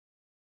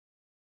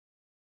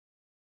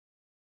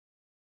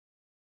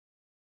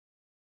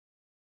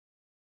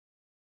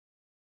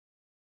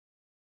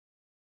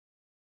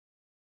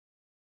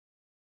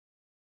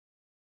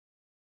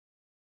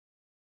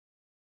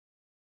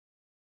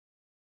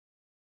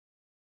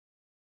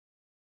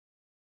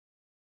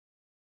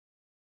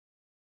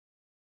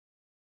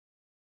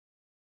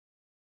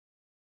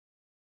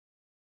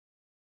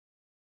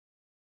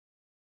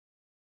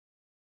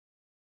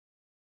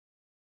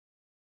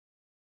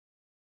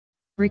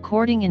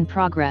Recording in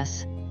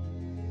progress.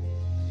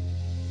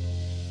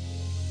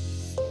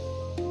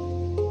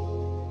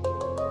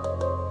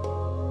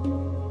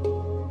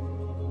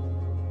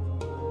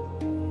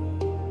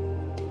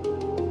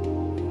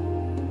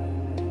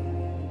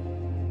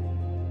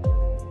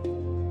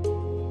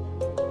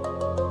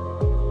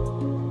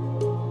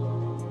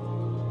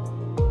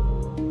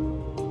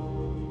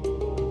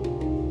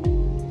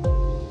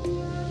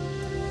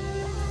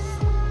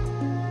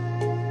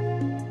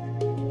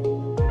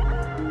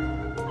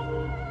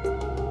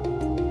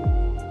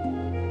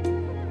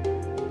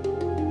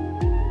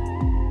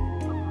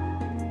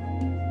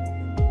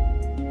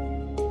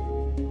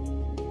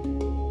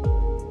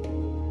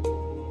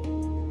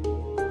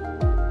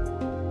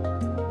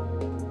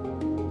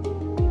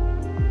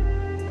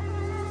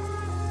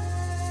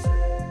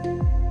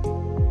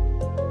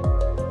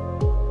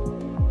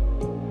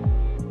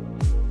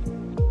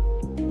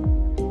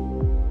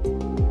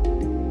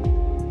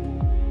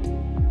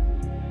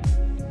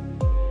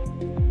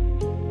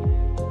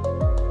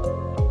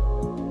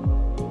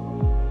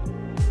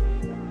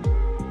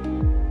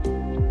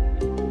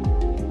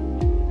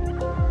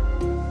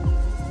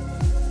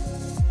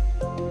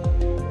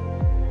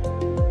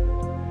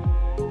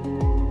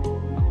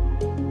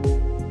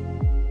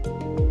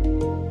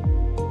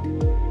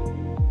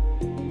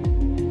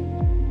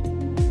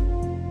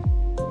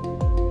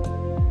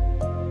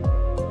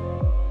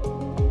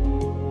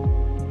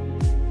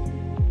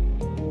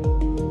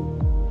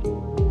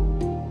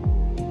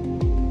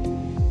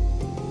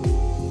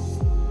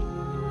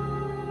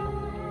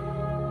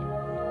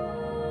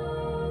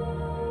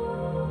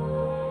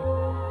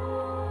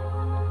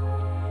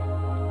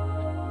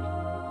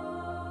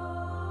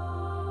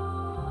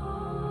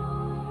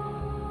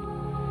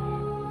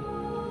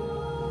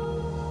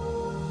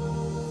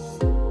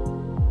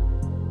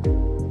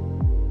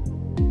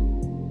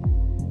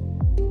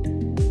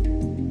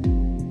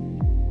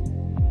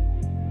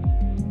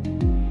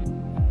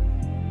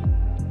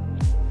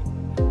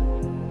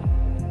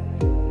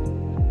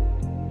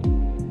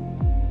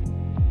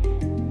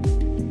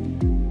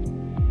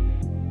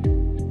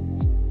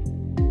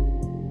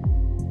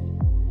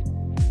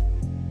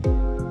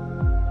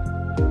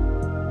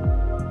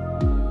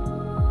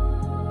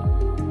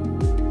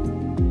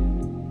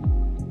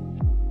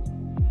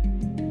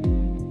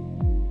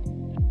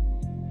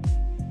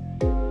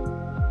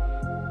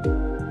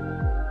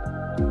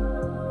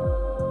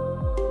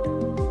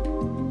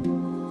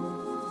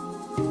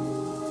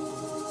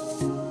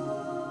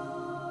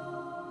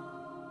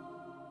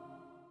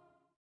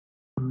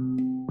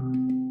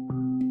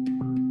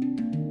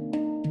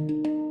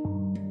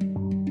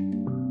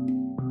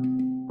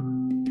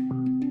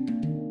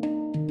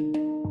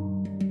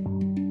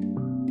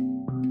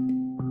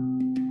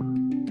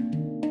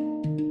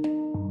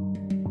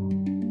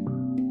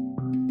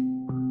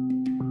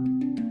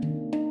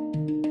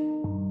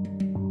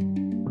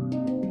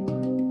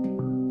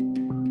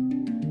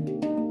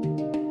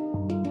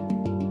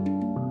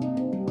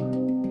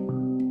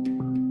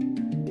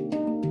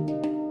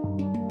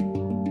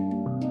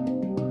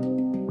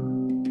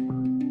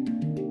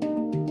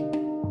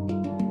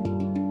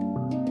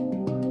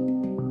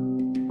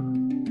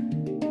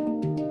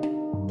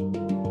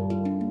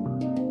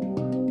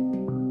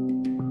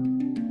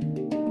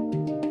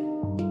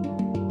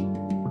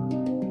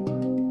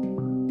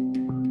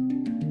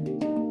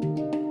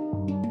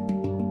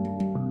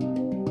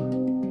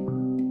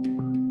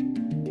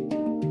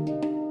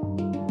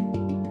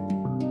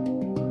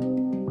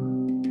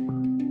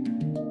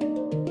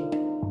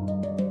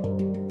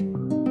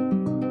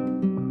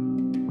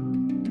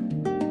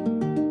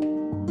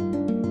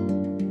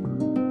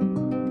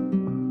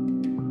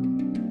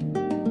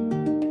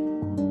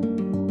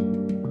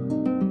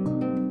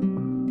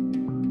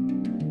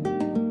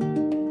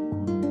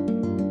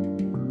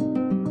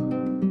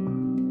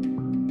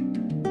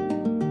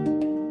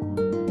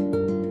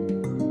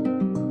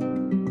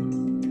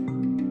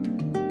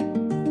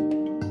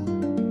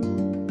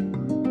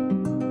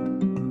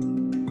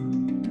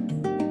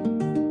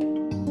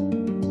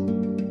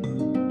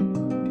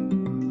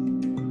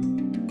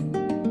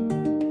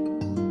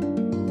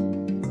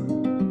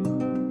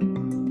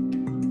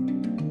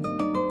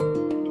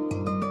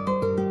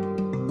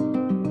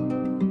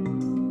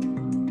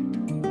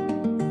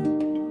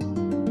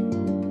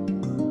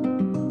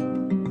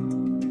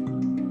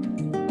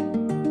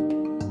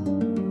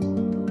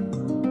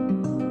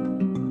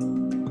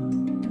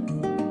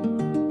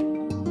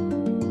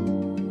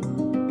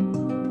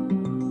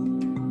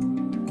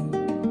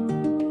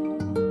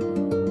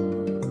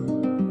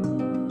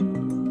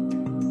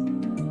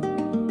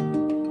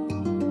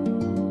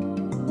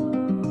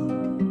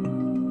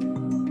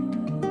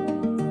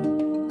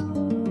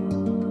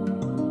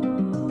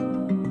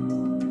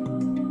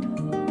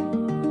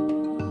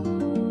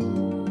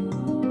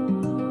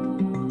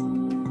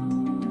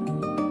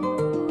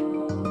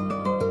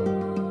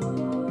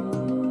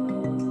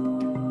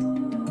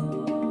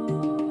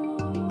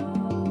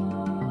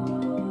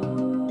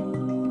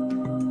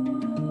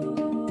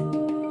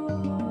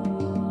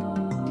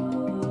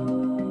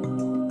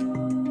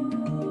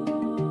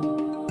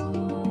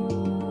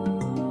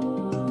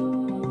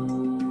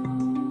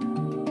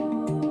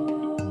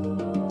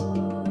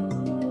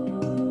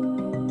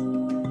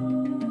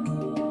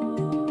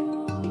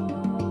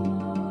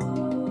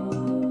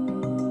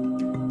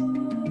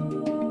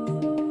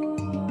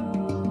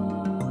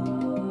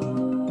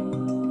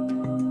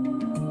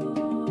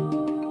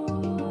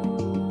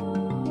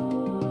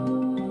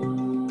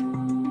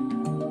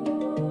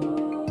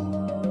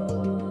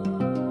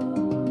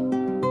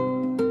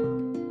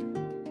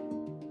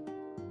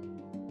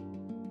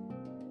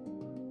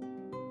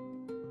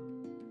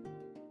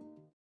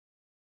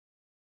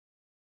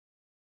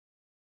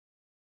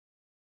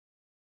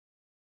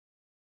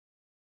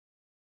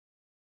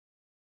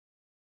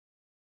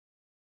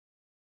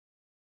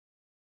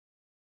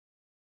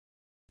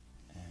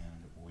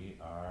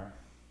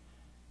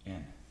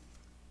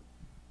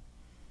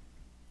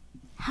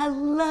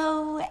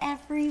 Hello,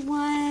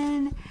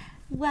 everyone.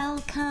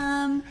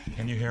 Welcome.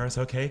 Can you hear us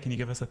okay? Can you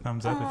give us a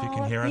thumbs up if you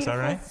can hear us all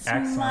right?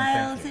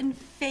 Smiles and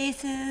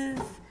faces.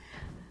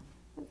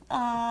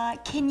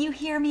 Can you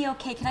hear me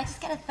okay? Can I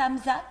just get a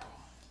thumbs up?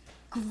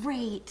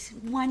 Great,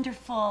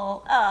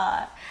 wonderful.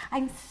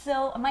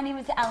 My name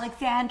is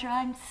Alexandra.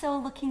 I'm so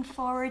looking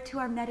forward to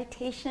our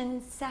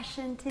meditation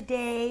session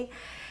today.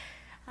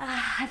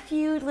 A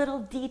few little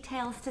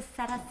details to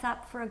set us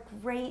up for a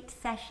great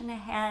session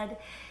ahead.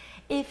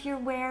 If you're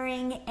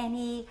wearing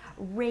any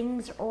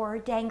rings or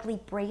dangly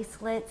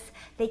bracelets,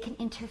 they can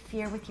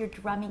interfere with your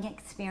drumming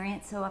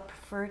experience, so I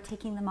prefer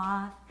taking them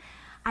off.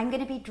 I'm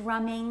going to be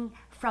drumming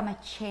from a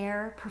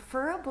chair.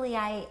 Preferably,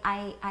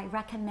 I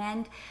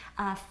recommend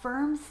a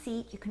firm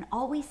seat. You can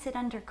always sit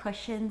under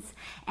cushions,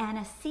 and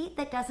a seat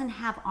that doesn't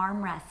have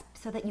armrests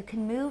so that you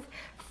can move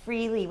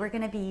freely. We're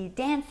going to be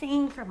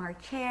dancing from our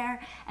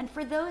chair. And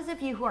for those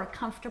of you who are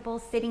comfortable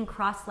sitting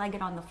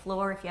cross-legged on the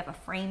floor, if you have a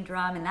frame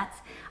drum and that's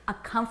a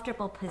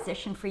comfortable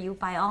position for you,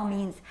 by all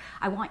means,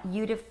 I want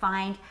you to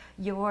find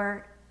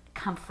your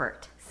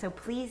comfort. So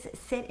please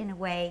sit in a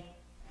way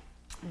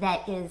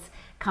that is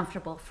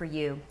comfortable for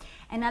you.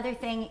 Another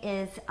thing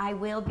is I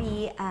will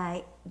be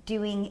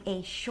doing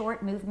a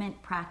short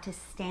movement practice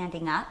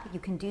standing up. You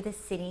can do this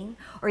sitting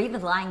or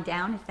even lying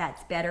down if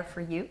that's better for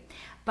you.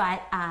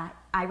 But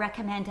I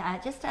recommend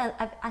just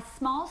a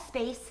small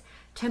space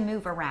to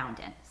move around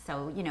in.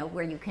 So, you know,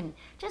 where you can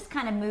just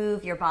kind of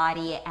move your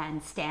body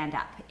and stand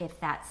up if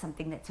that's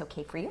something that's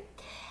okay for you.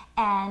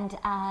 And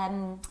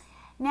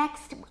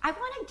next, I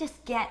want to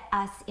just get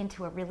us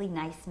into a really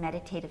nice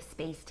meditative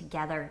space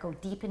together, go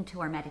deep into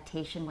our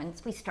meditation.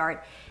 Once we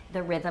start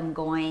the rhythm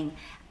going,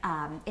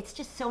 it's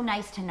just so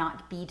nice to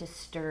not be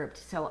disturbed.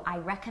 So I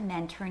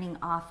recommend turning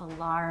off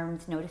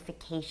alarms,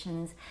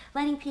 notifications,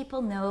 letting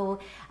people know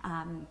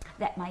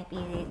that might be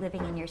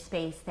living in your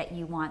space that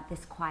you want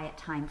this quiet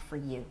time for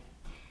you.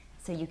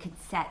 So you can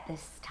set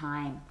this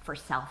time for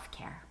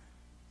self-care.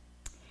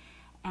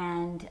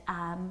 And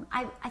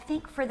I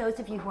think for those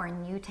of you who are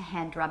new to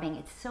hand drumming,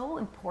 it's so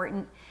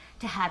important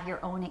to have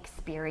your own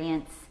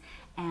experience.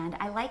 And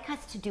I like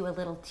us to do a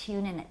little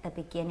tune-in at the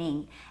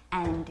beginning,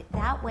 and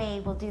that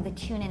way we'll do the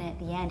tune-in at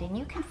the end, and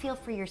you can feel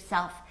for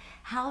yourself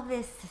how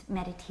this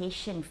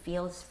meditation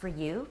feels for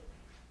you.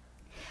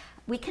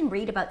 We can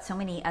read about so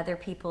many other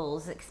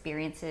people's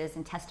experiences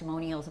and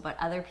testimonials about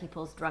other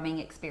people's drumming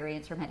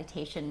experience or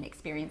meditation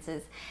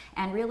experiences,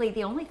 and really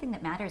the only thing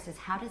that matters is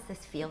how does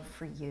this feel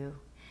for you?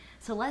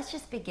 So let's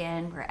just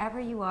begin wherever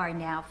you are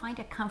now. Find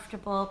a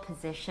comfortable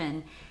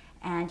position,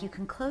 and you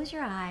can close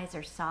your eyes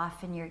or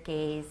soften your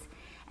gaze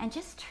and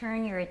just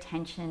turn your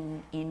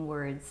attention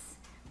inwards.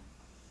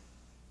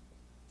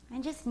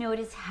 And just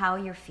notice how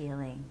you're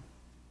feeling.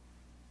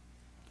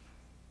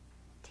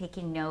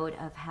 Taking note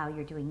of how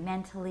you're doing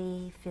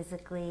mentally,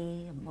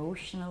 physically,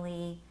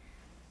 emotionally.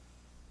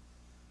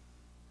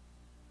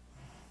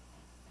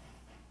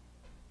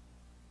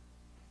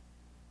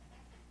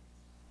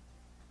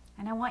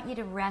 And I want you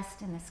to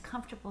rest in this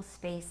comfortable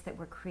space that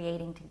we're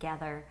creating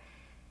together,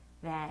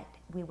 that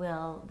we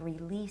will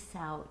release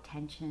out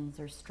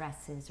tensions or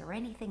stresses or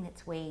anything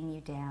that's weighing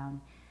you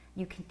down.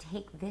 You can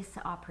take this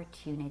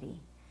opportunity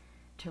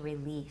to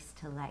release,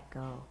 to let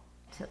go,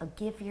 to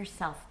give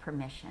yourself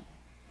permission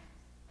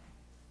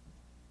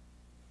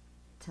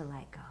to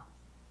let go.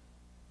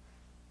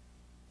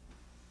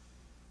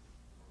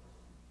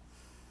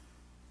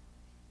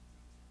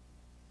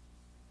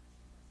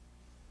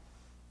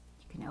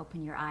 You can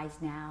open your eyes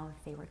now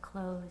if they were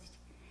closed.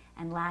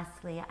 And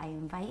lastly, I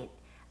invite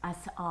us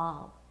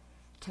all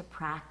to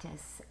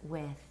practice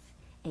with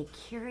a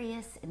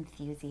curious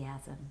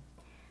enthusiasm.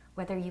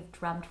 Whether you've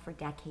drummed for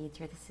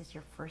decades or this is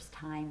your first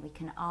time, we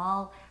can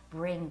all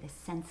bring this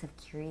sense of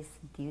curious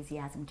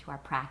enthusiasm to our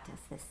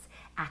practice. This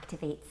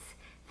activates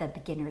the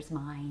beginner's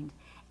mind,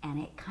 and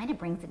it kind of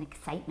brings an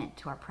excitement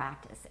to our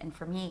practice. And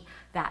for me,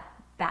 that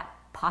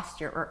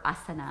posture or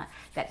asana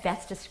that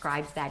best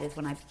describes that is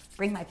when I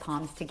bring my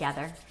palms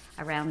together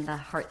around the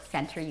heart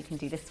center. You can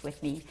do this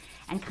with me.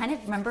 And kind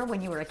of remember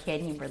when you were a kid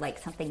and you were like,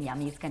 something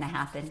yummy is going to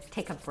happen.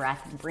 Take a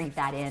breath and breathe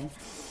that in.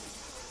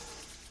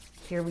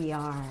 Here we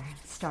are,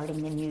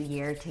 starting the new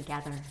year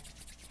together.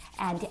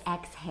 And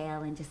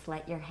exhale and just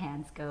let your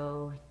hands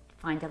go.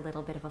 Find a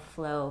little bit of a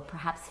flow.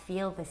 Perhaps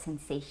feel the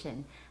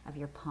sensation of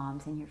your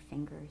palms and your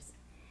fingers.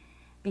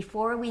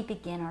 Before we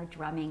begin our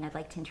drumming, I'd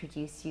like to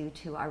introduce you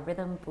to our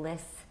Rhythm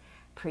Bliss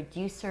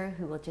producer,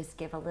 who will just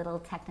give a little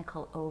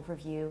technical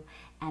overview,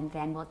 and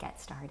then we'll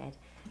get started.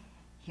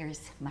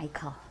 Here's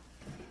Michael.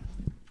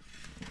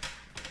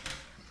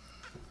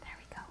 There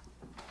we go.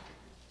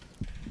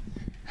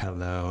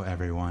 Hello,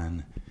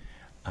 everyone.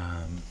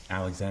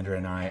 Alexandra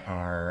and I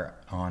are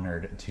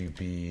honored to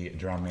be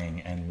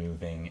drumming and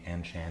moving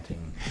and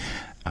chanting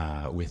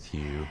with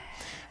you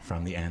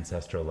from the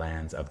ancestral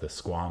lands of the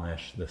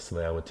Squamish, the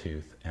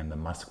Tsleil-Waututh, and the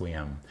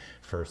Musqueam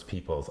First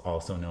Peoples,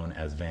 also known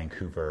as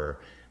Vancouver,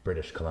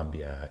 British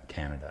Columbia,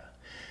 Canada.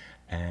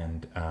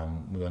 And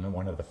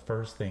one of the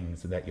first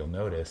things that you'll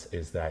notice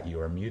is that you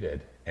are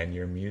muted. And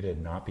you're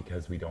muted not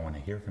because we don't want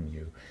to hear from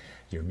you.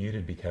 You're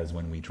muted because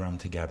when we drum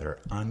together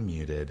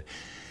unmuted,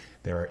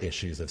 there are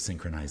issues of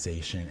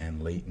synchronization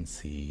and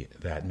latency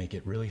that make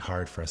it really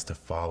hard for us to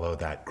follow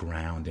that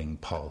grounding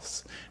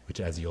pulse, which,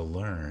 as you'll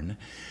learn,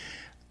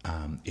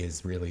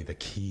 is really the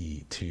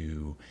key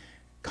to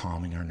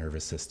calming our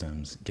nervous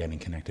systems, getting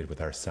connected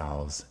with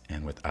ourselves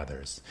and with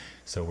others.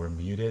 So we're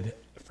muted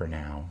for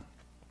now.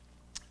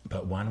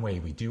 But one way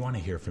we do want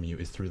to hear from you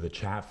is through the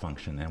chat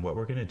function. And what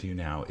we're going to do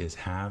now is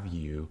have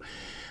you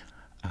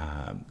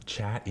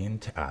chat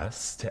into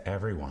us, to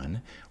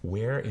everyone.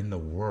 Where in the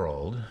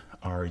world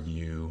are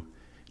you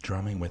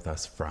drumming with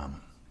us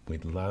from?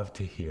 We'd love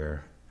to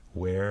hear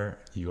where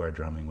you are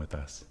drumming with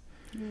us.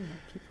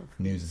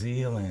 New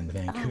Zealand,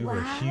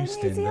 Vancouver, wow,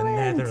 Houston, the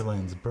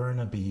Netherlands,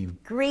 Burnaby,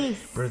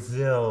 Greece,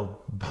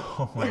 Brazil,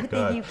 oh my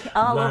God, UK,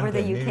 all London, over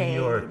the UK, New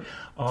York,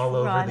 all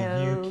Toronto,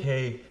 over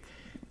the UK.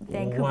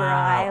 Vancouver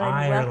wow, Island.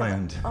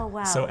 Ireland. Oh,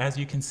 wow. So as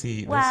you can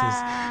see,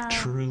 Wow. this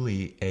is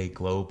truly a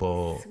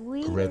global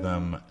Sweden.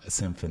 rhythm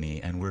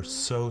symphony, and we're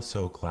so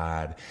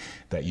glad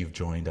that you've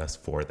joined us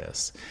for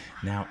this.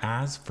 Now,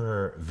 as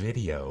for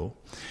video,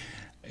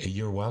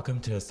 you're welcome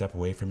to step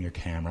away from your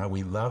camera.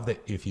 We love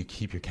that if you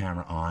keep your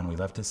camera on. We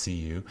love to see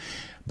you.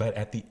 But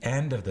at the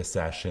end of the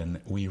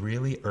session, we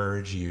really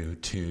urge you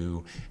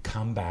to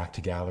come back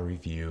to gallery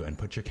view and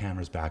put your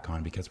cameras back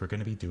on, because we're going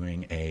to be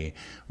doing a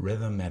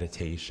rhythm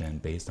meditation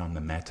based on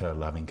the Metta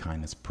loving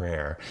kindness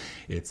prayer.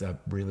 It's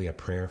really a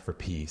prayer for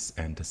peace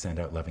and to send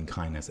out loving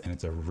kindness. And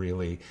it's a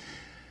really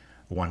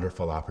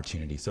wonderful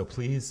opportunity. So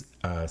please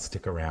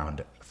stick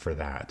around for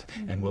that.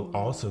 And we'll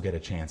also get a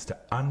chance to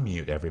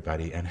unmute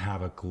everybody and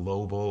have a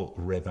global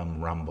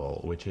rhythm rumble,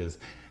 which is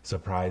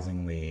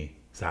surprisingly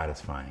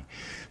satisfying.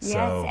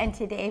 Yes, and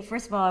today,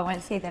 first of all, I want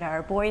to say that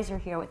our boys are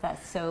here with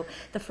us. So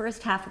the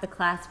first half of the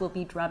class will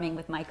be drumming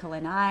with Michael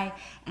and I,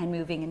 and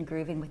moving and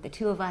grooving with the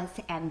two of us.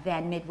 And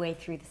then midway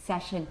through the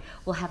session,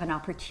 we'll have an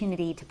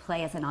opportunity to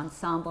play as an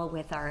ensemble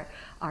with our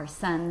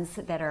sons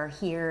that are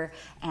here.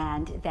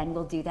 And then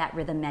we'll do that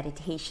rhythm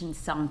meditation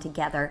song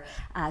together.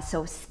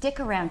 So stick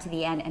around to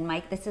the end. And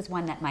Mike, this is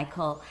one that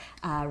Michael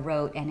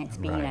wrote, and it's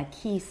been a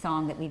key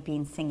song that we've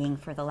been singing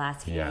for the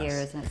last few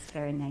years. And it's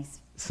very nice.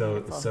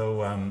 So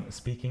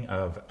speaking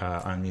of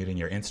unmuting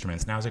your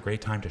instruments, now's a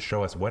great time to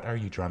show us, what are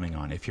you drumming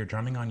on? If you're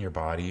drumming on your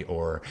body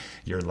or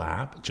your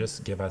lap,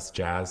 just give us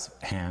jazz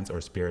hands or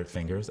spirit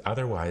fingers.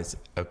 Otherwise,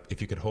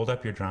 if you could hold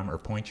up your drum or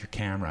point your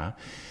camera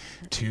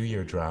to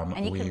your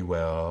drum, we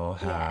will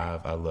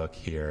have a look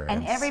here.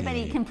 And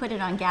everybody can put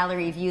it on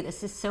gallery view.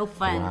 This is so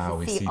fun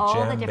to see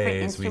all the different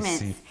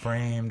instruments. We see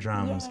frame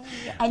drums,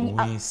 and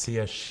we see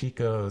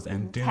ashikos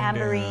and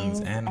tambourines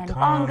and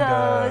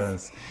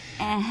congas,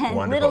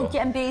 and little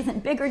djembes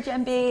and bigger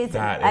djembes,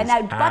 and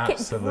a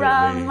bucket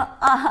drum.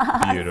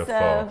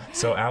 Beautiful.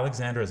 So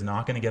Alexandra is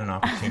not going to get an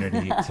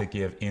opportunity to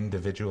give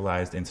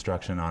individualized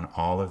instruction on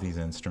all of these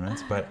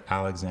instruments, but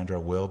Alexandra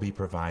will be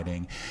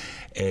providing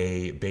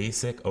a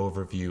basic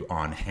overview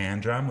on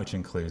hand drum, which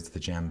includes the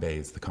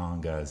djembes, the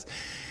congas,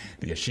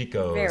 the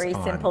ashikos. Very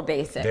simple,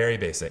 basic. Very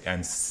basic.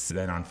 And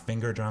then on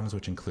finger drums,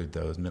 which include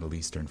those Middle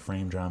Eastern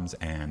frame drums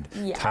and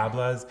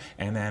tablas,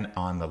 and then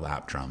on the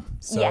lap drum.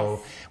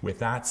 So with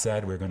that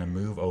said, we're going to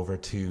move over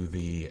to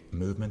the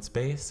movement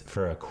space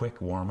for a quick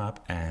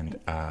warm-up and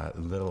a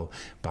little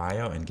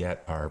bio and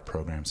get our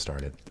program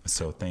started.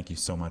 So thank you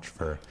so much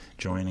for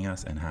joining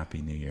us, and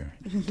Happy New Year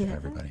to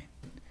everybody.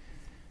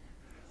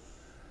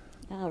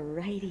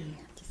 Alrighty,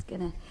 I'm just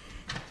gonna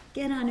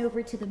get on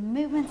over to the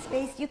movement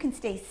space. You can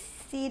stay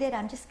seated.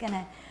 I'm just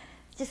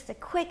a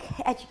quick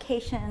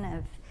education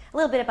of a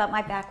little bit about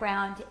my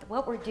background,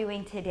 what we're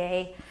doing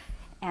today,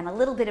 and a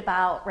little bit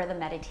about rhythm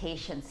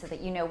meditation so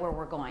that you know where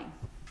we're going.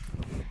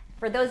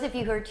 For those of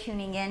you who are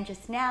tuning in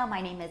just now,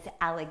 my name is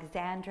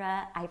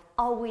Alexandra. I've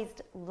always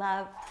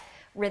loved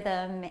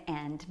rhythm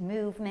and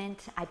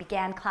movement. I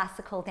began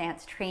classical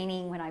dance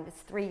training when I was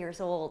 3 years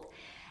old.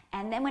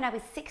 And then when I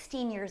was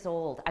 16 years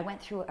old, I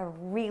went through a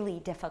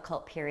really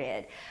difficult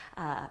period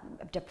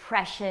of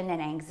depression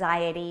and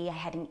anxiety. I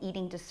had an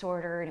eating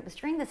disorder, and it was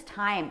during this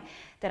time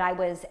that I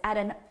was at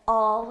an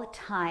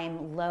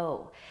all-time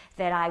low,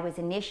 that I was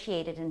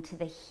initiated into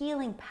the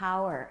healing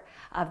power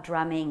of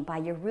drumming by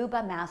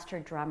Yoruba master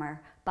drummer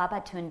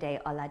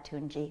Babatunde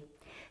Olatunji.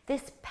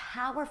 This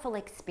powerful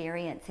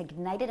experience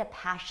ignited a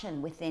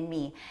passion within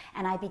me,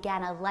 and I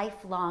began a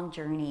lifelong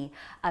journey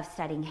of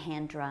studying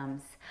hand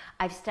drums.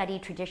 I've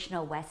studied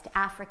traditional West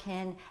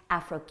African,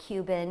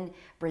 Afro-Cuban,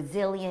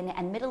 Brazilian,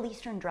 and Middle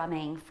Eastern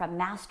drumming from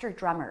master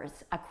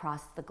drummers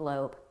across the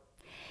globe.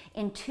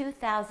 In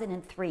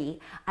 2003,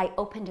 I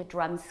opened a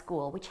drum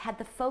school which had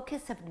the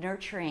focus of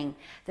nurturing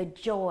the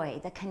joy,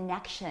 the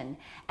connection,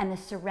 and the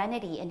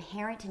serenity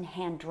inherent in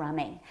hand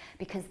drumming,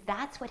 because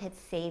that's what had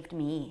saved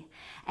me.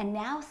 And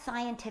now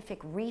scientific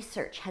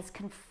research has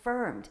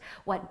confirmed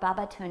what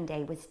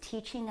Babatunde was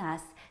teaching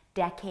us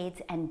decades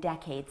and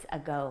decades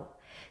ago.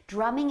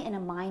 Drumming in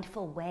a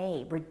mindful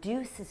way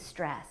reduces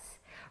stress,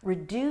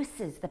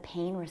 reduces the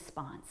pain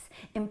response,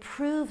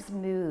 improves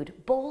mood,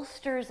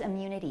 bolsters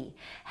immunity,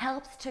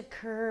 helps to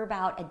curb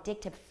out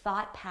addictive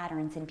thought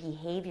patterns and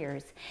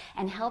behaviors,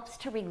 and helps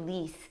to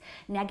release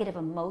negative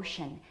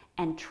emotion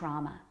and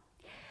trauma.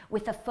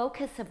 With a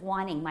focus of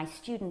wanting my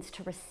students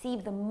to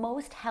receive the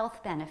most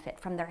health benefit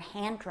from their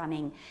hand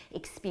drumming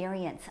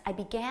experience, I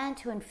began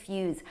to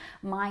infuse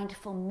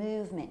mindful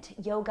movement,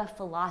 yoga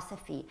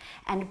philosophy,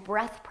 and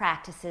breath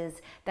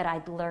practices that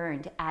I'd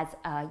learned as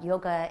a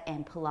yoga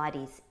and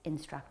Pilates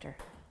instructor.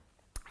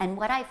 And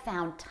what I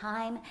found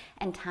time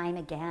and time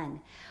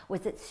again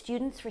was that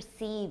students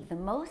receive the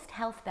most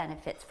health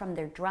benefits from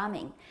their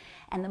drumming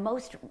and the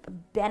most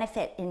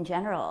benefit in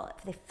general.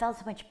 They felt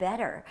so much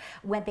better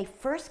when they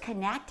first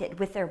connected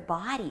with their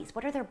bodies.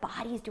 What are their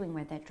bodies doing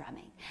when they're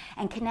drumming?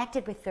 And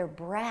connected with their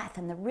breath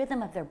and the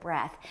rhythm of their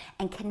breath,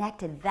 and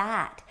connected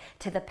that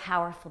to the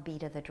powerful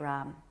beat of the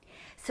drum.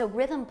 So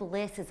Rhythm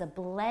Bliss is a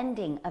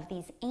blending of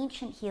these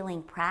ancient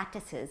healing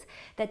practices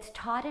that's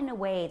taught in a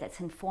way that's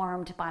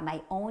informed by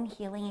my own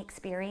healing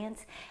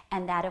experience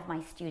and that of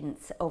my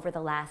students over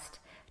the last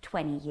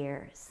 20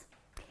 years.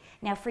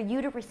 Now, for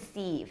you to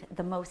receive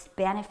the most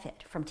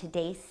benefit from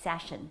today's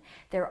session,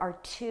 there are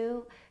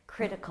two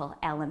critical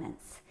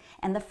elements.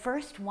 And the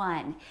first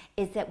one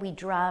is that we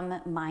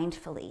drum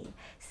mindfully.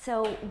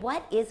 So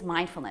what is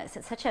mindfulness?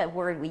 It's such a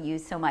word we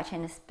use so much,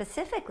 and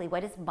specifically,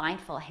 what is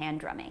mindful hand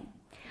drumming?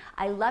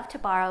 I love to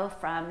borrow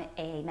from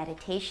a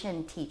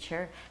meditation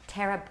teacher,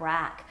 Tara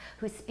Brach,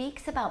 who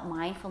speaks about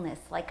mindfulness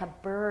like a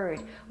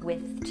bird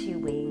with two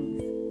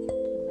wings.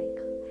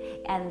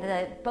 And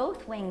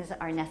both wings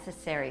are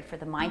necessary for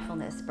the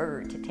mindfulness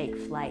bird to take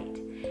flight.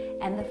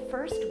 And the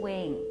first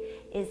wing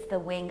is the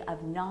wing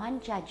of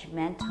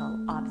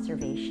non-judgmental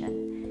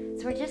observation.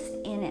 So we're just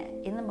in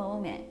it, in the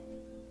moment,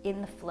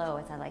 in the flow,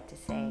 as I like to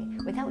say,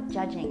 without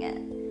judging it.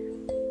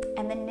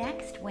 And the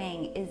next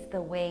wing is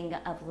the wing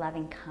of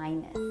loving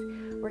kindness.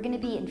 We're going to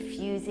be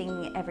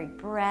infusing every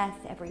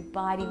breath, every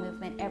body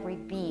movement, every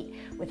beat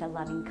with a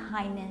loving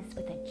kindness,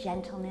 with a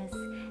gentleness,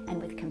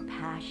 and with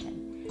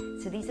compassion.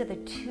 So these are the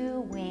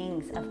two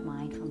wings of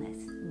mindfulness: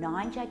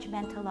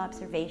 non-judgmental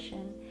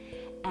observation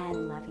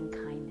and loving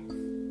kindness.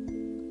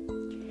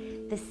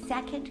 The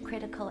second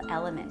critical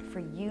element for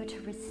you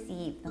to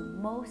receive the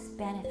most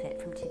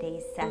benefit from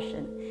today's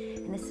session,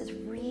 and this is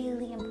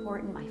really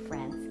important, my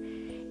friends,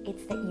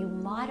 it's that you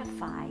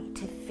modify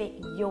to fit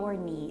your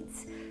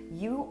needs.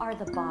 You are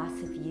the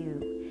boss of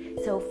you.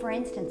 So for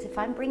instance, if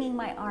I'm bringing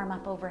my arm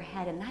up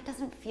overhead and that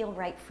doesn't feel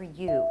right for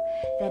you,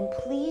 then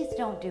please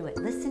don't do it.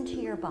 Listen to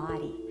your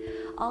body.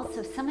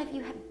 Also, some of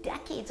you have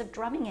decades of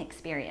drumming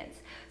experience,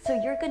 so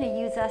you're going to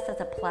use us as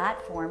a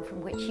platform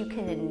from which you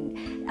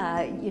can,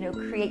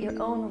 create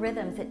your own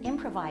rhythms and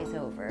improvise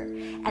over.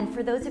 And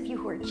for those of you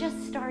who are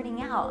just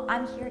starting out,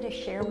 I'm here to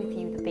share with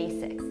you the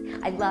basics.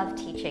 I love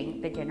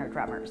teaching beginner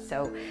drummers,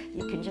 so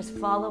you can just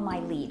follow my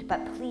lead.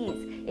 But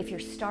please, if you're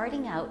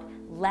starting out,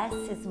 less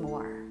is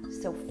more.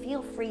 So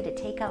feel free to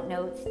take out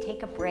notes,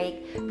 take a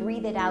break,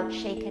 breathe it out,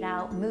 shake it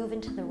out, move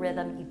into the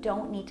rhythm. You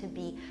don't need to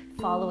be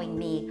following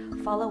me.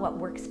 Follow what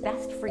works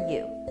best for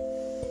you.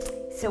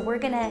 So we're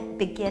going to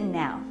begin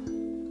now.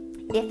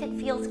 If it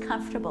feels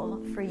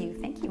comfortable for you,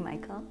 thank you,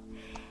 Michael.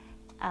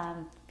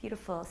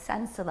 Beautiful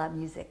Sansala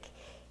music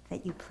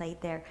that you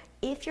played there.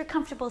 If you're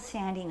comfortable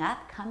standing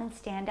up, come and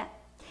stand up.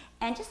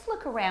 And just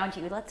look around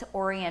you. Let's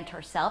orient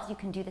ourselves. You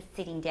can do this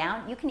sitting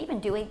down. You can even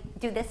do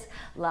this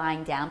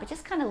lying down, but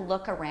just kind of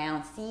look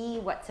around, see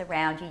what's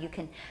around you. You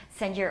can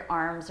send your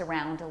arms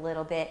around a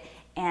little bit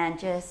and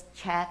just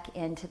check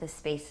into the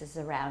spaces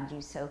around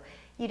you so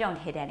you don't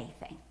hit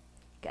anything.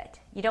 Good.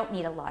 You don't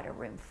need a lot of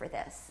room for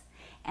this.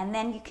 And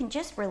then you can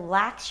just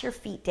relax your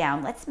feet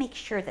down. Let's make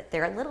sure that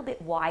they're a little bit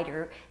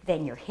wider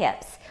than your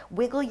hips.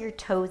 Wiggle your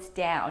toes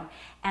down.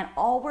 And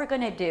all we're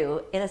going to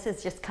do, and this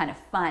is just kind of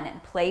fun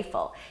and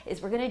playful,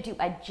 is we're going to do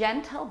a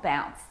gentle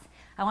bounce.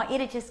 I want you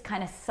to just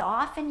kind of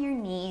soften your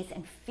knees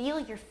and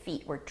feel your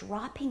feet. We're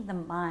dropping the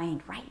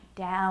mind right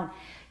down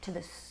to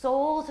the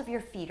soles of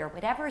your feet or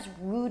whatever is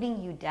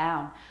rooting you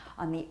down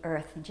on the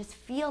earth. And just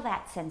feel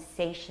that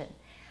sensation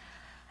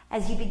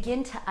as you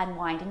begin to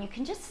unwind, and you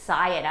can just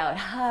sigh it out.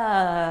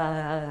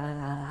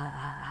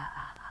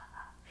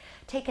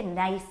 Take a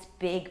nice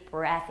big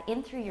breath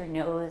in through your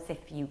nose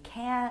if you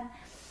can.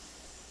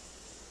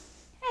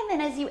 And then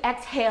as you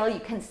exhale,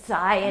 you can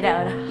sigh it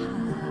out.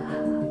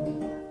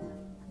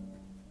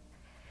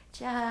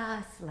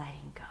 Just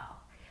letting go.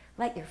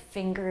 Let your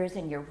fingers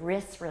and your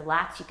wrists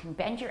relax. You can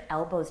bend your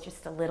elbows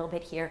just a little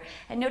bit here.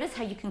 And notice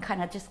how you can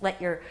kind of just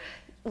let your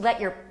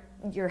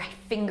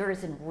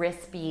fingers and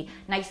wrists be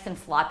nice and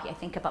floppy. I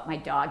think about my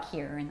dog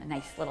here and a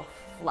nice little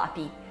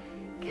floppy.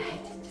 Good,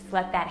 just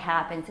let that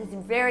happen. This is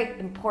very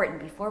important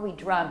before we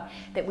drum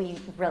that we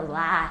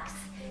relax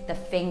the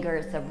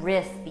fingers, the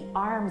wrists, the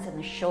arms, and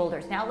the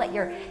shoulders. Now let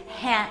your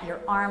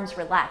arms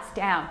relax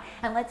down,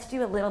 and let's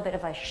do a little bit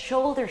of a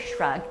shoulder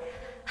shrug.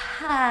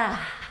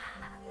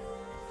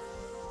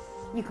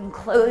 You can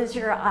close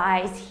your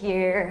eyes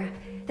here.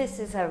 This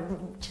is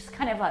just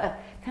kind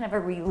of a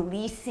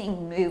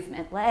releasing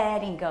movement,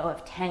 letting go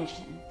of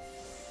tension.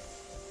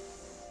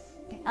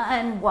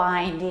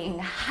 Unwinding.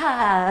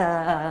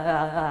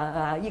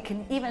 You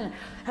can even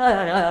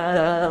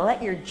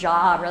let your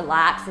jaw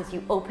relax as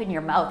you open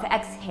your mouth.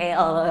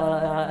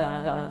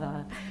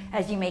 Exhale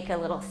as you make a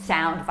little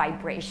sound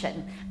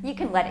vibration. You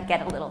can let it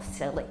get a little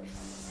silly.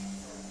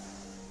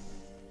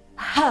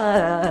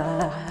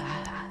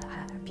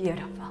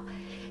 Beautiful.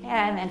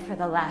 And then for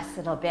the last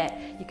little bit,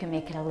 you can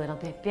make it a little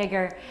bit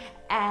bigger.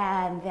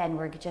 And then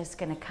we're just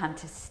going to come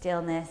to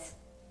stillness,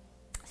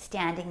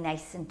 standing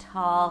nice and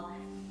tall.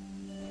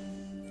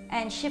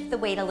 And shift the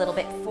weight a little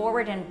bit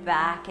forward and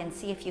back and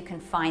see if you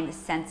can find the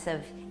sense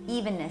of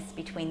evenness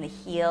between the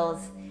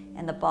heels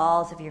and the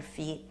balls of your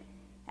feet.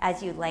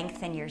 As you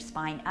lengthen your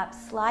spine up,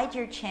 slide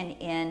your chin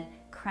in,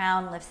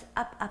 crown lifts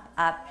up, up,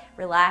 up,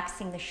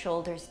 relaxing the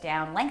shoulders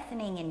down,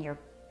 lengthening in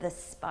the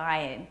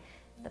spine,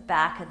 the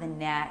back of the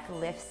neck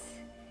lifts.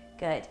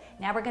 Good.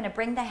 Now we're going to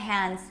bring the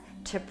hands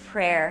to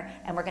prayer,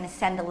 and we're going to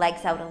send the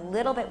legs out a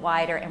little bit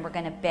wider, and we're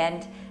going to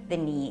bend the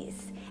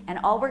knees. And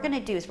all we're going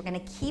to do is we're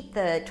going to keep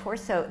the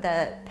torso,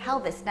 the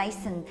pelvis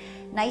nice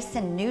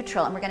and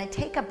neutral. And we're going to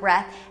take a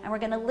breath and we're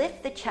going to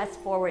lift the chest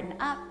forward and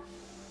up.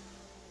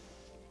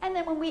 And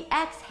then when we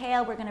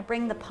exhale, we're going to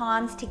bring the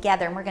palms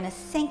together and we're going to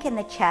sink in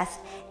the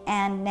chest.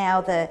 And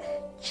now the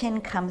chin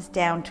comes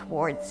down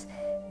towards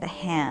the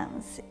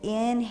hands.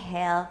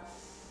 Inhale.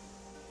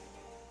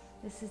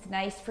 This is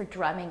nice for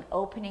drumming,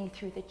 opening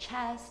through the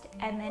chest.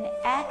 And then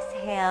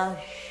exhale.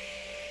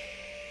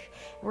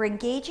 We're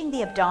engaging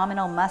the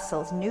abdominal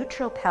muscles,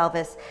 neutral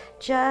pelvis,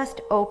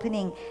 just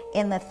opening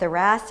in the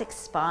thoracic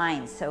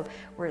spine. So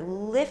we're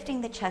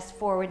lifting the chest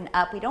forward and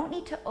up. We don't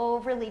need to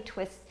overly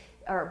twist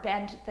or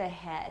bend the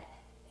head.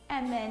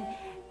 And then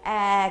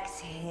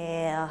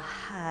exhale,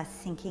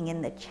 sinking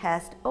in the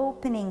chest,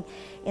 opening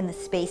in the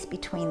space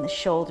between the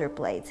shoulder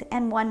blades.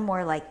 And one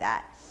more like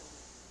that.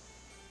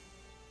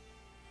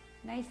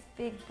 Nice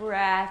big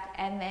breath,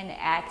 and then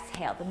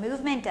exhale. The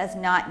movement does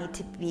not need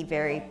to be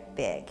very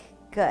big.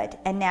 Good.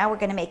 And now we're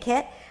going to make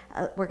it,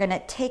 we're going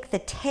to take the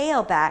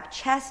tail back,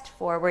 chest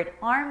forward,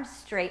 arms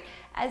straight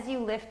as you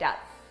lift up.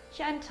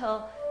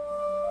 Gentle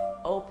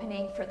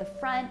opening for the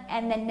front.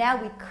 And then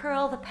now we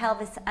curl the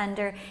pelvis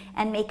under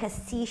and make a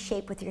C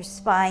shape with your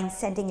spine,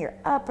 sending your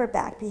upper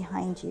back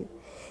behind you.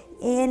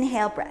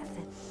 Inhale, breath.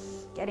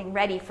 Getting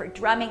ready for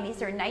drumming.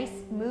 These are nice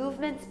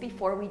movements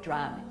before we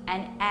drum.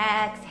 And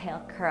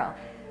exhale, curl.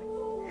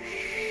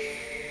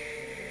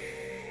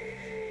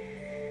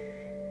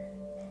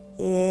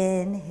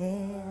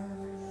 Inhale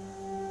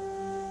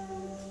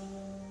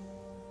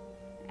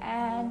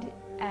and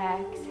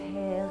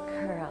exhale,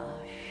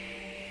 curl.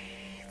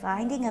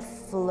 Finding a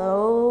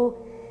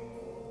flow,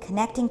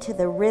 connecting to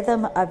the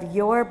rhythm of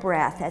your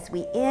breath. As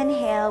we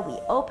inhale, we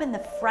open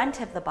the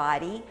front of the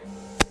body.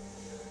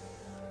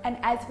 And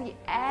as we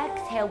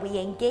exhale, we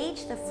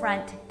engage the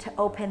front to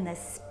open the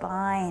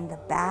spine, the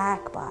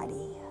back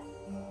body.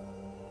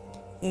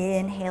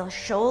 Inhale,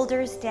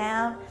 shoulders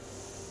down.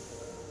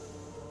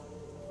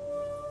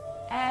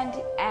 And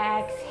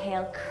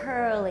exhale,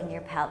 curling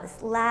your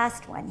pelvis.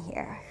 Last one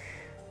here.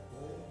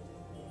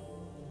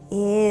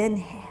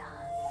 Inhale.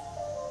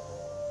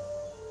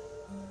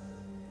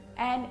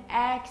 And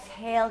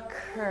exhale,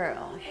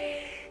 curl.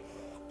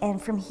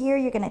 And from here,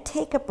 you're going to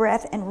take a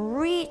breath and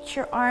reach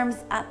your arms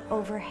up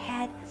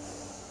overhead.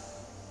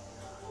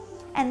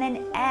 And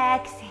then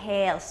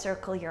exhale,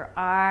 circle your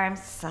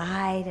arms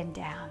side and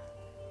down.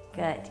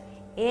 Good.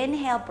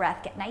 Inhale,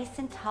 breath, get nice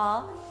and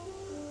tall.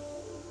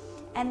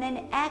 And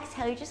then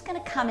exhale, you're just going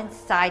to come in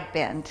side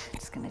bend. I'm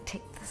just going to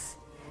take this,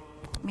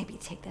 maybe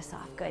take this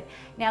off. Good.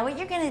 Now what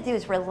you're going to do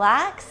is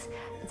relax.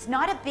 It's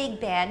not a big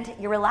bend.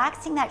 You're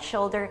relaxing that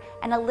shoulder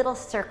and a little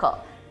circle.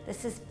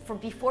 This is for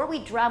before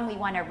we drum, we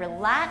want to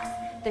relax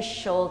the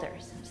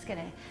shoulders. I'm just going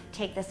to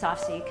take this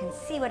off so you can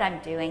see what I'm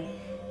doing.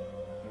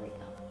 Here we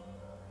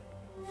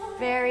go.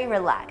 Very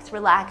relaxed,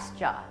 relaxed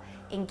jaw.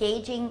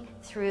 Engaging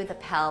through the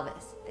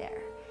pelvis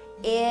there.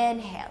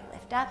 Inhale,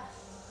 lift up.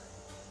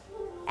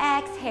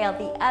 Exhale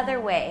the other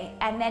way,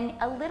 and then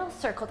a little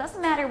circle.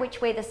 Doesn't matter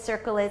which way the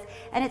circle is,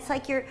 and it's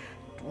like you're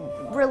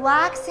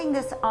relaxing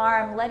this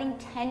arm, letting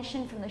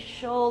tension from the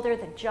shoulder,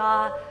 the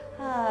jaw,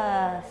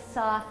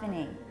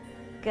 softening.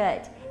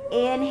 Good.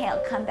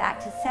 Inhale, come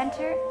back to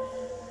center.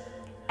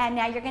 And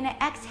now you're going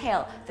to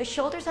exhale. The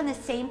shoulders on the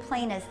same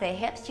plane as the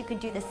hips. You can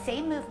do the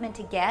same movement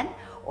again.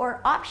 Or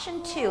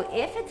option 2,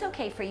 if it's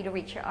okay for you to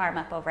reach your arm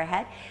up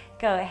overhead,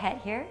 go ahead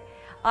here.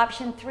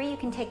 Option 3, you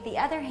can take the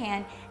other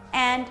hand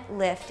and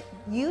lift.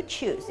 You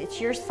choose.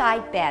 It's your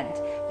side bend.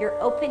 You're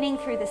opening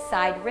through the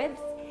side ribs.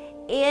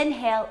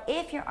 Inhale.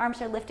 If your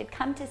arms are lifted,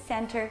 come to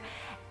center.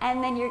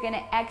 And then you're going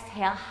to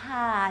exhale.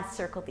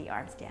 Circle the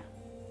arms down.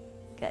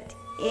 Good.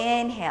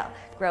 Inhale.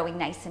 Growing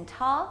nice and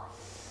tall.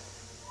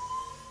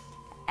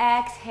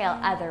 Exhale,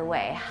 other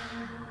way.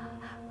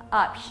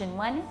 Option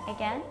 1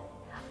 again.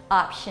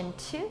 Option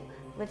 2,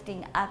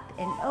 lifting up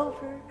and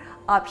over.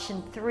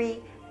 Option 3,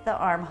 the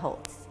arm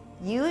holds.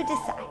 You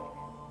decide.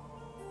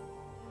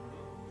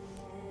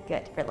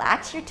 Good.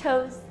 Relax your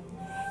toes.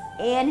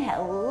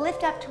 Inhale,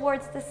 lift up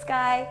towards the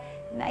sky,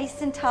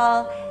 nice and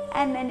tall,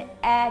 and then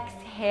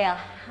exhale,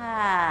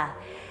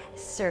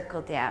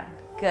 circle down.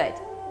 Good.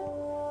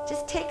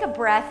 Just take a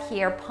breath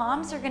here.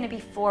 Palms are going to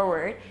be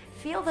forward.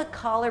 Feel the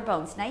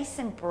collarbones nice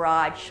and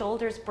broad,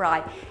 shoulders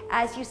broad,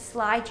 as you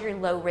slide your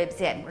low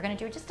ribs in. We're going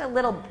to do just a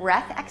little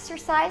breath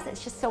exercise.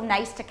 It's just so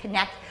nice to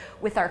connect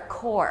with our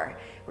core.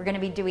 We're going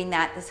to be doing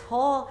that this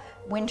whole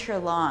winter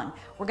long.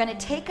 We're going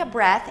to take a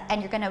breath,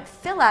 and you're going to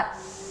fill up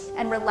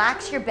and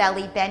relax your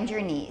belly, bend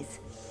your knees.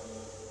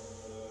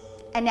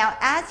 And now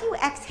as you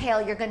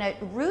exhale, you're going to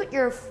root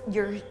your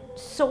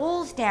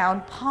soles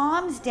down,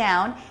 palms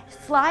down,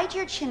 slide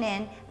your chin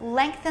in,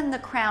 lengthen the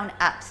crown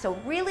up. So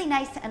really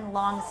nice and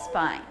long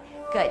spine.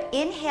 Good.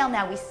 Inhale,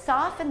 now we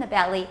soften the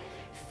belly,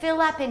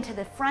 fill up into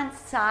the front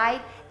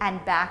side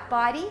and back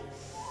body.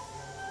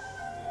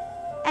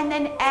 And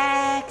then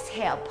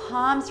exhale,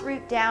 palms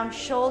root down,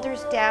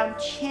 shoulders down,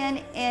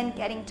 chin in,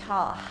 getting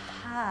tall.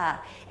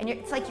 And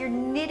it's like you're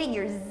knitting,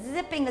 you're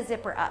zipping the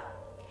zipper up.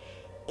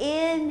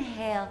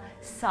 Inhale,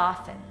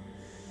 soften.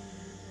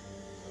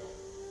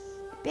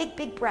 Big,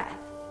 big breath.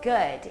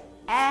 Good.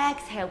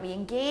 Exhale, we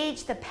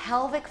engage the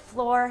pelvic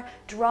floor,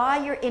 draw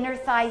your inner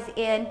thighs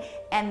in,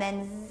 and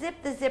then zip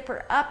the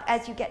zipper up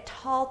as you get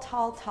tall,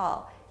 tall,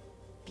 tall.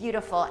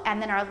 Beautiful.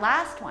 And then our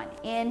last one,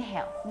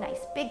 inhale, nice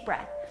big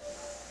breath.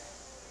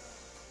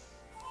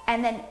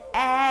 And then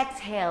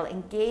exhale,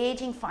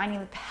 engaging, finding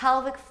the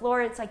pelvic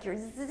floor. It's like you're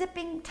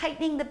zipping,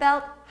 tightening the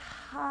belt.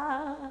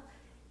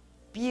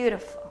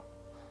 Beautiful.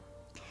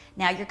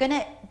 Now we're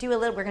gonna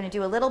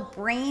do a little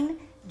brain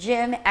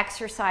gym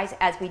exercise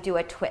as we do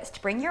a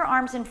twist. Bring your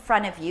arms in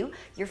front of you.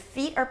 Your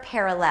feet are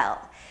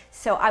parallel.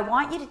 So I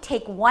want you to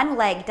take one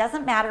leg,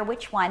 doesn't matter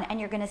which one,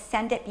 and you're gonna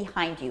send it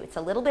behind you. It's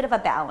a little bit of a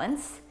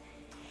balance.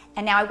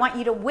 And now I want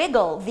you to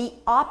wiggle the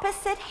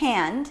opposite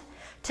hand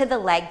to the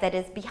leg that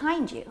is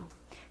behind you.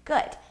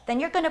 Good.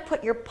 Then you're going to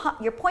put your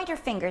pointer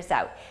fingers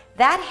out.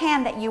 That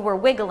hand that you were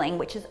wiggling,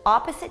 which is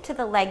opposite to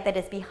the leg that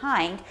is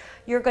behind,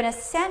 you're going to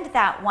send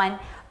that one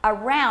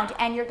around,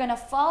 and you're going to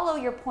follow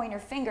your pointer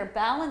finger,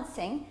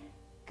 balancing.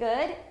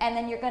 Good. And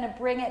then you're going to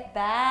bring it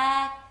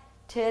back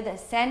to the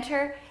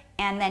center,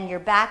 and then your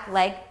back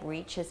leg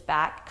reaches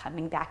back,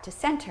 coming back to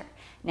center.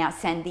 Now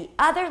send the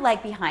other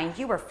leg behind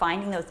you. We're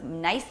finding those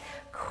nice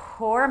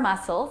core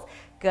muscles.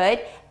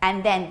 Good.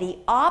 And then the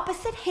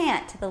opposite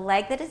hand to the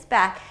leg that is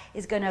back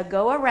is going to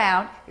go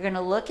around. You're going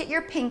to look at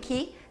your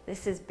pinky.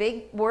 This is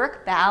big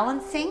work,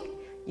 balancing.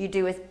 You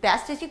do as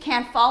best as you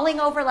can. Falling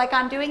over like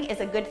I'm doing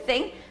is a good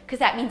thing, because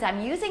that means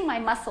I'm using my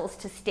muscles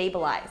to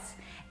stabilize.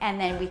 And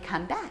then we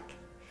come back.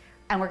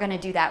 And we're going to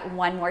do that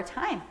one more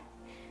time.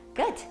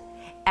 Good.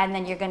 And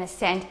then you're going to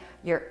send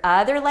your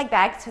other leg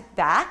back. So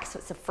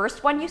it's the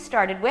first one you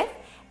started with.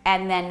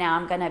 And then now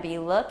I'm going to be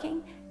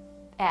looking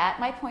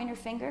at my pointer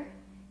finger.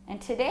 And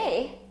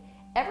today,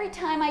 every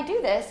time I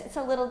do this, it's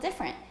a little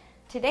different.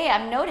 Today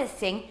I'm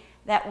noticing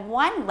that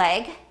one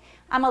leg,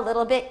 I'm a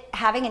little bit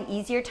having an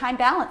easier time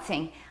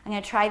balancing. I'm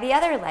going to try the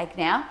other leg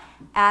now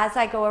as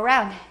I go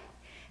around.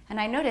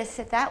 And I notice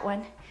that that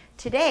one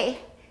today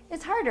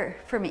is harder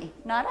for me.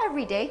 Not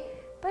every day,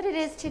 but it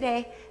is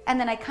today. And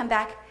then I come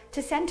back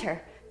to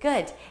center.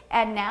 Good.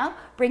 And now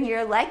bring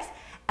your legs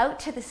out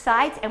to the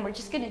sides, and we're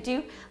just going to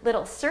do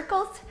little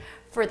circles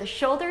for the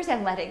shoulders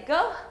and let it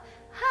go.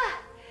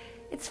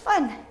 It's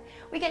fun.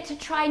 We get to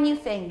try new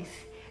things.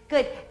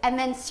 Good. And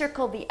then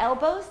circle the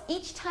elbows.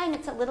 Each time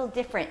it's a little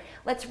different.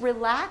 Let's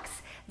relax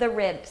the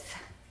ribs.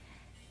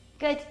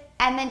 Good.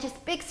 And then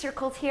just big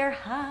circles here.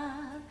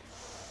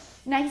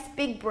 Nice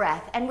big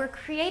breath. And we're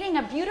creating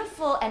a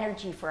beautiful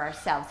energy for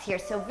ourselves here.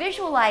 So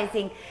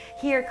visualizing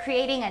here,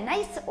 creating a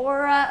nice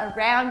aura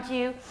around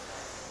you.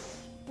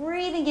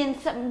 Breathing in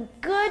some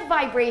good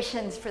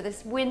vibrations for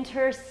this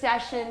winter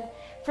session.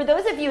 For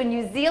those of you in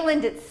New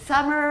Zealand, it's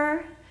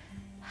summer.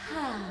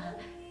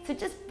 So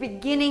just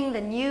beginning the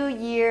new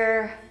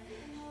year,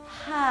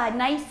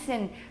 nice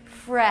and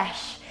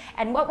fresh.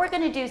 And what we're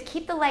going to do is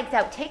keep the legs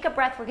out, take a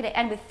breath. We're going to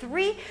end with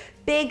 3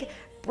 big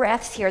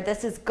breaths here.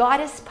 This is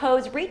goddess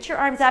pose. Reach your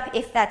arms up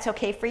if that's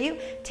okay for you.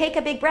 Take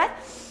a big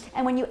breath.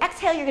 And when you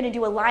exhale, you're going to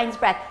do a lion's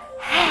breath.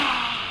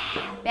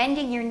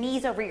 Bending your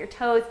knees over your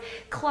toes,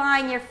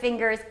 clawing your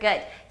fingers.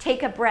 Good.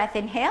 Take a breath.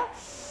 Inhale.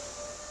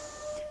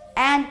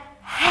 And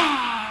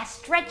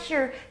stretch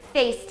your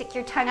face. Stick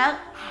your tongue out.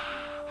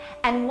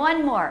 And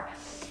one more.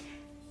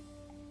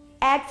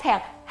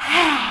 Exhale.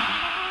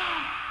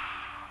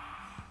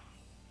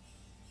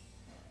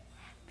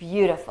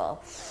 Beautiful.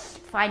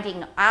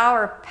 Finding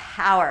our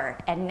power.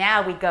 And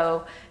now we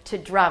go to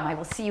drum. I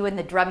will see you in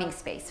the drumming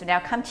space. So now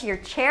come to your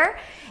chair,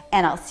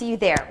 and I'll see you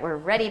there. We're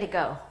ready to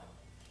go.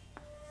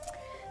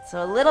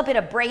 So a little bit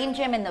of brain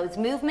gym in those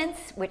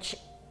movements, which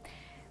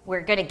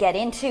we're going to get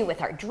into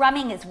with our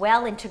drumming as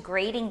well,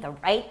 integrating the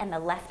right and the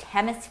left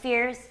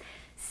hemispheres.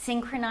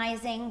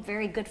 Synchronizing,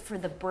 very good for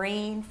the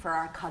brain, for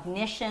our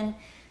cognition.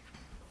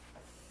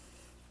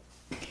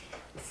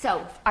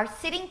 So our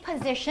sitting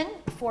position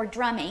for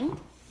drumming,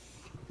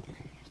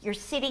 you're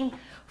sitting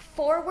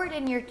forward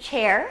in your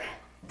chair,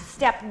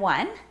 step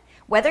 1.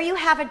 Whether you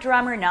have a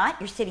drum or not,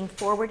 you're sitting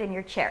forward in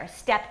your chair.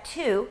 Step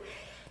 2,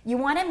 you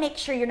want to make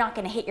sure you're not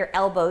going to hit your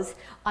elbows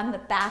on the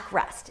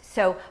backrest.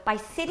 So by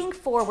sitting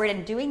forward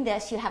and doing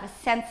this, you have a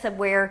sense of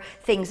where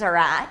things are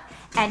at,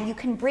 and you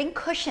can bring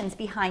cushions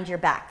behind your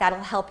back. That'll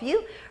help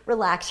you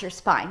relax your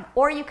spine.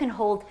 Or you can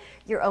hold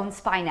your own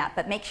spine up,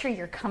 but make sure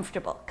you're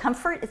comfortable.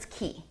 Comfort is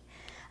key.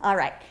 All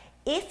right,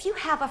 if you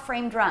have a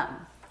frame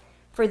drum,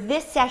 for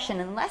this session,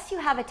 unless you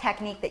have a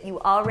technique that you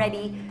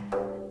already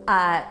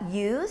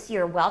use,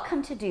 you're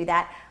welcome to do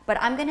that,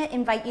 but I'm going to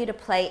invite you to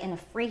play in a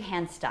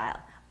freehand style.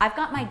 I've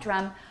got my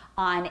drum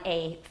on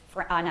a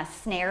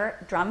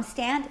snare drum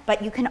stand,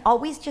 but you can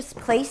always just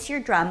place your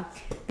drum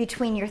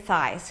between your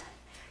thighs.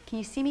 Can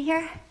you see me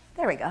here?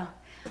 There we go,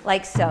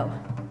 like so.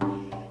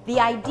 The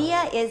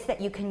idea is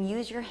that you can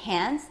use your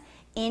hands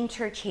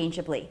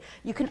interchangeably.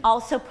 You can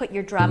also put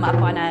your drum up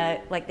on a,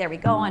 like there we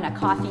go, on a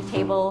coffee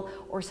table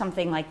or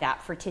something like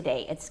that for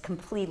today. It's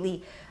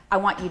completely, I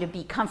want you to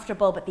be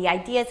comfortable, but the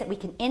idea is that we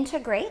can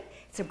integrate.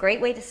 It's a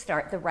great way to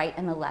start the right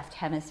and the left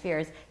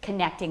hemispheres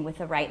connecting with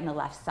the right and the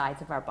left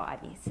sides of our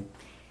bodies.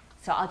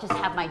 So I'll just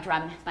have my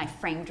drum, my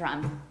frame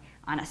drum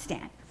on a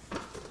stand.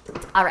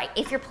 All right,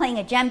 if you're playing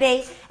a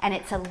djembe and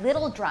it's a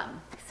little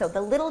drum, so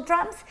the little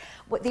drums,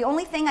 the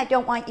only thing I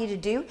don't want you to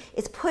do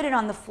is put it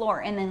on the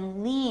floor and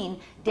then lean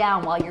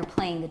down while you're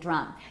playing the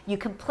drum. You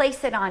can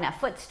place it on a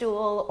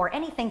footstool or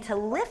anything to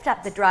lift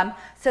up the drum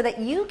so that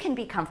you can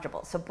be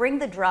comfortable. So bring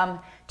the drum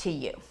to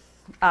you.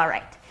 All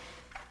right.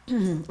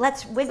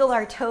 Let's wiggle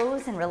our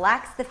toes and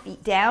relax the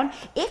feet down.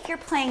 If you're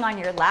playing on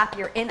your lap,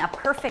 you're in a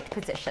perfect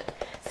position.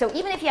 So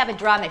even if you have a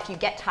drum, if you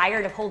get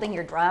tired of holding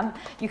your drum,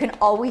 you can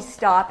always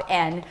stop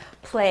and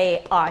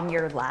play on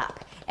your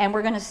lap. And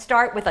we're going to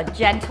start with a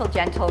gentle,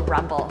 gentle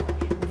rumble.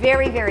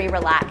 Very, very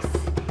relaxed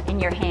in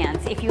your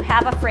hands. If you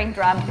have a frame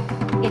drum,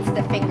 it's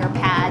the finger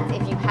pads.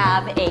 If you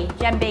have a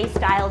djembe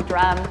style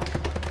drum,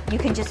 you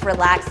can just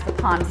relax the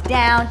palms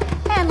down.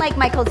 And like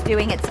Michael's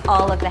doing, it's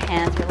all of the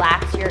hands.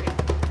 Relax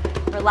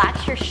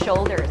your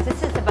shoulders.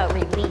 This is about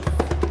release.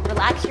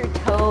 Relax your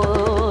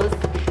toes.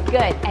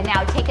 Good. And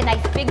now take a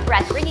nice big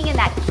breath, bringing in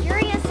that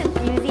curious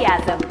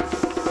enthusiasm.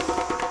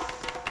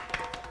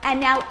 And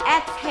now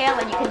exhale,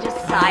 and you can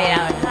just sigh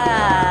out.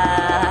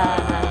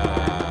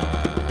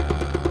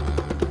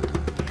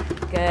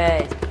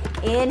 Good.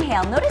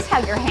 Inhale. Notice how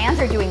your hands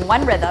are doing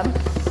one rhythm.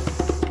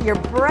 Your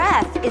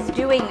breath is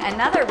doing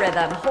another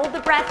rhythm. Hold the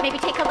breath, maybe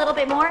take a little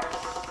bit more.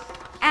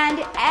 And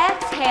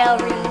exhale,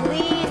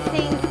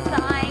 releasing,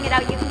 sighing it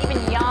out. You can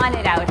even yawn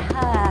it out.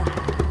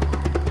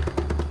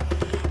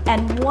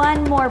 And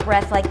one more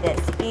breath like this.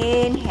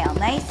 Inhale,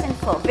 nice and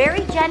full.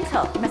 Very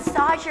gentle.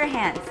 Massage your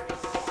hands.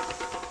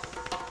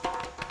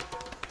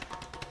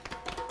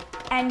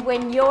 And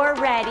when you're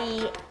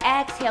ready,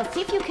 exhale.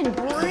 See if you can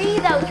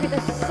breathe out through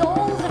the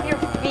soles of your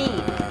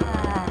feet.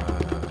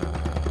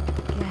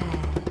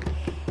 Good.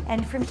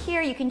 And from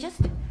here, you can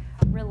just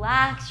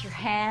relax your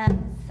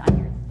hands on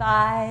your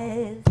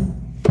thighs.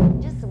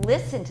 Just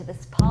listen to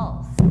this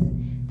pulse.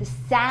 The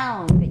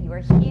sound that you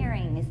are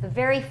hearing is the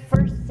very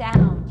first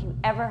sound you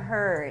ever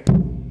heard.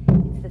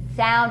 It's the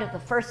sound of the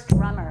first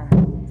drummer.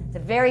 The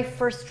very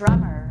first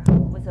drummer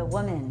was a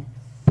woman.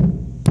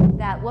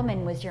 That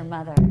woman was your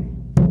mother.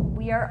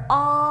 We are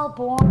all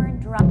born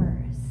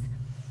drummers.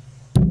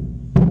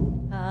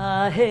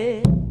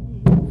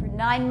 For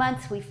 9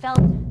 months, we felt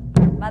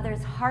our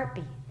mother's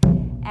heartbeat.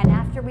 And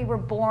after we were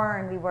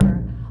born, we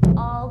were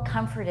all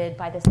comforted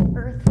by this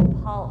earth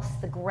pulse,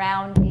 the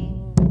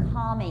grounding,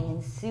 calming,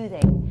 and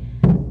soothing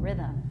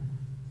rhythm.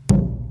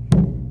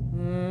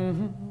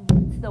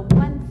 It's the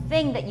one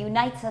thing that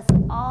unites us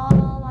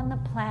all on the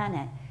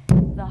planet,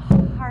 the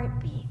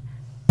heartbeat.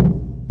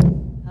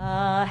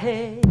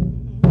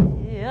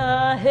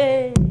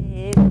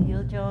 If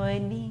you'll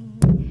join me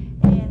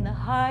in the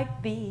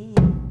heartbeat,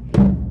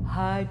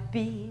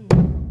 heartbeat,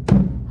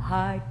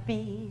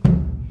 heartbeat.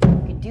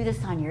 You can do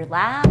this on your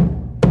lap,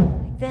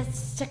 like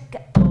this. You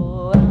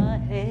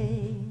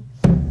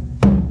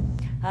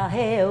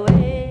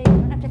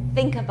don't have to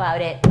think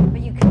about it,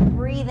 but you can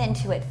breathe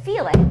into it,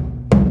 feel it.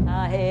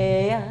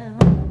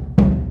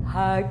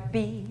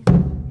 Heartbeat,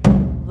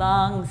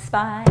 long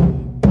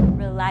spine,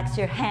 relax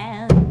your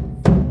hands.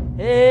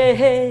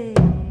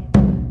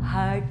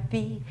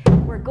 Heartbeat.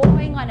 We're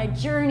going on a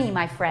journey,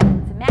 my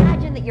friends.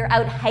 Imagine that you're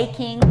out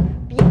hiking,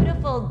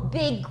 beautiful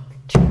big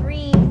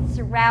trees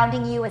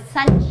surrounding you, a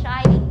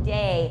sunshiny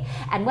day.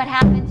 And what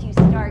happens? You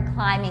start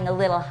climbing a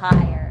little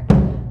higher.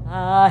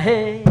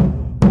 Higher,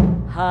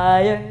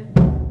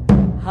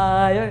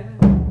 higher,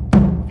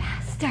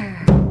 faster.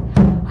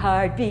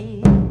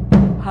 Heartbeat,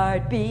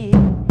 heartbeat,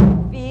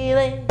 feel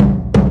it.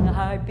 The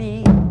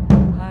heartbeat,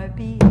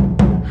 heartbeat,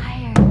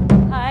 higher,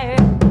 higher,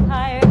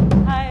 higher,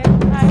 higher,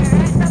 higher.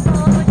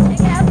 Exhale, take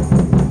it out,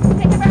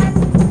 take a breath,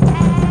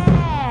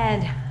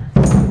 and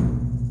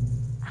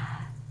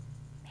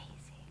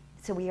amazing.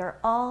 So we are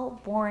all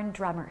born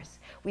drummers.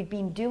 We've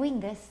been doing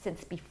this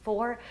since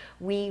before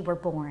we were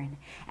born.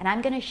 And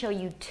I'm going to show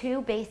you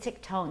 2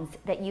 basic tones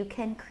that you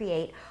can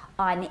create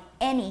on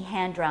any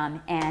hand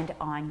drum and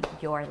on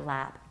your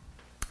lap.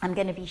 I'm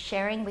going to be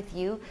sharing with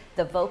you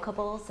the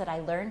vocables that I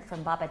learned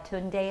from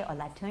Babatunde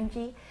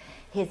Olatunji,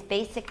 his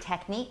basic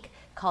technique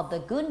called the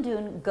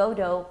Gundun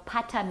Godo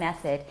Pata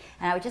method.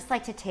 And I would just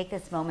like to take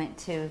this moment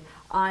to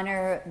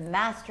honor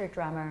master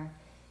drummer,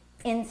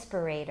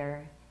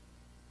 inspirator,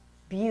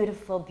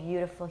 beautiful,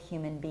 beautiful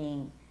human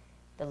being,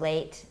 the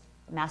late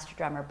master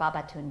drummer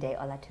Babatunde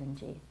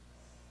Olatunji.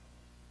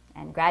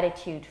 And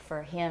gratitude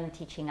for him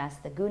teaching us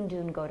the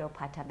Gundun Godo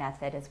Pata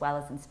method, as well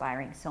as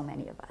inspiring so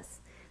many of us.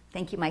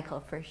 Thank you,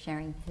 Michael, for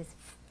sharing his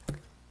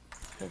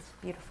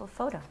beautiful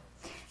photo.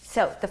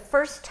 So the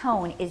first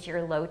tone is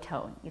your low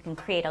tone. You can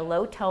create a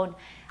low tone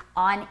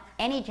on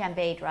any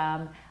djembe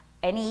drum,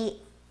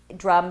 any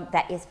drum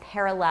that is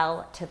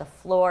parallel to the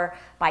floor,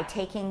 by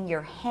taking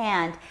your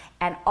hand,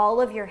 and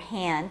all of your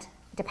hand,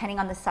 depending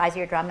on the size of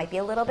your drum, might be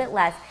a little bit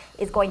less,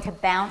 is going to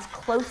bounce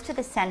close to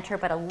the center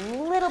but a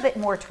little bit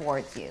more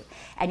towards you.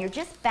 And you're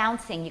just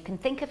bouncing. You can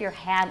think of your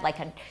hand like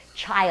a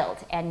child,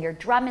 and your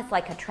drum is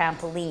like a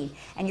trampoline,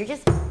 and you're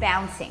just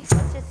bouncing. So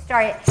let's just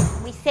start it.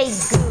 We say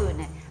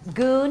goon.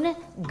 Goon,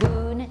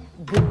 goon,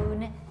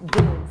 goon,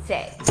 goon.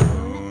 Say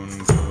goon.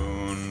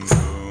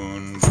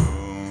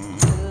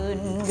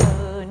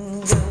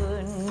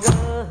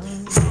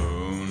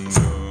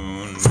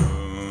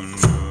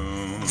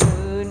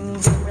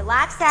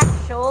 Relax that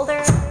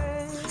shoulder.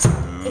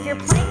 If you're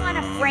playing on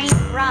a framed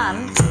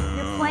drum,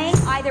 you're playing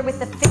either with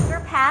the finger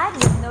pad.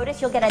 You'll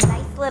notice you'll get a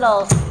nice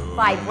little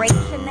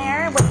vibration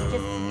there when you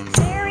just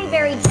very,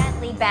 very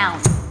gently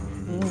bounce.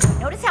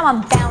 Notice how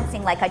I'm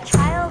bouncing like a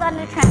child on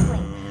a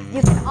trampoline.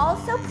 You can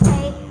also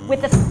play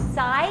with the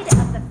side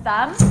of the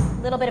thumb,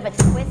 a little bit of a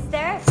twist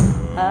there.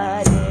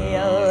 And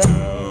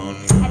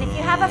if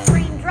you have a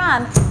framed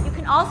drum, you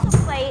can also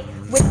play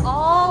with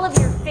all of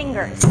your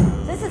fingers.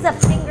 This is a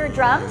finger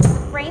drum. The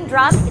frame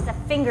drum is a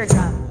finger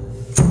drum.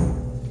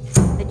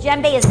 The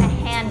djembe is a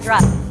hand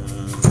drum.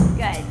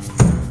 Good.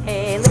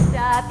 Hey, lift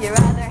up your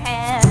other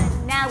hand.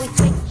 Now we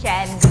switch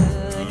and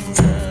goon,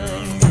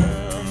 goon,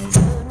 goon,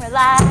 goon.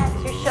 Relax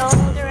your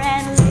shoulder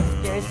and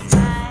lift your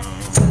spine.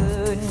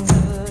 Goon,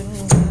 goon,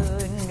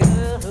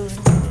 goon, goon.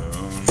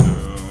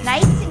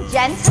 Nice and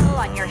gentle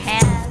on your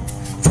hands.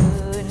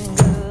 Goon,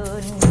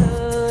 goon,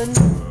 goon.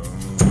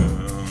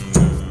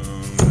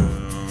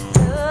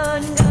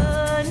 Goon,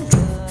 goon,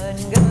 goon,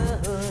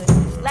 goon.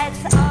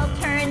 Let's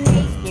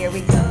alternate. Here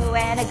we go,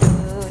 and a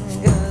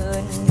goon,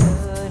 goon,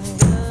 goon,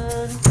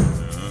 goon.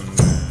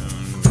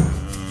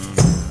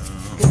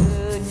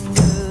 Goon,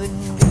 goon,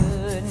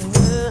 goon,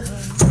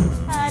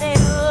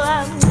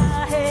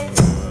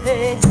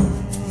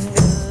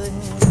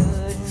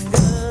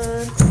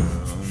 goon.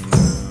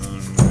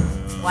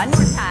 One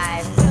more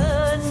time.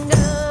 Goon,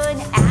 goon,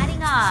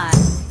 adding on.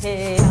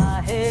 Hey,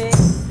 hey.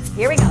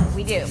 Here we go.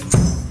 We do.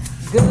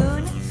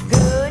 Goon,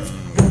 goon,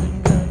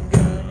 goon, goon,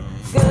 goon,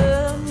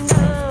 goon,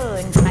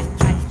 goon,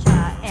 cha-cha-cha,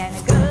 and a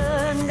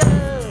goon,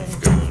 goon,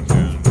 cha-cha,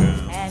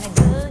 and a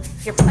goon.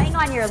 If you're playing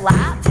on your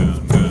lap,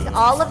 with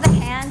all of the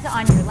hands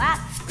on your lap,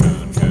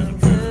 goon, goon,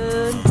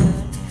 goon,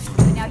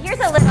 goon. Now here's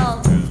a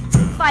little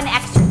fun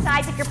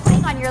exercise. If you're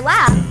playing on your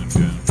lap,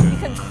 you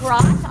can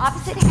cross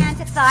opposite hand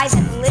to thighs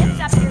and lift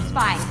up your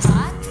spine.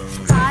 Cross,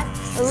 cross,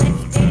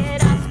 lift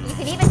it up. You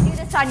can even do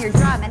this on your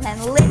drum and then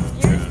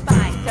lift your spine.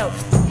 So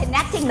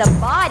connecting the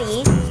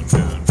body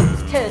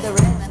to the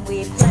rhythm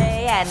we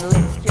play, and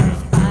lift your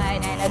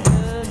spine, and a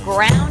good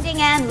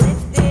grounding and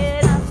lift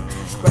it up,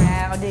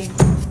 grounding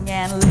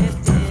and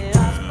lift it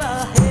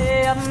up,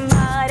 hey,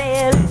 somebody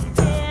lift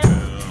it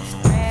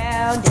up,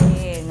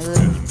 grounding,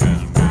 lift your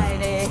spine,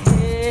 hey,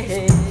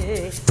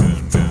 hey.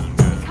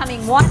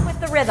 Becoming one with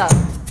the rhythm.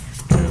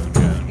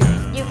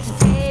 You can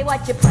say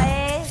what you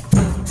play.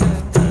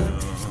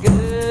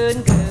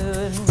 Good, good, good,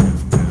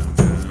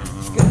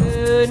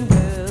 good,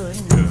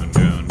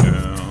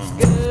 good,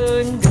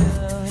 good.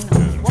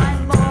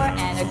 One more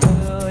and a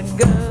good,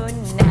 good.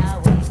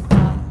 Now we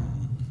go.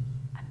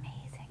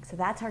 Amazing. So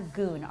that's our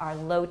goon, our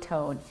low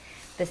tone.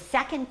 The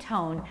second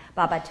tone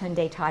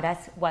Babatunde taught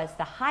us was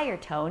the higher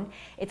tone.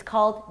 It's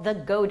called the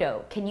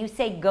godo. Can you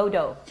say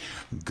godo?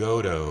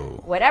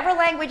 Godo. Whatever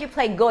language you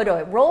play, godo.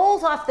 It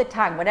rolls off the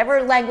tongue.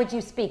 Whatever language you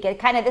speak. It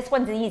kind of, this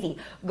one's easy.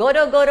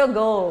 Godo, godo,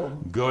 go.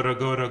 Godo,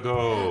 godo,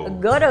 go.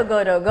 Godo,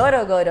 godo,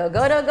 godo, godo,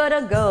 godo,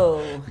 godo,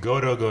 go.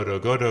 Godo, godo,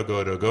 godo,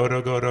 godo,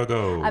 godo, godo,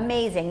 go.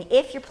 Amazing.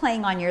 If you're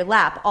playing on your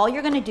lap, all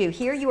you're going to do,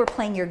 here you are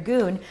playing your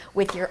goon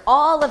with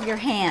all of your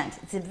hands.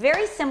 It's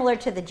very similar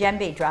to the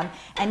djembe drum.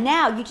 And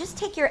now you just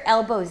take your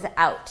elbows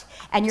out,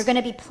 and you're going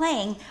to be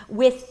playing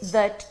with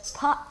the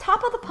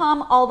top of the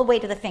palm all the way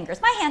to the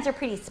fingers. My hands are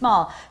pretty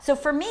small, so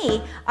for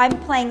me, I'm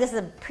playing, this is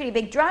a pretty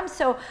big drum,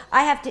 so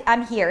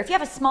I'm here. If you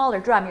have a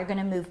smaller drum, you're going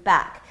to move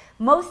back.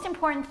 Most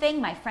important thing,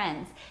 my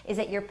friends, is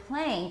that you're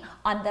playing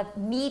on the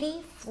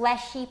meaty,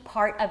 fleshy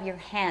part of your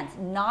hands,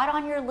 not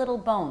on your little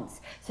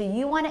bones. So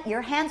you want to,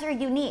 your hands are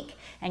unique,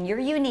 and you're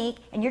unique,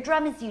 and your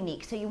drum is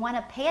unique. So you want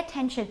to pay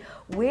attention,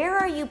 where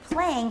are you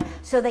playing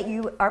so that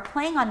you are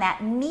playing on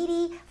that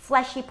meaty,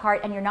 fleshy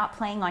part and you're not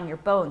playing on your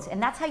bones. And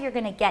that's how you're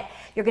going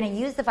to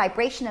use the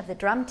vibration of the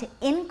drum to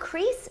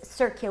increase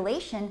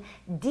circulation,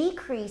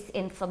 decrease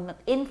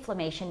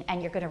inflammation,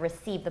 and you're going to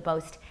receive the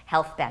most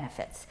health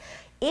benefits.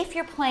 If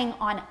you're playing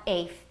on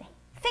a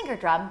finger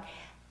drum,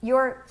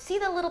 see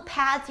the little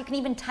pads, you can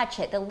even touch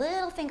it. The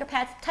little finger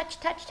pads, touch,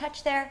 touch,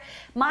 touch there.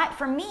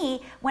 For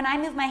me, when I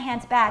move my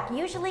hands back,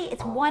 usually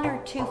it's 1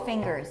 or 2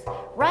 fingers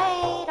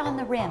right on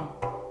the rim.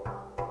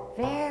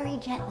 Very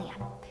gently.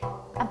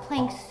 I'm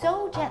playing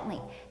so gently.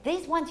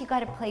 These ones you got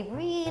to play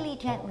really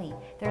gently.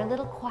 They're a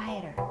little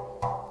quieter.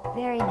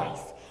 Very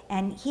nice.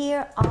 And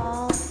here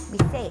all we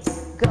say,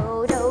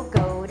 go do,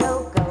 go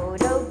do, go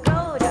do,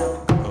 go do.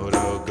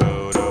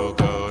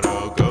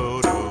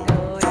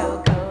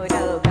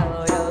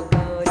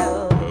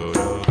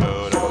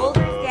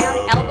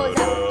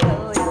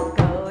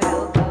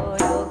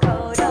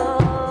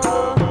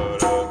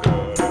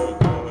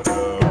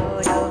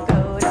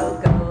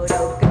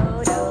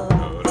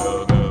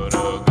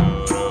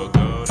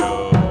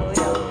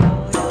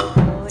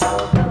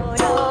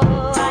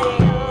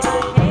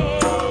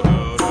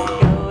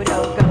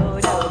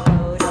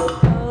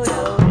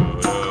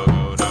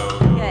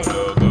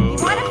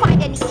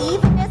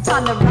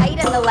 On the right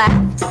and the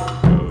left.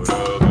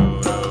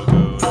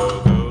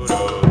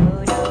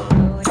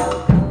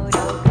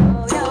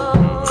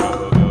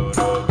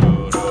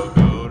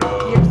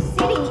 You're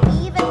sitting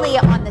evenly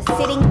on the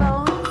sitting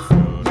bones.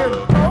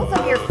 Both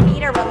of your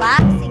feet are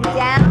relaxing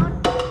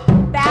down.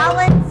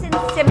 Balance and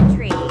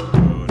symmetry.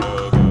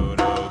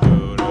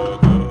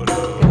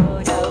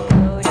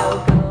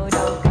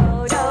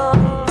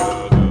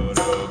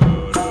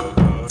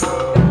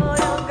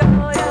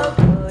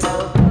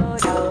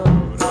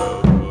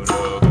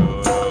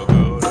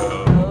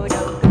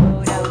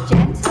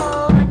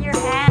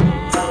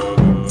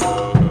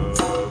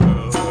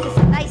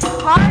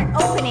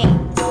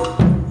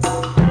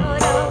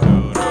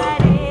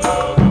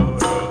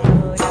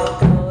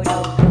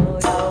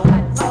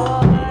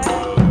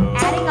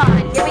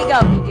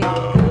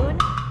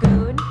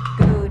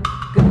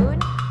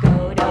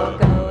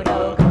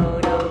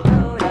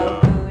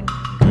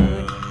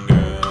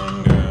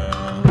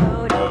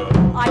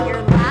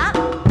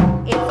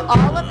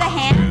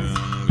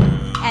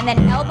 And then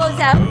elbows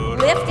out,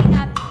 lifting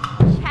up,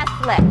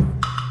 chest lift.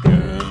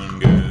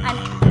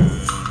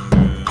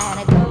 And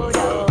a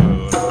go-do.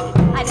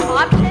 An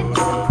option, you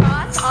can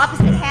cross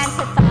opposite hand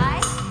to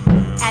thigh,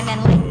 and then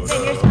lengthen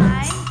your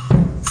spine.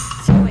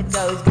 So it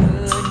goes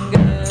good,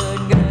 good,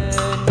 good,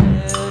 good,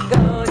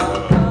 go-do,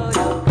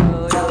 go-do,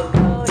 go-do,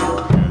 go-do.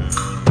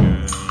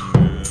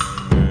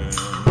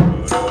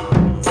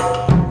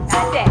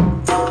 That's it.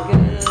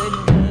 Good, good,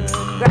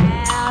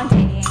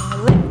 grounding,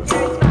 lift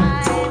your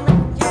spine,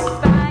 lift your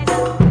spine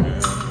up.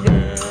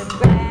 Good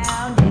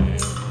grounding.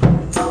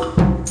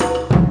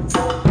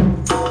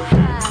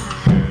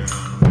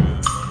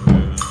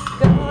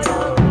 Go do,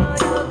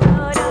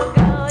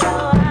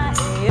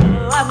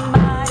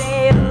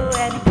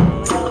 and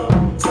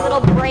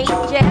little brain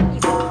gym. You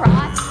can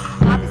cross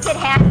opposite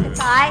hand to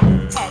thigh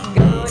and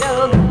go do.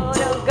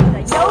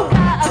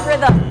 Yoga of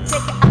rhythm.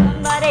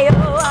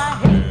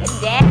 You can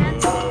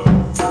dance.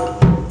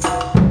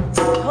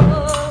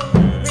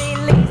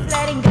 Release,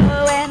 letting go,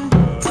 and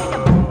take a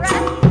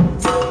breath.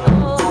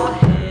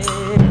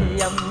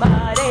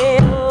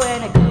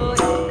 And a go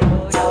do.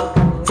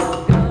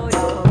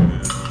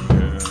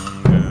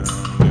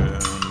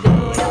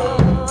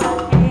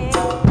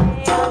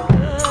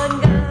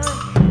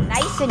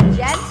 Nice and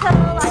gentle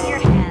on your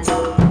hands.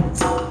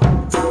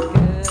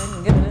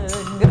 Good.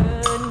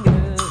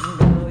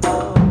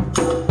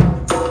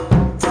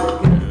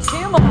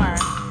 2 more.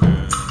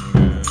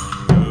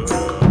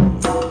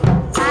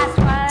 Last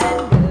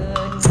one.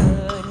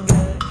 Good.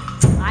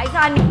 Eyes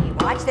on me.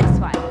 Watch this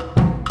one.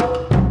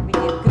 We do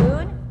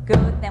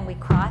good, then we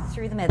cross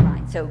through the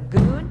midline. So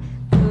good,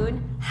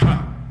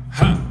 ha.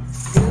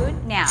 Good.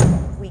 Now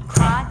we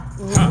cross,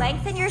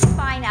 lengthen your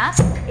spine up.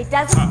 It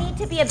doesn't need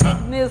to be a big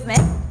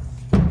movement.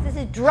 This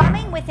is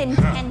drumming with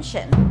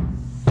intention.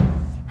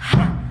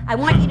 I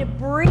want you to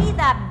breathe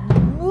up,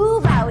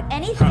 move out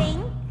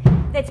anything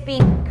that's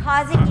been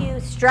causing you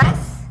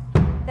stress,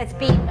 that's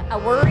been a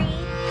worry.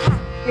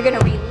 You're going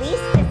to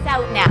release this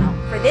out now.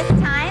 For this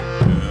time,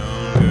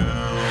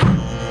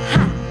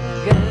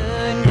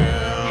 good.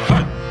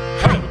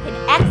 You can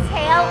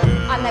exhale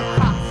on the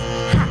cross.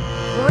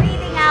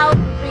 Breathing out,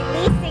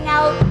 releasing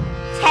out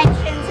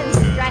tensions and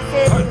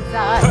stresses.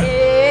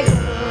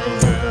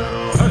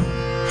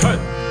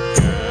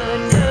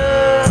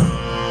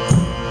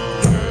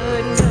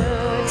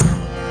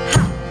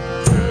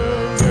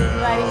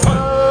 Letting go.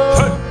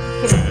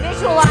 You can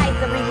visualize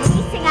the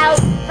releasing out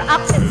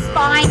up the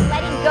spine,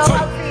 letting go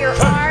out through your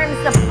arms.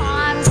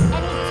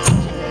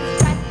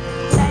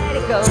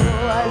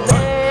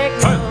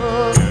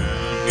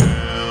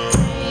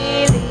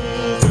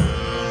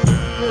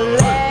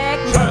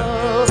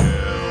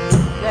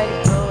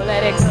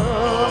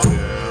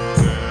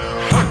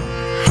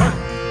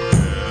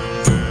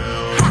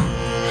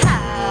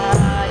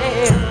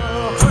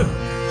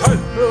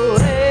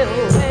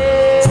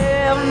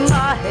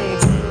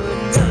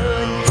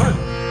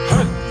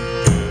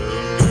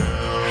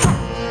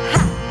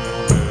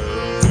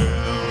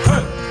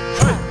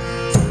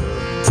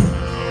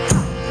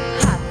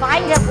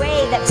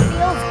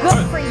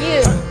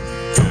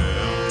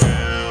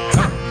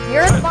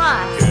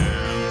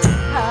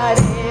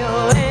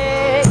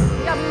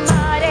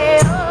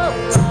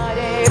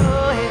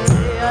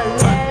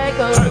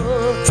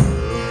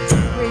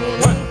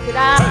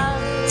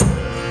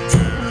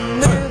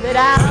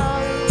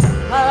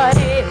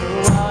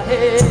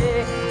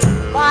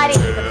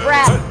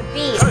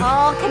 beat,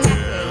 all connecting.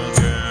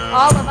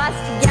 All of us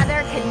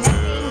together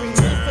connecting,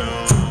 releasing.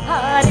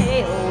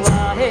 Hare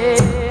oh, hey,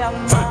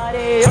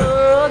 hare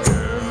oh,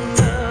 good.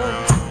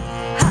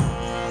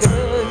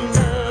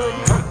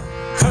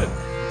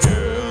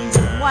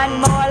 One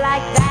more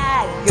like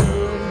that,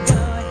 good.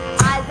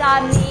 Eyes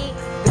on me,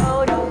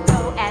 go,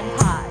 and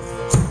pause.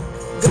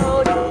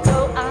 Go, go,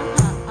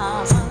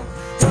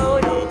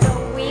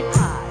 we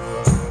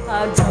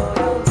pause. Go.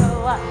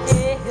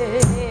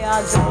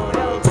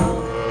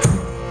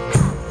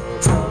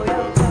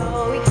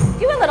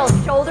 Do a little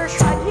shoulder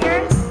shrug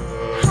here.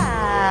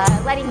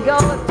 Letting go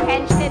of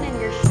tension in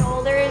your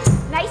shoulders.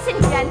 Nice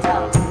and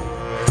gentle.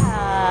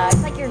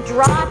 It's like you're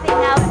dropping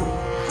out.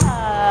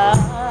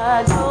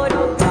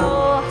 Go.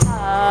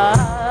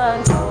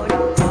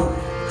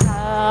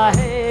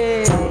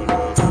 Hey,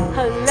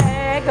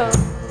 let go.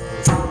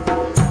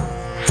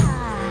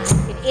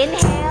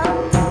 Inhale.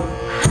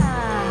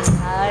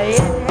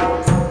 Inhale.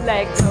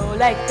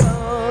 Let go.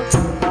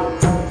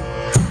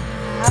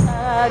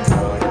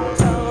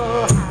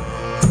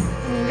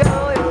 Go.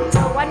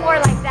 One more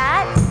like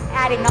that.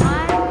 Adding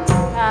on.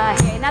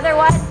 Here, another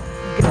one.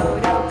 Go.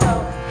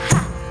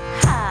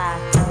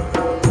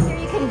 Here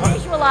you can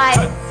visualize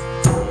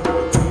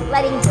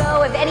letting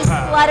go of any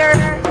clutter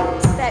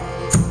that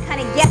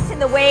kind of gets in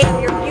the way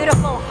of your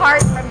beautiful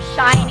heart from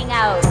shining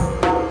out.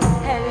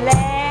 And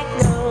let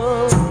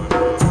go.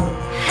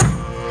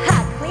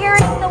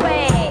 Clearing the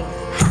way.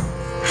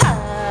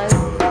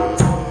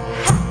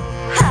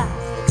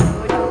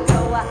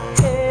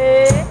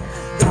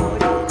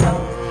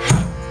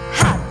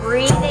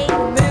 Breathing,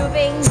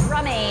 moving,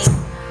 drumming.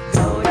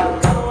 Go.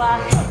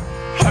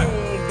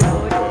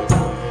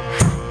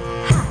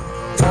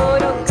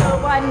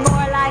 One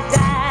more like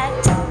that.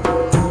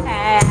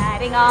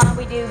 Adding on,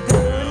 we do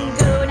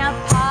goon, a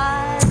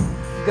pause.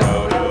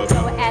 Go,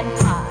 and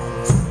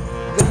pause.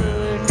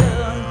 Goon,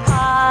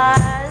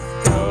 pause.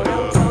 Go,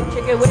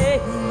 check it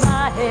with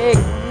my head.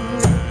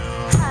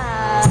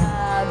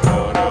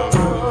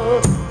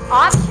 Go.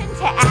 Option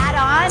to add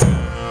on,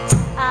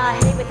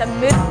 hey, with the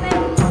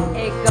movement.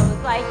 It goes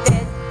like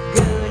this,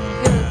 good.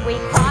 We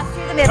cross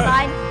through the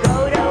midline, go,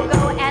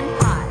 and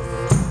pause.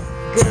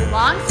 Good,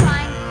 long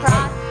spine,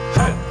 cross,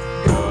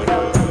 go,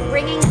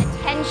 bringing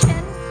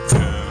attention,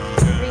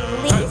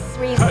 release,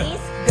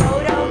 go,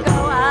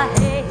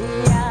 hey,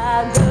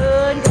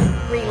 good,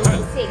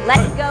 releasing,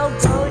 letting go,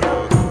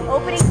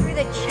 opening through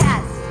the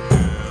chest.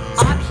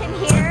 Option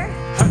here,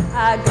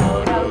 go,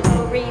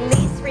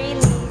 release,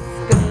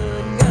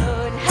 good,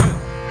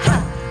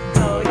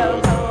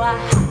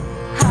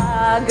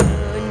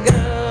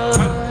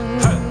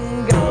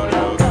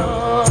 go,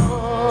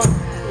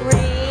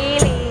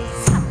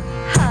 release,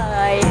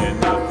 in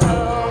the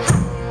flow,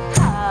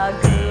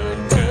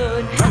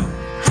 good,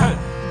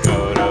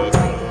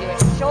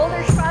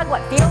 shoulder shrug,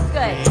 what feels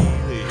good, in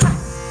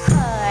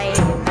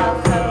the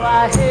flow,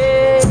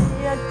 good,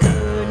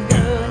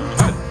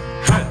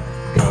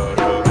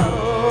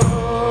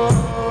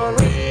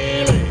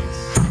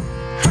 release,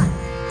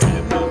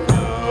 in the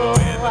flow,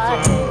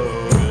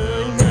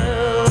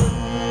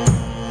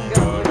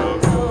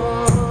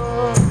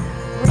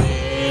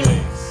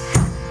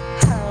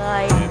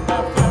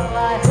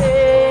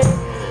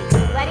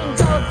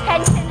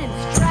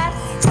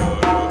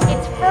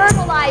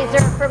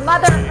 for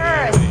Mother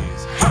Earth.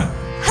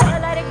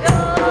 Let it go.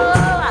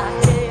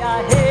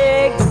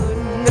 Release.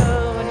 In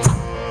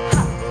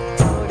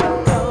the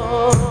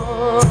flow.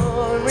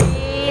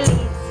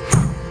 Release.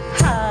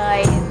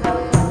 In the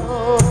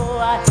flow.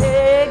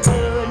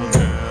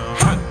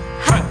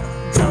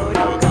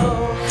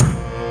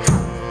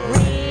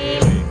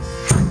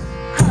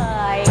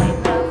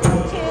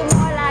 Two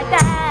more like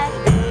that.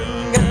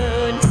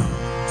 Good.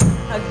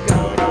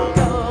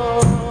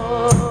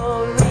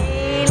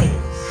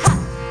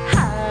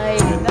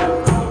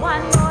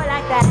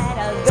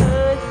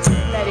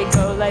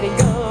 Letting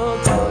go,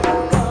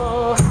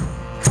 go,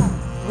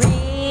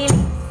 release.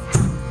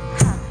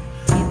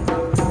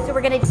 So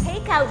we're going to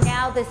take out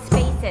now the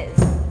spaces.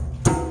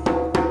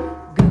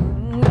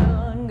 Goon,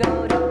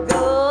 go,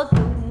 go,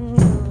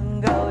 goon,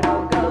 go,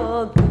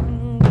 go,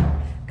 goon,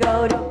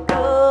 go,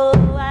 go,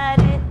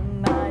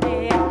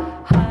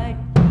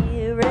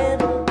 heartbeat,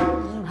 rhythm,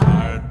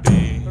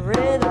 heartbeat,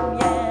 rhythm,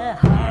 yeah,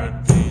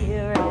 heartbeat,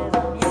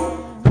 rhythm, yeah.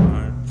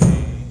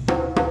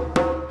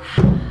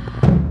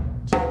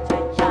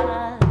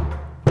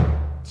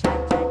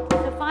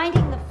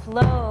 Finding the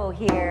flow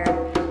here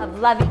of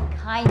loving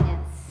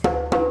kindness,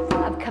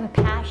 of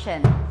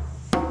compassion.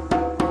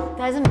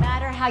 Doesn't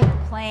matter how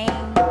you're playing.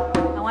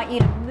 I want you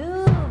to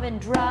move and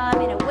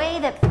drum in a way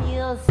that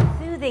feels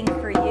soothing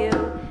for you.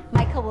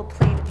 Michael will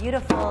play the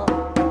beautiful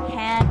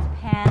hand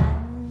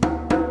pan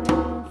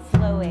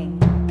flowing.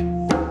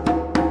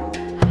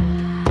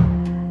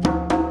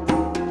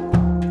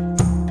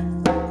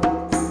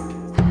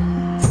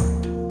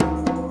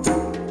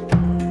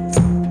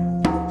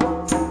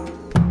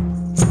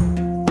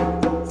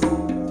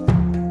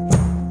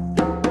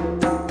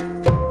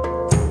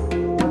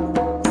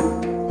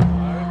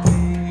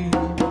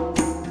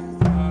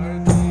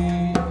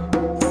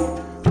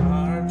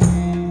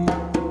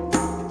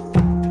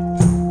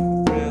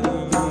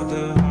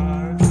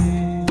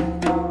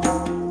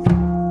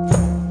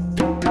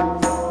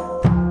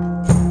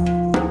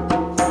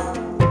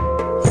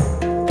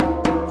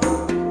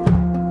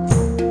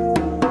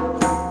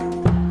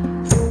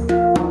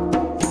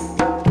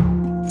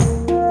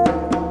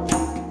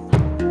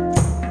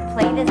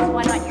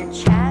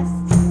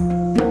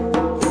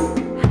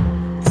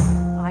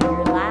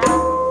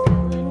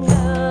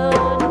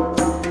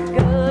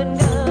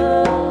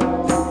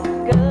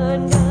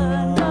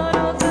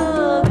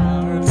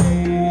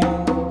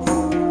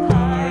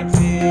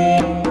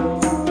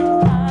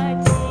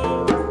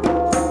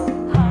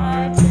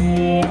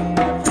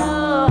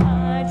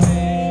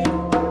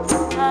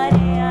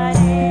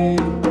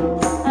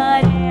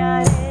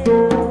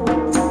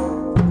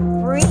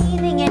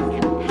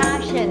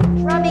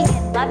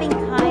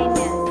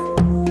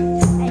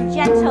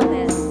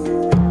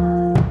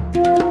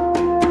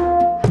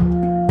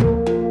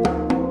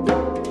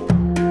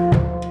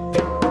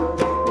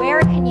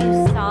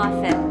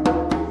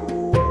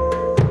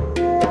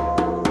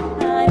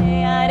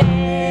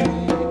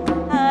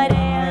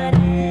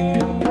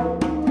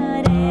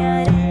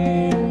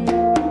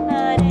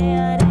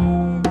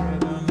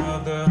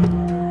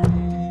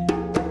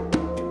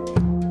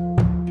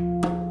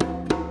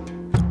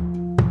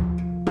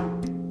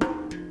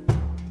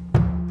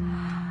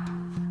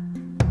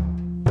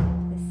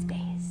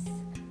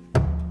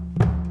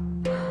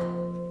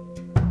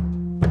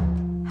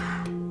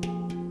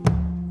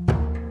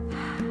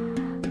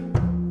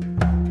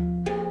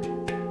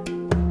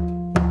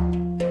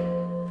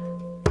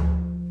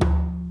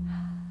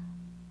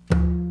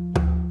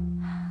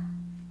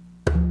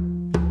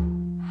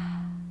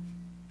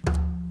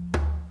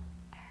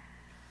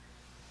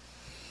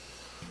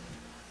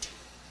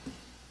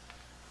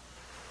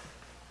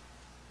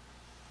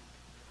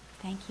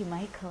 Thank you,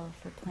 Michael,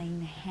 for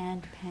playing the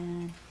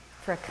handpan,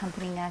 for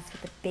accompanying us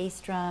with the bass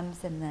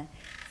drums and the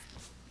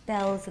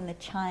bells and the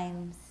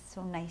chimes.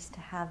 So nice to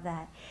have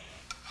that.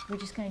 We're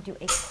just going to do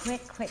a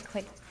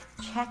quick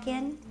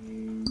check-in.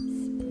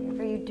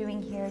 Whatever you're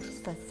doing here,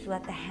 just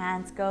let the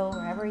hands go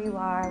wherever you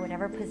are,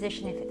 whatever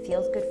position. If it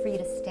feels good for you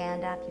to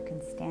stand up, you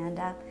can stand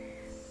up.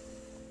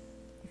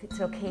 If it's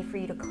okay for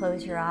you to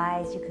close your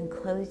eyes, you can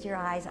close your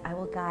eyes. I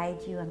will guide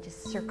you. I'm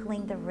just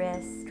circling the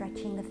wrists,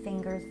 stretching the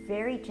fingers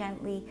very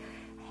gently,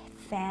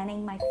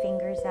 fanning my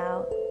fingers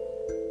out,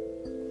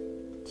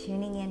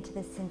 tuning into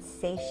the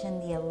sensation,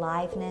 the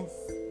aliveness.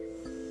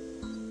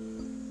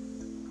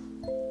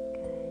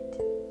 Good.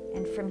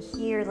 And from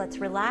here, let's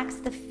relax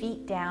the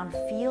feet down.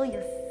 Feel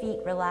your feet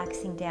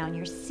relaxing down,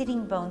 your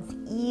sitting bones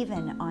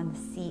even on the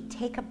seat.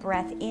 Take a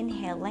breath.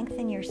 Inhale,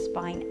 lengthen your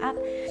spine up.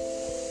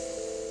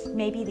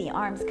 Maybe the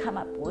arms come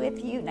up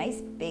with you,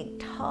 nice big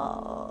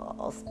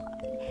tall spine.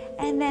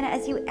 And then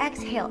as you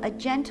exhale, a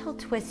gentle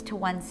twist to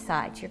one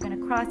side. So you're going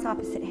to cross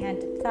opposite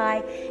hand to thigh,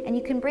 and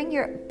you can bring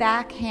your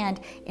back hand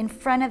in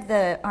front of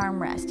the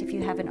armrest if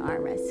you have an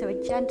armrest. So a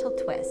gentle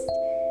twist.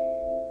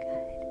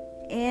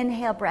 Good.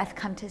 Inhale, breath,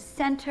 come to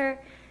center.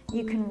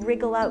 You can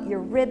wriggle out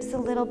your ribs a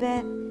little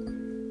bit.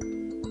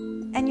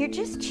 And you're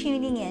just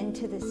tuning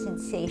into the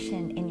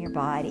sensation in your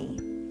body.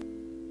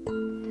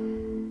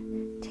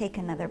 Take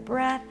another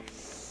breath.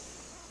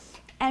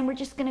 And we're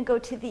just going to go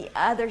to the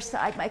other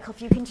side. Michael,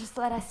 if you can just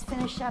let us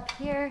finish up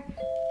here.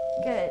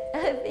 Good.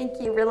 Thank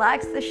you.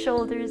 Relax the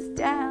shoulders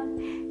down.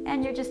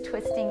 And you're just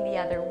twisting the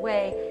other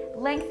way,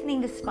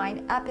 lengthening the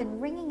spine up and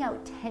wringing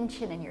out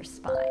tension in your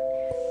spine.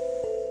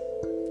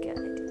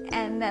 Good.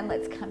 And then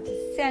let's come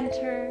to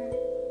center.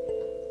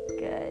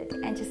 Good.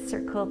 And just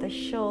circle the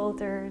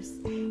shoulders.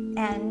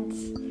 And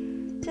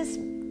just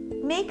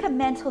make a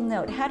mental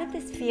note. How did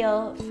this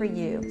feel for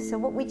you? So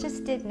what we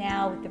just did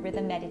now with the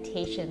rhythm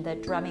meditation, the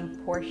drumming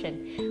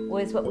portion,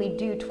 was what we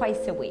do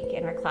twice a week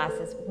in our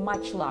classes,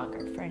 much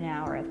longer, for an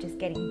hour of just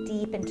getting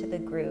deep into the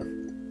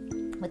groove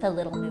with a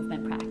little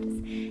movement practice.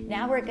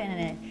 Now we're going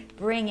to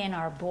bring in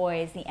our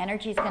boys. The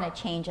energy is going to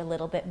change a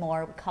little bit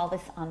more. We call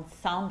this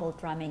ensemble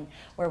drumming,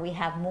 where we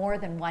have more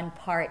than one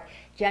part.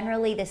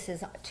 Generally, this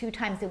is 2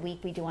 times a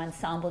week we do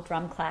ensemble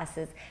drum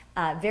classes.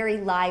 Very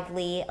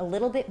lively, a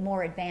little bit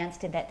more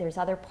advanced in that there's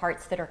other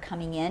parts that are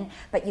coming in,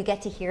 but you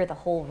get to hear the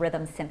whole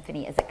rhythm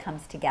symphony as it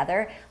comes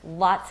together.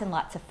 Lots and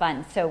lots of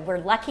fun. So we're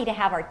lucky to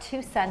have our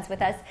 2 sons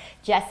with us,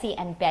 Jesse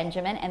and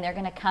Benjamin, and they're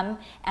going to come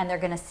and they're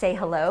going to say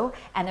hello,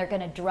 and they're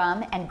going to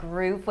drum and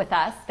groove with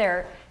us.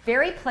 They're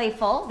very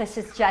playful. This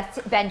is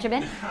just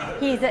Benjamin.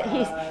 He's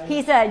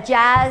a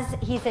jazz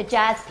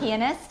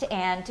pianist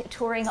and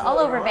touring all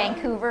over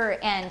Vancouver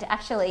and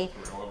actually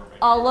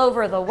all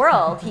over the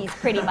world. He's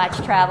pretty much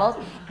traveled.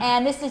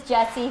 And this is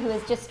Jesse, who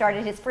has just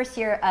started his first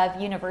year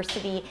of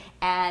university,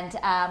 and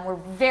we're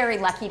very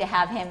lucky to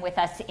have him with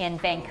us in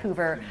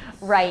Vancouver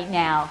right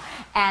now.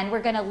 And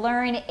we're going to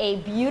learn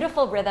a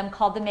beautiful rhythm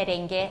called the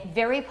merengue,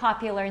 very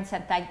popular in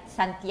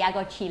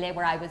Santiago, Chile,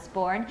 where I was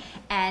born.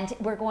 And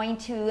we're going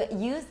to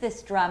use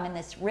this drum and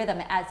this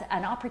rhythm as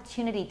an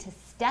opportunity to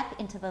step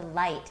into the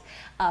light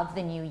of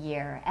the new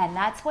year. And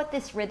that's what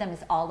this rhythm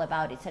is all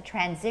about. It's a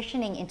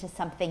transitioning into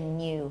something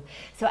new.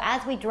 So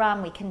as we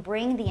drum, we can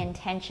bring the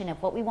intention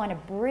of what we want to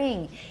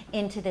bring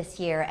into this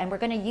year. And we're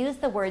going to use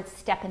the word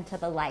step into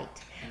the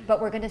light.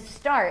 But we're going to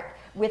start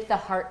with the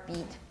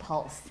heartbeat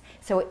pulse.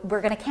 So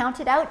we're going to count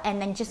it out and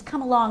then just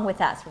come along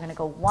with us. We're going to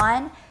go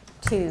 1,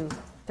 2,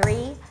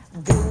 3,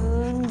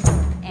 boom,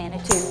 boom, and a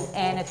 2,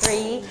 and a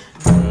 3,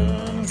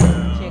 boom,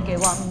 boom, chicka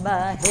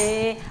wamba,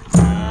 hey,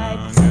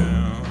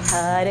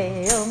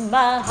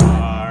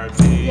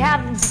 you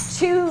have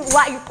 2,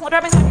 while you're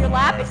drumming on your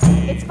lap,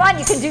 it's fun.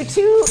 You can do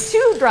two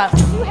drums,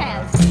 2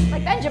 hands.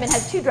 Like Benjamin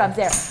has 2 drums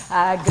there.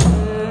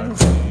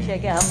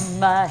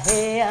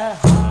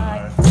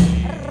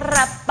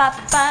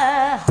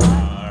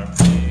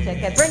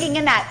 Bringing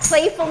in that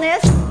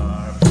playfulness.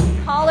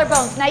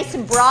 Collarbones nice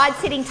and broad,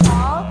 sitting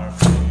tall.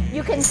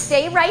 You can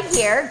stay right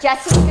here.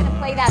 Jesse's going to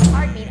play that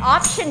heartbeat.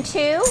 Option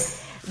 2,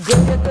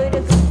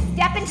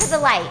 step into the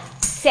light.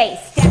 Say,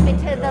 step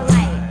into the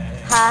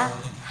light, ha,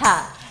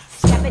 ha.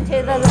 Step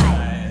into the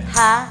light,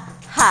 ha,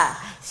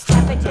 ha.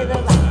 Step into the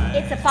light.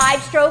 It's a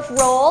 5-stroke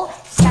roll.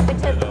 Step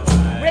into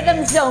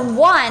rhythm zone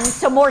 1,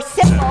 so more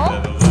simple.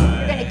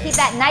 You're going to keep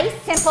that nice,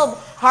 simple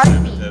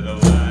heartbeat.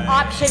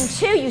 Option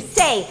 2, you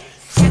say,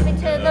 step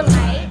into the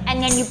light,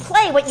 and then you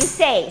play what you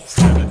say.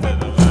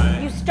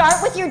 You start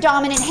with your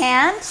dominant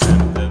hand,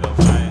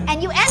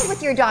 and you end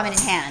with your dominant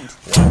hand.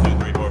 1, 2,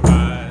 3, 4,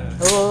 5.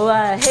 Oh,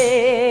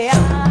 hey,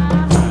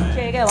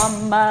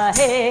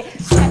 hey,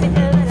 step into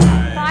the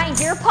light. Find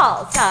your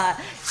pulse. Step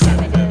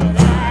into the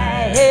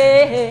light.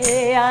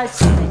 Hey,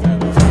 step into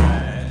the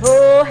light.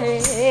 Oh,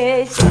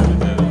 hey, step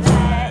into the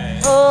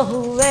light. Oh,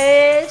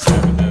 hey,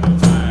 step into the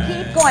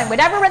light. Keep going.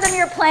 Whatever rhythm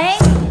you're playing,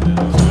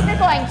 keep it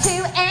going. 2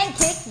 and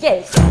kick,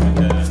 go. Step into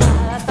the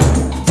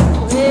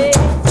light. Hey,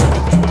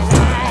 step into the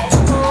light.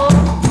 Oh,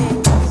 hey,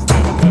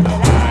 step into the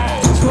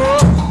light. Oh,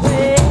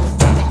 hey,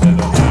 step into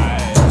the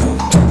light.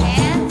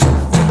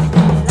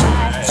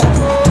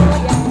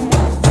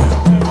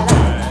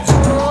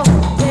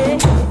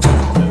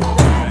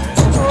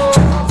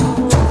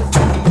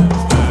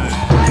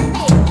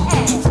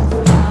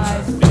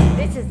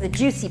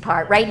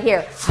 part right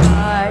here.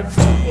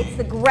 Heartbeat. It's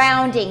the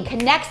grounding,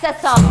 connects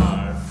us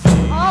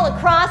all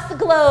across the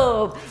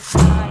globe.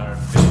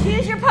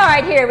 Choose your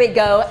part. Here we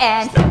go.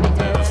 And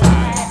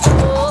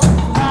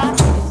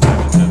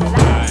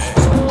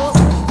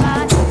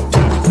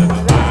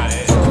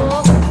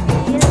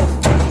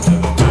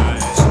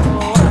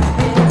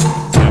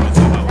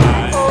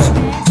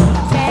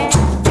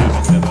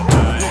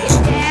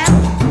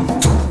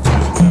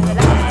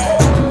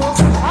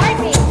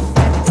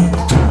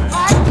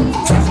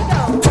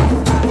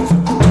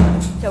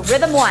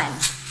rhythm 1.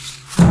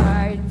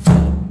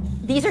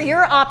 These are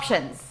your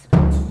options.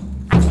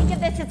 I think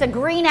of this as a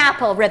green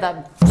apple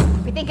rhythm.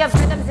 We think of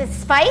rhythms as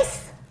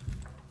spice.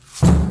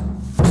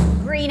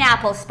 Green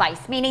apple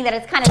spice, meaning that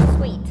it's kind of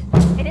sweet.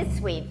 It is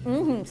sweet.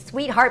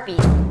 Sweet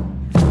heartbeat.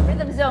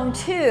 Rhythm zone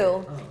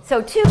 2.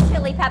 So 2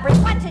 chili peppers.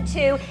 1 to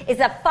 2 is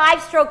a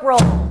 5-stroke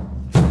roll.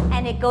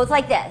 And it goes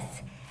like this.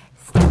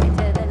 Step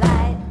into the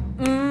light.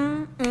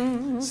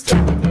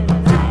 Step into the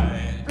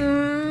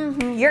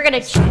light. You're going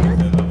to choose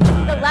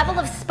the level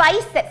of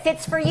spice that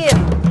fits for you.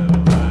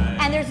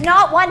 And there's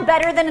not one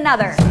better than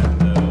another.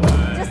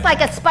 Just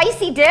like a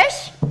spicy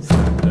dish,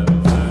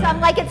 some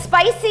like it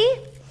spicy,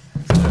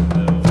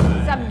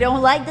 some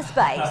don't like the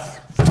spice.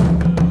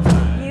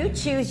 You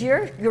choose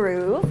your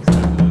groove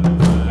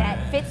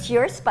that fits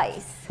your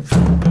spice.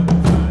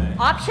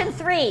 Option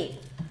 3,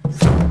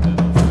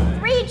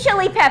 3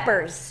 chili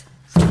peppers.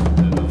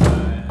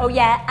 Oh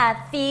yeah, I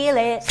feel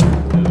it.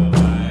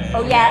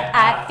 Oh yeah,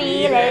 I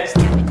feel it.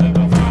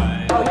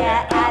 Oh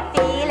yeah, I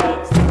feel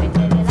it.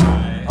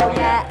 Oh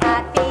yeah,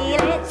 I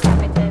feel it.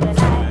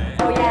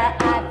 Oh yeah,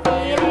 I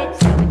feel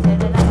it.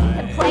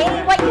 And play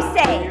what you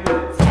say.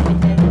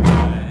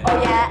 Oh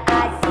yeah, I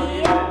see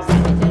it.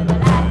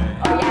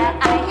 Oh yeah,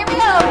 here we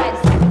go.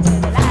 Oh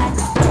yeah, I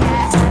feel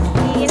it.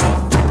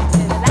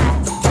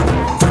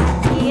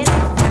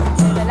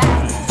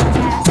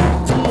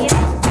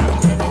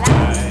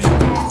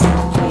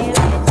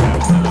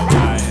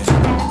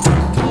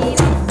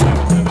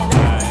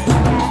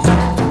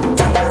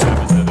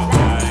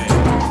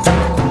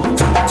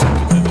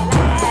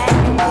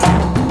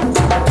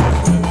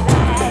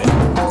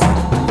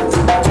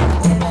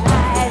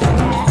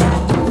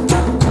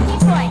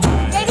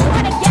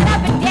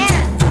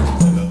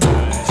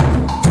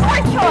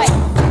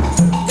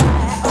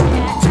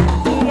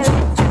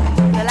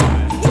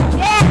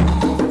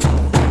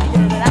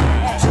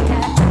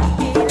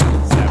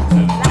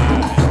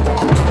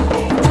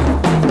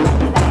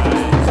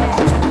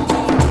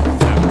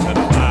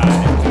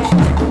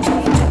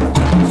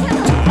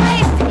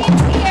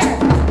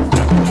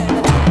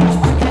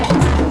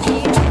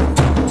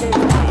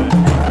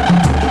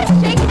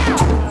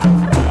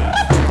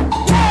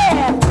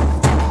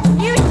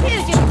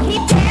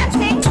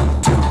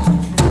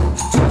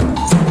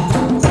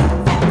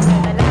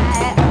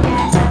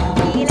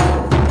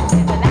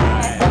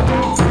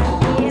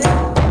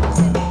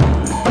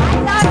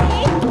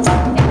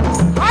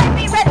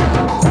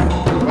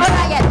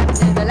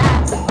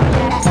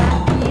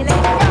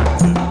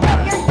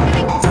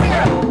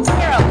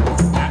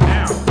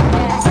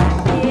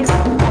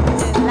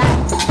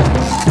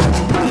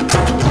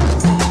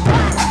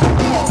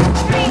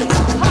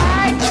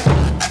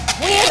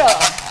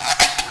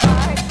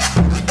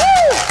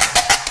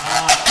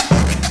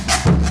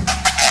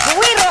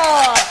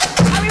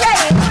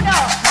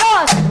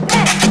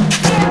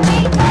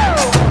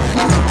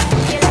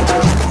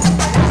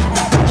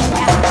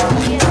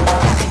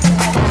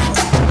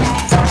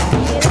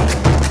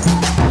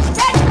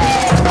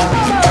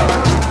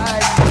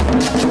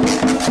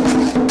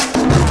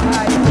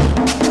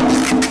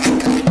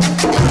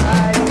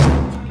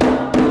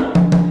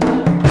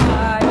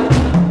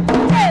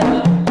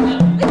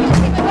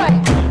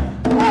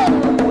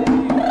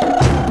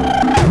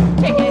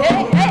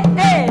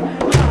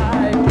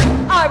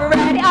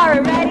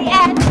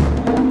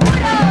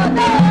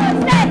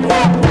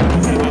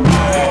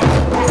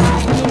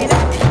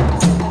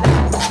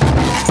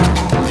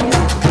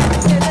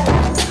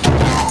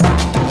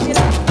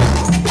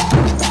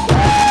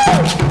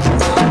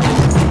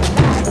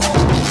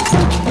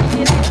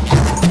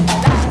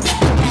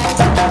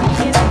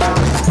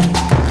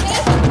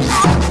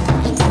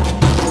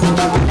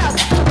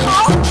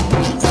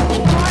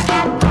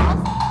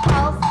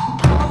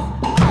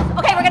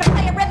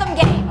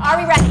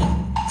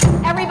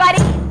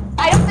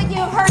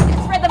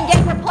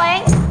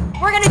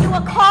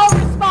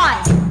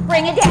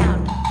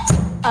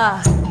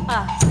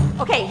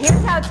 Okay,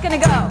 here's how it's gonna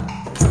go.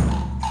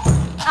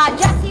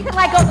 Jess, you can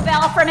let go of the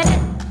bell for a minute.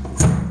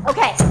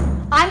 Okay,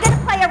 I'm gonna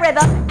play a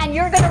rhythm and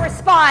you're gonna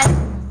respond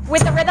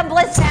with the Rhythm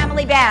Bliss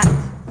Family Band.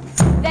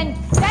 Then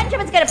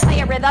Benjamin's gonna play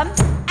a rhythm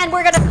and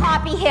we're gonna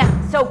copy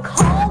him. So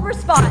call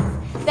response.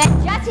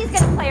 Then Jesse's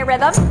gonna play a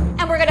rhythm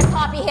and we're gonna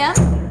copy him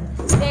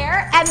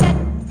there. And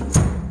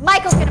then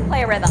Michael's gonna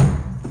play a rhythm.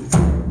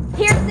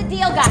 Here's the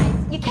deal, guys.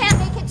 You can't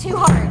make it too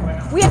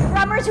hard. We have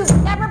drummers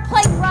who've never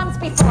played drums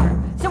before.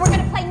 So we're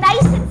gonna play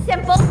nice and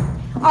simple.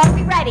 Are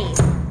we ready?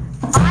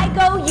 I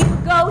go, you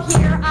go,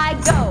 here I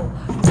go.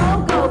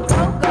 Go, go,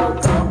 go, go,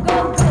 go,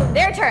 go, go.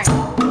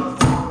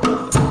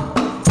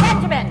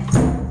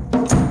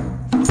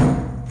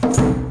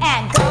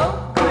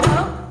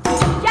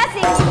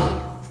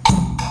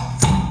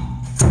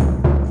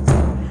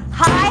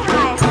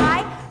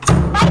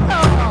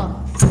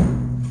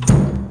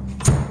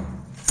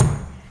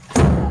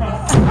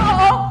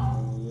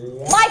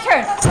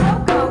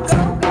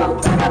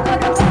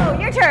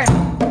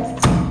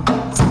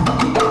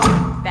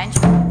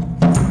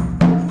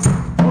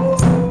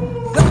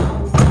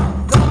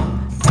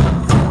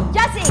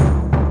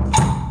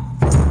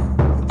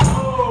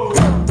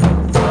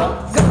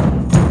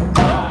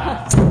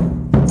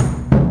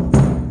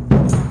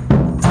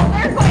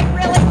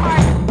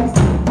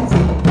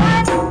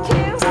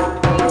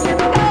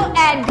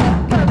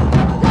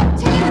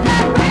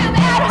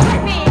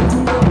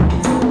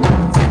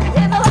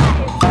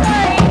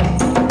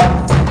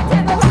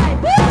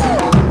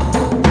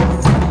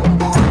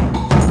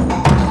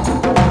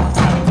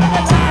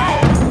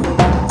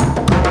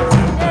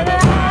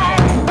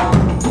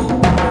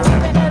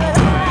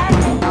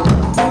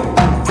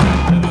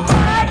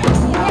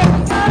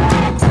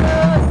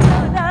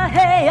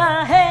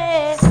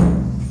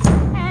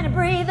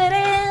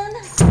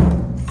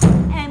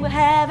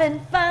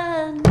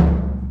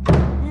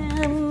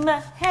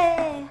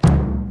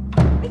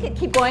 could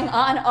keep going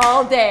on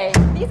all day.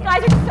 These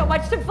guys are so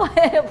much to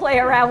play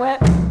around with.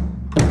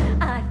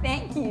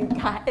 Thank you,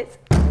 guys.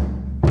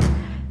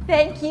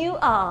 Thank you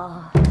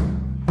all.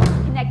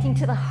 Connecting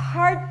to the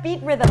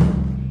heartbeat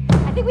rhythm.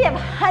 I think we have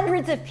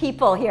hundreds of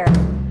people here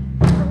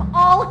from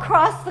all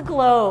across the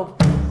globe.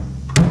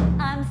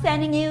 I'm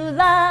sending you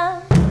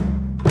love,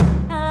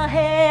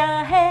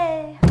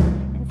 hey,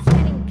 and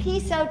sending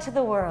peace out to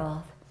the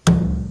world.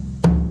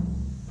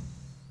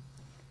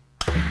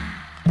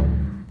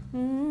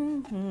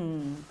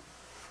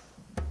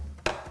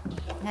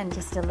 And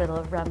just a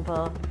little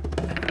rumble.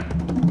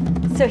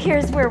 So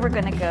here's where we're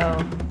gonna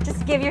go.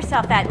 Just give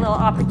yourself that little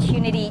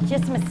opportunity.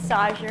 Just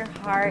massage your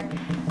heart.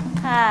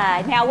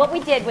 Now what we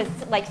did was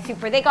like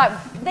super. They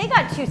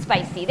got too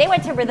spicy. They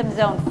went to rhythm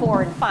zone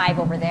 4 and 5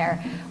 over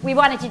there. We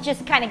wanted to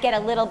just kind of get a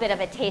little bit of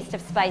a taste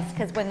of spice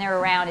because when they're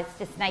around, it's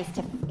just nice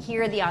to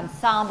hear the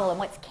ensemble and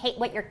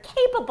what you're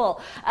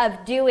capable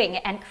of doing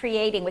and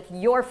creating with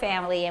your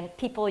family and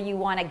people you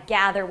want to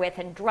gather with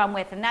and drum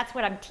with. And that's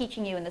what I'm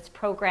teaching you in this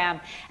program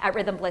at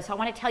Rhythm Bliss. So I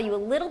want to tell you a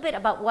little bit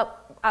about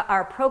what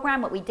our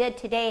program, what we did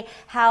today,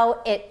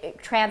 how it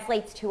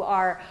translates to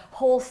our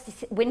whole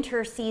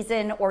winter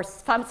season or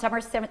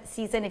summer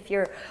season if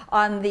you're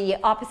on the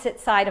opposite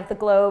side of the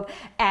globe,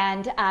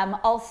 and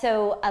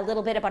also a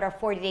little bit about our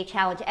 40-day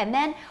challenge. And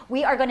then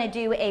we are going to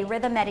do a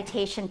rhythm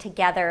meditation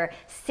together,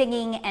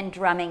 singing and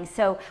drumming.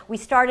 So we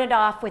started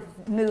off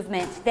with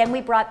movement, then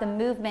we brought the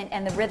movement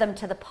and the rhythm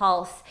to the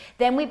pulse,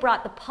 then we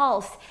brought the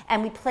pulse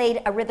and we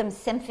played a rhythm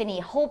symphony,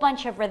 a whole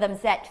bunch of rhythms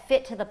that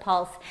fit to the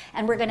pulse,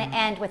 and we're going to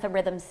end with a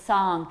rhythm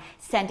song,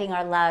 sending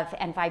our love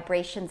and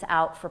vibrations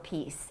out for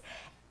peace.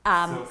 So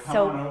come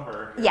on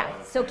over. Yeah,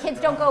 so kids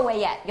don't go away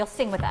yet. You'll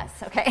sing with us,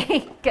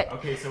 okay? Good.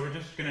 Okay, so we're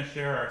just going to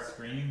share our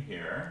screen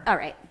here. All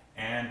right.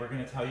 And we're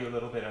going to tell you a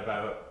little bit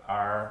about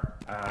our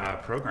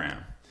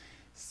program.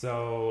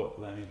 So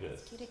let me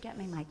just... You to get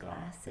me my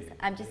glasses.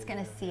 I'm just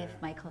going to see if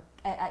Michael,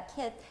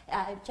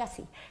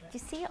 Jesse, do you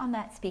see on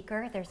that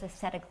speaker, there's a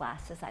set of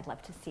glasses. I'd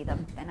love to see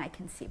them, then I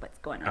can see what's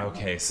going on.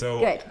 Okay, so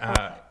good.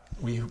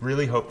 We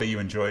really hope that you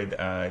enjoyed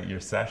your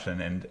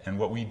session. And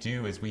what we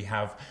do is we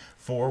have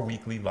 4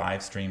 weekly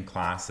live stream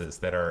classes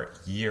that are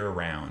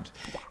year-round.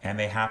 And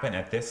they happen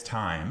at this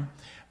time.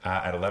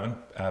 At 11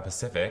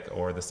 Pacific,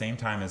 or the same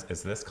time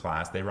as this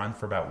class. They run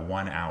for about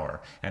 1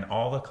 hour, and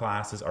all the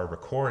classes are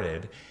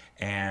recorded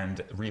and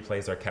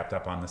replays are kept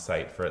up on the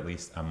site for at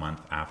least a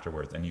month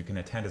afterwards, and you can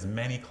attend as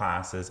many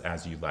classes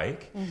as you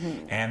like.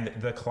 And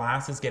the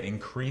classes get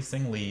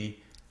increasingly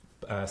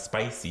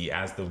spicy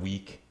as the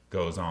week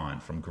goes on,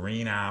 from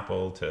green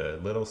apple to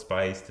little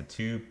spice to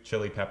 2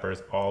 chili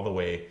peppers, all the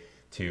way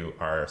to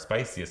our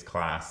spiciest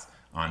class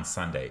on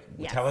Sunday.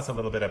 Yes. Tell us a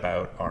little bit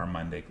about our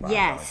Monday class.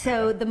 Yeah,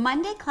 so the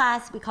Monday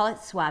class, we call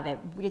it Suave.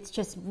 It's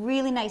just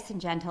really nice and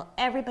gentle.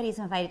 Everybody's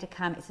invited to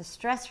come. It's a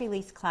stress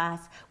release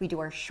class. We do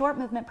our short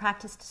movement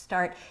practice to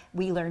start.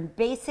 We learn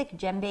basic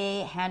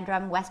djembe, hand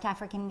drum, West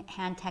African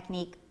hand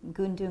technique,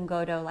 Gundung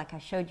Godo, like I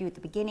showed you at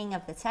the beginning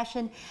of the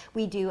session.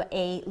 We do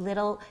a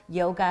little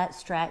yoga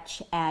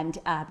stretch and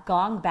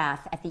gong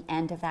bath at the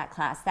end of that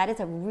class. That is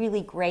a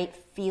really great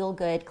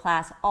feel-good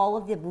class. All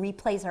of the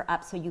replays are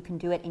up so you can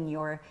do it in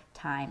your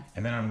time.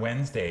 And then on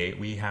Wednesday,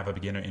 we have a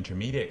beginner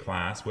intermediate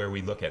class where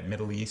we look at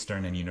Middle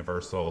Eastern and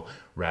universal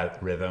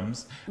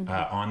rhythms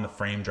on the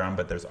frame drum,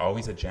 but there's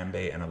always a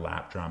djembe and a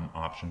lap drum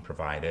option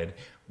provided.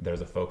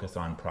 There's a focus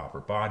on proper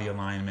body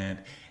alignment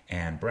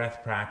and breath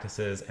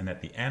practices. And at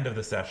the end of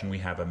the session, we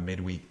have a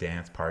midweek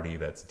dance party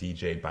that's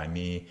DJ'd by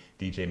me,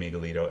 DJ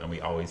Miguelito, and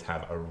we always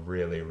have a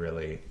really,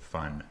 really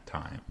fun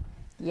time.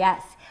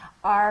 Yes.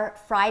 Our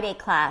Friday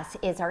class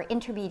is our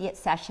intermediate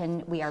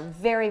session. We are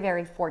very,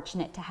 very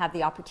fortunate to have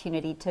the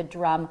opportunity to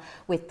drum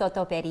with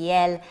Toto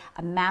Periel,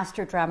 a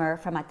master drummer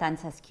from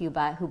Matanzas,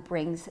 Cuba, who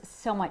brings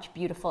so much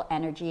beautiful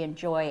energy and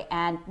joy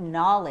and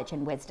knowledge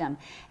and wisdom.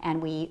 And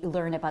we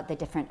learn about the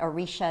different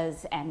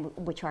orishas,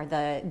 which are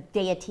the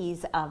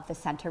deities of the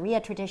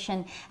Santeria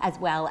tradition, as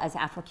well as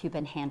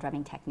Afro-Cuban hand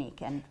drumming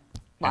technique. And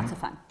lots of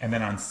fun. And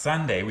then on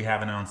Sunday, we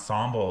have an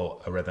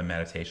ensemble rhythm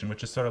meditation,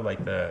 which is sort of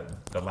like the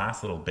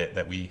last little bit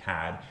that we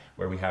had,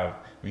 where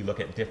we look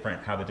at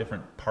how the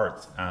different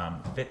parts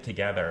fit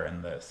together,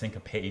 and the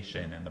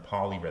syncopation and the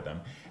polyrhythm.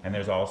 And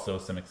there's also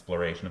some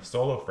exploration of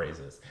solo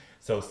phrases.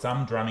 So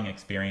some drumming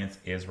experience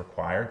is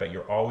required, but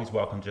you're always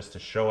welcome just to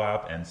show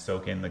up and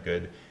soak in the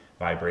good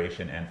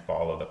vibration and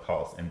follow the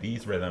pulse. And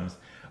these rhythms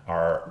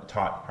are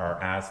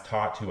as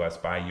taught to us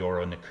by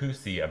Yoro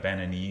Nkusi, a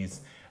Beninese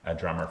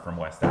drummer from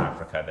West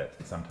Africa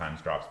that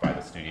sometimes drops by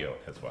the studio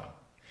as well.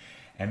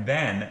 And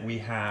then we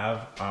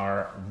have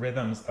our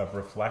Rhythms of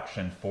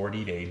Reflection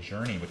 40-day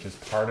journey, which is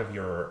part of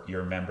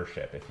your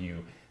membership if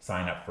you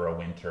sign up for a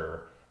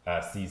winter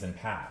season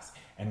pass.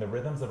 And the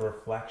Rhythms of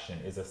Reflection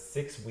is a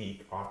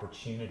 6-week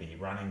opportunity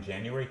running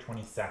January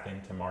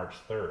 22nd to March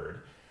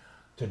 3rd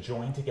to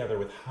join together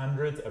with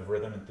hundreds of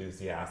rhythm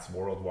enthusiasts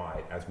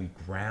worldwide as we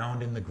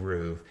ground in the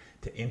groove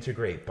to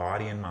integrate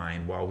body and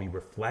mind while we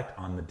reflect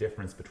on the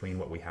difference between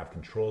what we have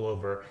control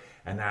over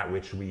and that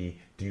which we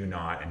do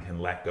not and can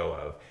let go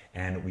of.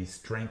 And we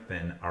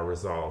strengthen our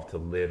resolve to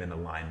live in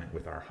alignment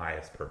with our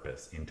highest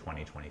purpose in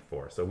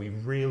 2024. So we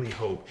really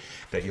hope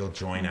that you'll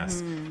join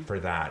us for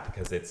that,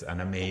 because it's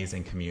an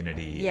amazing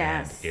community.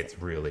 Yes. And it's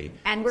really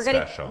And we're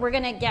special.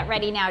 gonna get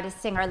ready now to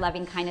sing our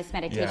loving kindness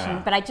meditation.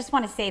 Yeah. But I just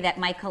want to say that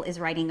Michael is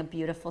writing a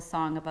beautiful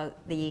song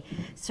about the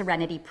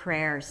Serenity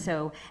Prayer.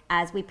 So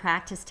as we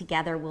practice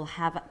together, we'll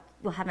have a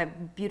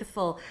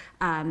beautiful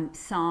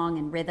song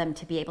and rhythm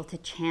to be able to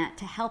chant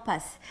to help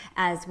us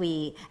as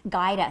we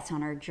guide us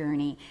on our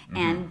journey.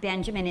 And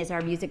Benjamin is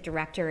our music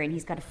director, and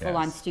he's got a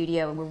full-on Yes.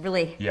 studio, and we're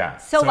really Yeah.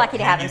 so lucky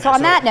to have him. hang in So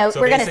on there. that note,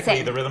 we're going to basically,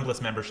 sing. the Rhythm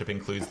Bliss membership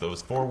includes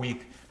those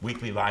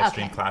 4-weekly live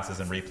stream Okay. classes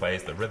and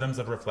replays, the Rhythms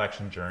of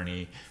Reflection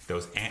journey,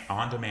 those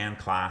on-demand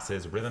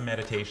classes, rhythm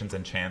meditations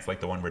and chants like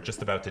the one we're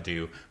just about to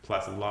do,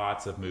 plus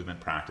lots of movement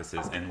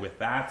practices. And with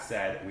that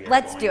said, we are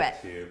Let's going do it.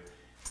 to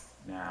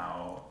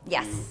now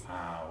Yes. do,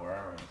 where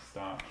are we?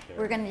 Stop share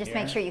We're going to just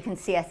here. make sure you can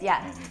see us.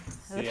 Yeah. And you can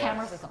The see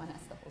camera us. was on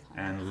us the whole time.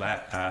 And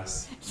let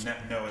us,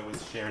 no, it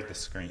was shared the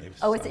screen. It was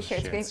Oh, is on it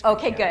shared screen? screen,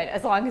 Okay, yeah. good.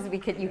 As long as you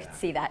could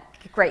see that.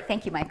 Great,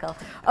 thank you, Michael.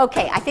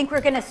 Okay, I think we're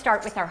going to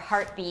start with our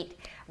heartbeat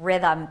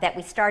rhythm that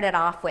we started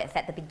off with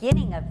at the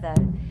beginning of the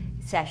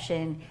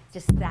session,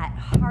 just that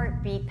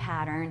heartbeat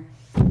pattern.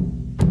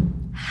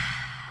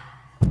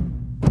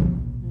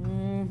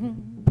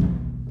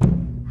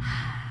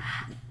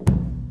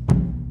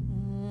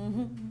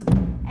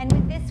 And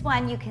with this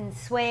one, you can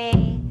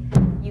sway,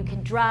 you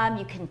can drum,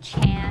 you can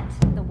chant.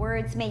 The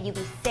words, may you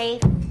be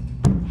safe,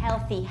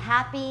 healthy,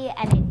 happy,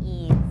 and at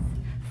ease,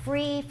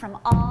 free from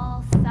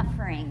all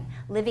suffering,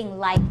 living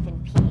life in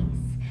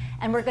peace.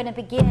 And we're going to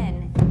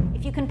begin,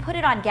 if you can put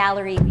it on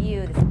gallery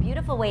view, this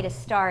beautiful way to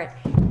start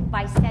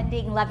by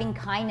sending loving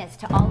kindness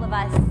to all of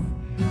us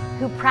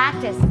who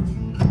practiced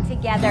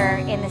together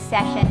in the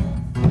session.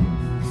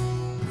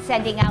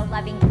 Sending out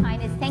loving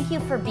kindness. Thank you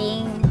for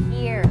being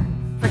here,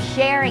 for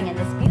sharing in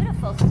this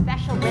beautiful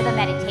special rhythm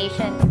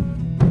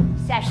meditation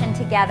session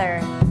together.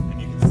 And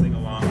you can sing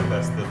along with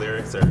us. The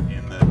lyrics are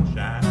in the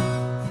chat.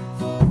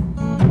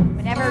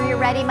 Whenever you're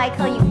ready,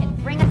 Michael, you can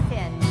bring us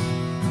in.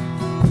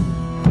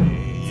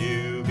 May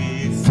you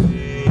be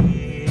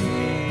safe,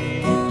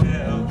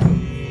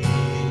 healthy,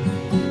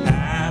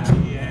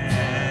 happy,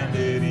 and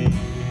at ease,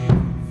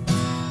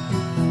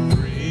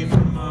 free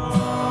from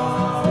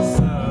all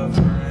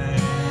suffering,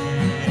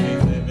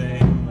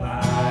 living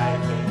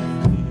life in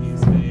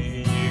peace.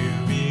 May you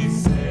be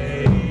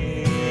safe,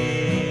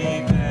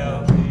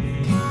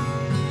 healthy,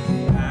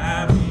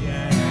 happy,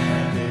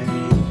 and at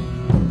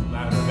ease.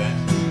 Louder, Ben.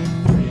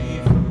 Free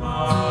from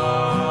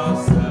all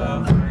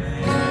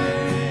suffering,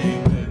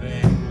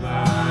 living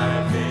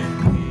life in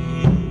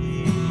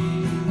peace.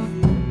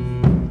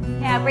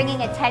 Now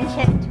bringing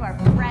attention to our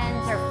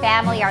friends, our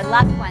family, our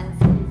loved ones,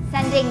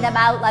 sending them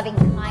out loving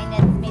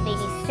kindness. May they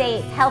be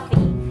safe, healthy,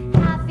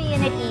 happy,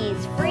 and at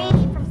ease, free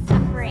from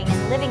suffering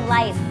and living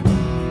life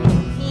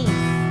in peace.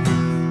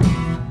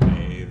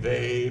 May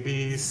they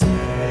be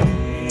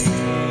safe,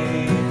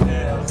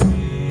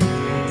 healthy,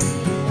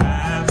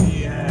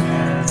 happy, and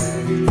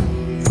at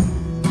ease,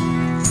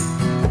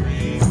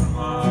 free from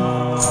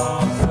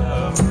all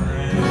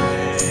suffering,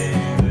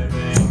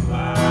 living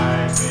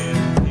life in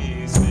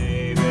peace.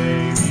 May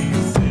they be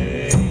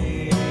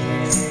safe,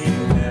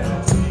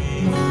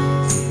 healthy,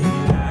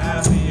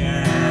 happy,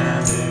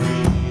 and at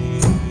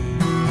ease,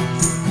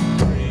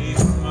 free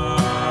from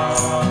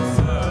all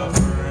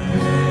suffering,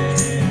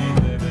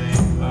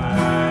 living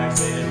life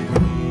in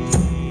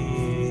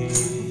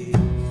peace.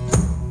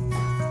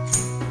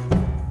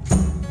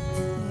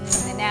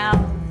 And now,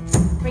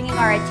 bringing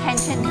our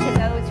attention to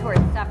those who are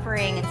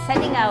suffering and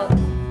sending out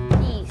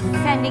peace,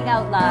 sending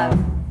out love,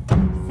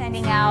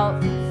 sending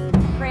out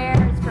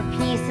prayers for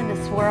peace in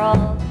this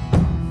world.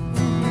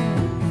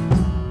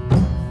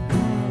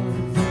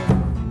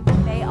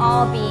 May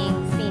all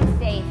beings be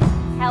safe,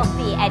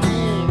 healthy, at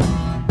ease.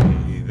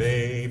 May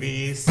they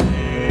be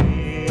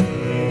safe,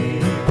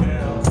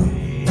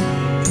 healthy,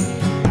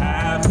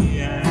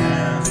 happy, and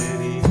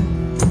at ease,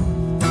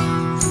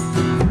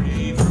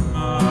 free from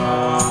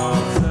all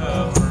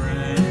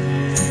suffering,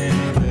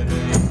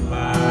 living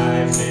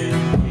life in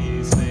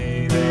peace.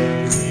 May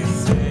they be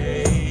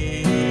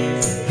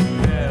safe,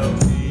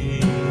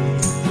 healthy,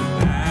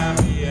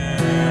 happy,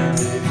 and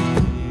at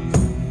ease,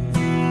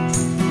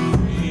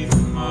 free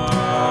from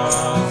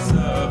all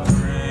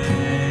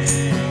suffering,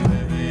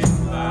 living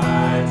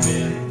life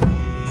in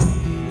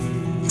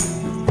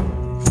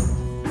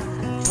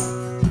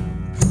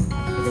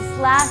For this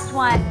last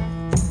one,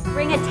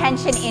 bring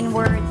attention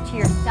inwards to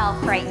yourself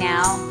right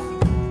now.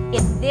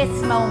 In this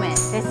moment,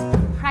 this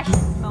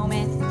precious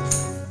moment,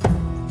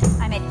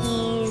 I'm at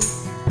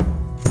ease.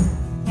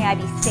 May I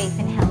be safe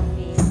and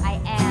healthy. I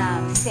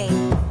am safe.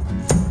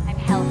 I'm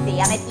healthy.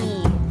 I'm at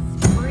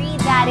ease. Breathe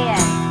that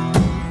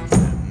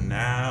in.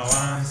 Now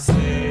I'm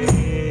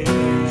safe,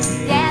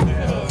 Dance it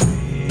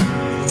in.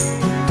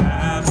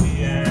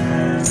 happy,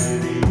 and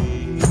at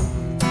ease,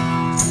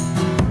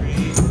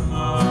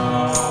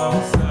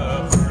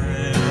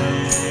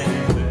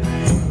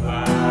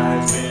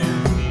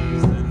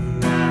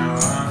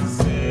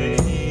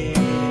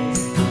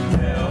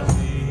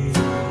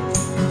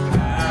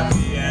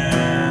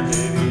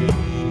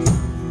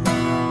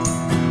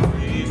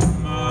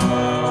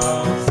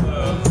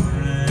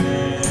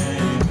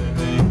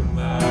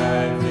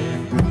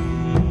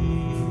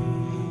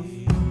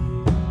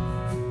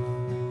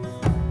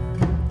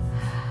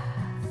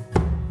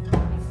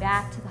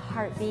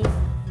 heartbeat.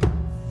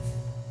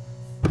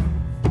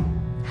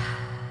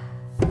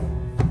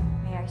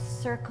 May our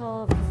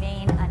circle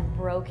remain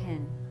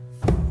unbroken.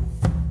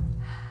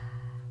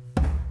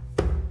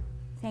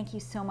 Thank you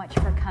so much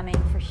for coming,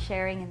 for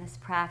sharing in this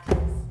practice.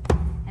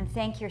 And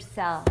thank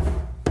yourself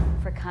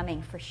for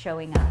coming, for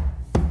showing up.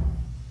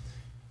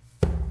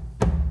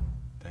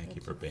 Thank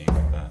you for being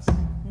with us.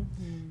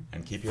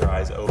 And keep your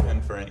eyes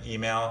open for an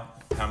email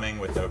coming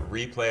with a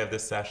replay of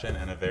this session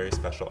and a very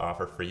special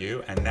offer for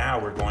you. And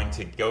now we're going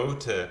to go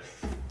to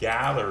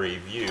gallery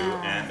view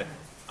and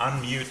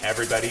unmute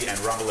everybody and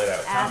rumble it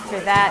out. After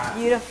that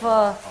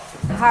beautiful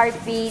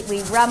heartbeat,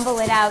 we rumble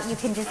it out. You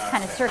can just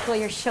kind of circle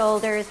your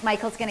shoulders.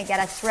 Michael's going to get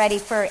us ready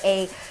for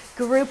a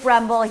group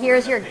rumble.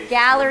 Here's your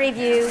gallery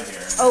view.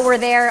 Oh, we're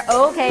there.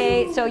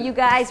 Okay, so you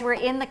guys were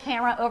in the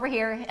camera over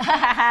here. All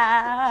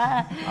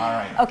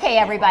right. Okay,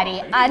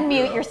 everybody,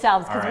 unmute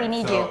yourselves because we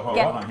need you. Hold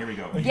on, here we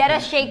go. Get a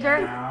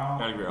shaker.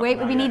 Now, Wait,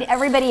 we need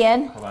everybody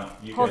in.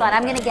 Hold on.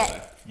 I'm going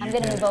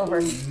to move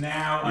over.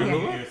 Now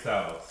unmute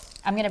yourselves.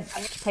 I'm going to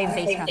play the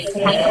bass drum.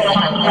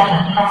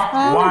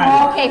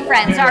 One. Okay,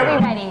 friends, are we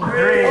ready?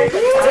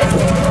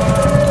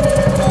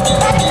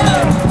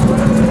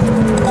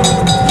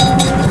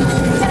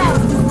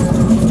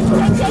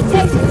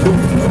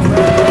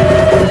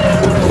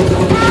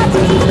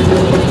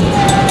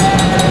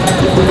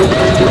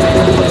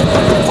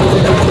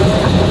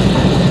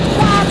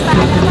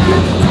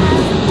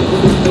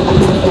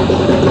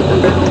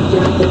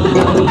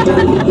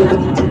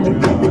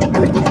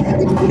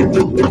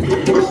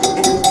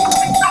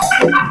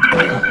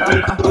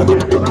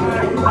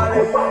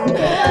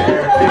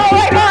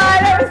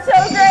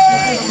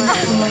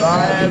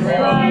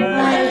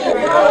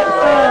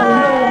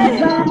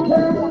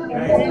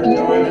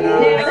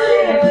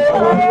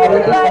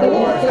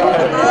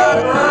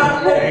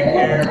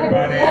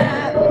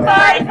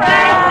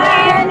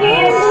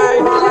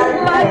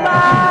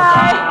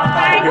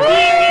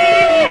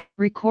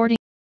 Recording.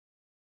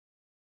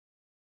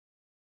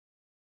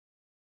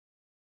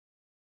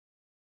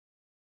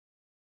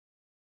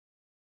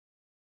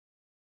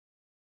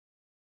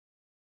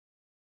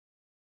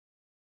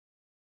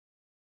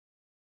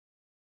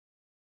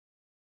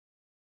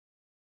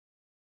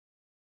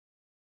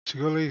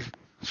 Siguli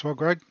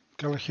Swagag,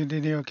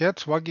 Galahindini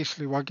gets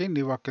Wagisli Wagin,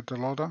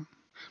 Niwakataloda,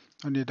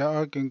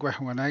 Anida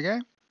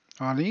Gingwahanage,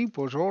 Ani,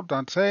 Bojo,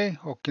 Danse,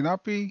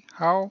 Okinapi,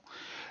 How,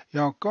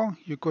 Yanko,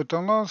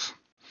 Yukotonos.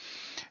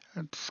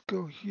 Let's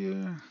go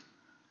here.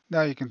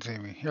 Now you can see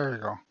me. Here we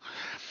go.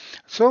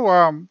 So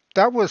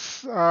that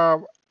was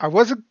I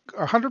wasn't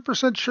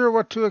 100% sure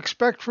what to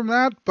expect from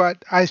that,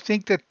 but I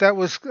think that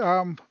was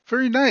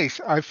very nice.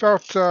 I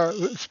felt,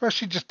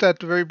 especially just at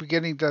the very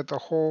beginning, that the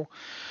whole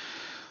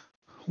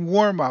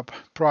warm-up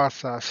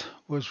process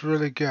was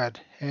really good.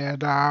 And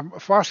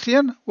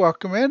Faustian,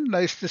 welcome in.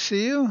 Nice to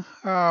see you.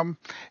 And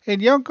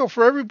Yanko,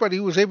 for everybody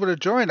who was able to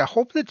join, I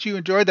hope that you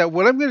enjoyed that.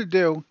 What I'm going to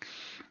do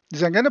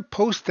is I'm going to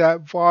post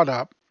that VOD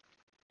up,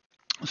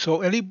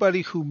 so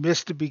anybody who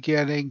missed the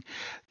beginning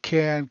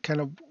can kind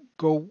of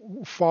go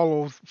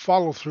follow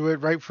through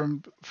it right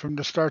from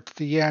the start to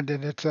the end.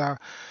 And it's the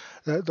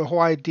whole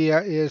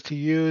idea is to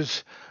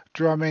use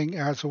drumming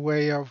as a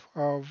way of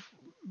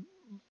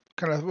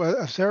kind of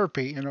a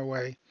therapy in a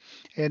way,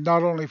 and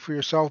not only for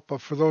yourself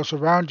but for those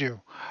around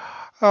you.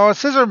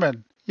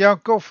 Scissorman,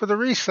 Yanko for the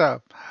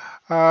resub.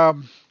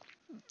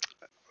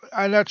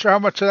 I'm not sure how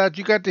much of that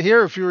you got to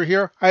hear if you were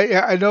here.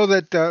 I know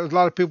that a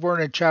lot of people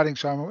weren't in chatting,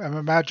 so I'm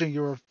imagining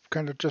you were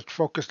kind of just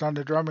focused on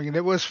the drumming, and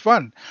it was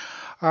fun.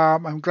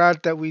 I'm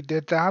glad that we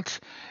did that,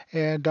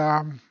 and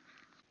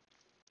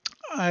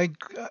I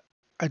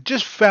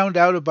just found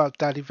out about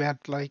that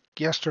event like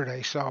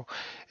yesterday, so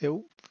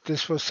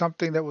this was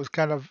something that was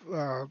kind of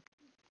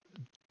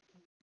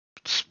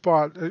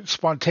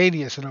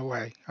spontaneous in a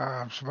way.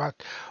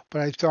 But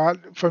I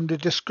thought from the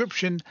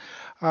description,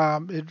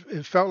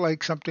 it felt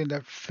like something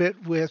that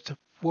fit with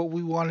what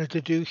we wanted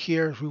to do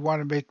here. We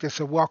want to make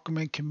this a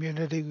welcoming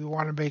community. We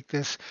want to make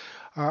this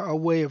a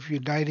way of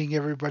uniting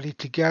everybody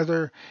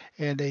together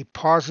in a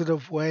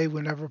positive way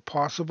whenever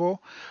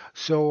possible.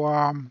 So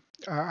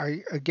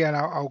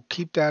I'll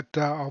keep that.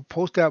 I'll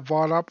post that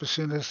VOD up as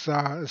soon as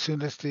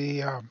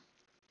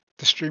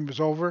the stream is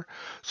over,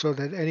 so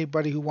that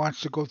anybody who wants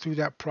to go through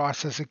that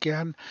process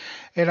again.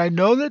 And I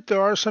know that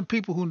there are some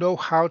people who know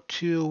how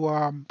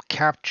to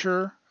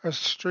capture a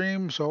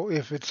stream. So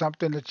if it's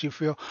something that you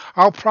feel,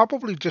 I'll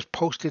probably just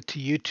post it to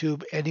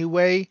YouTube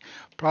anyway,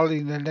 probably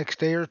in the next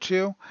day or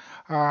two.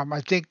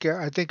 I think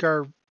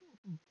our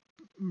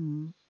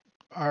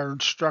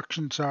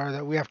instructions are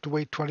that we have to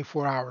wait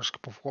 24 hours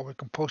before we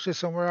can post it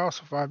somewhere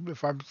else. If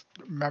I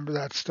remember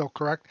that's still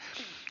correct.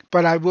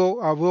 But I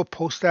will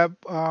post that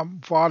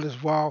VOD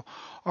as well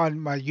on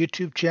my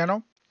YouTube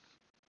channel.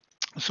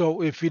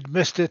 So if you'd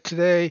missed it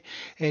today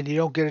and you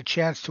don't get a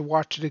chance to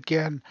watch it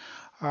again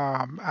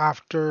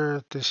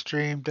after the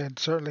stream, then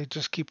certainly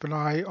just keep an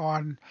eye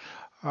on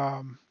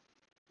my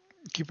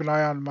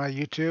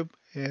YouTube,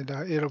 and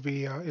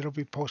it'll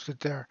be posted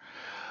there.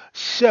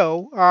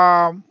 So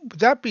with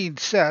that being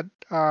said,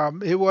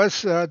 It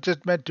was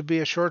just meant to be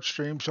a short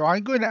stream, so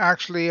I'm going to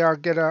actually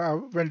get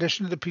a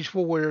rendition of the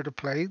Peaceful Warrior to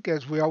play,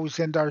 as we always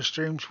end our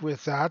streams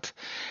with that.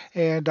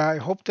 And I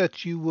hope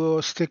that you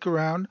will stick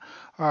around,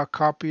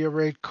 copy a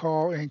raid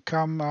call, and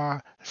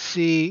come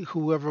see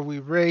whoever we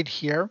raid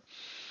here.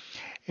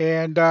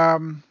 And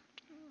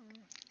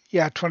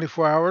yeah,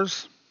 24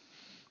 hours.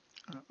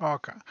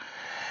 Okay.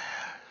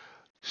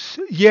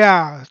 So,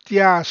 yeah.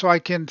 So I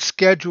can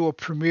schedule a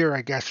premiere,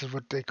 I guess is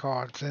what they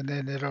call it, and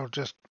then it'll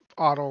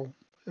auto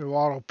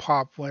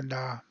pop when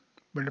the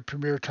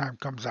premiere time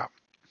comes up.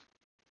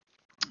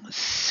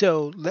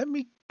 So let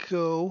me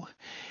go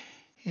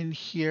in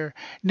here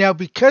now,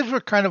 because we're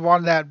kind of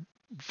on that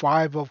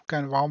vibe of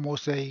kind of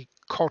almost a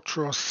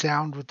cultural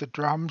sound with the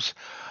drums.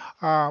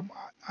 I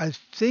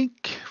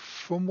think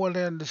from what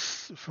I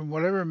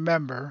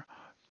remember,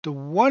 the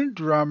one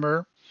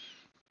drummer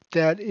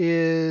that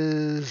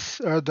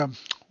is, or the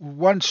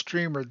one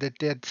streamer that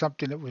did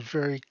something that was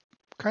very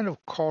kind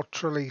of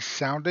culturally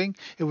sounding.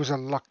 It was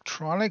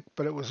electronic,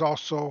 but it was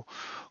also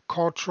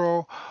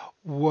cultural.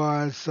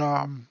 Was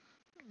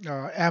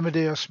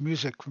Amadeus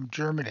Music from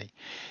Germany.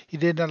 He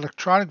did an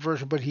electronic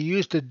version, but he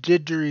used a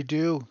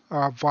didgeridoo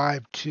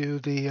vibe to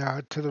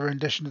the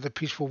rendition of the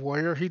Peaceful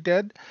Warrior he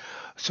did.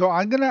 So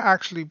I'm gonna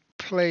actually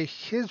play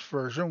his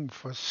version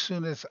as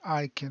soon as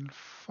I can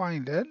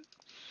find it,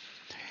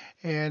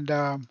 and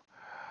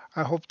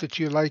I hope that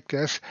you like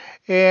this.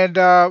 And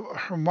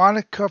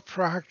harmonica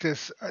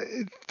practice,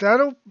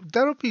 that'll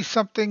be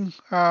something.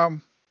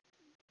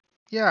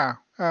 Yeah,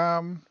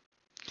 I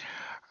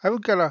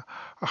haven't got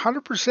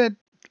 100%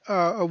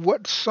 of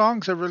what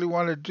songs I really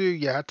want to do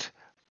yet,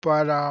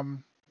 but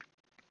I'm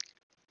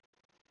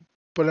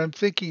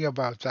thinking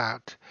about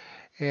that.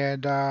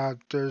 And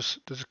there's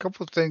a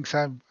couple of things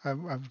I'm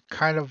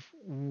kind of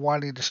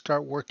wanting to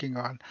start working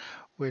on,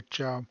 which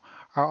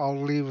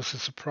I'll leave as a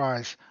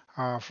surprise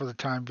for the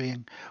time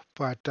being.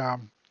 But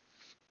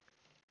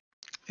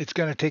it's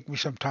going to take me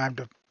some time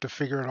to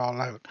figure it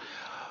all out.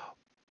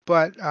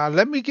 But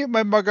let me get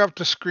my mug up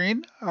to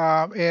screen.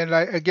 And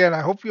again,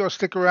 I hope you'll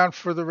stick around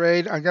for the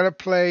raid. I'm going to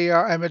play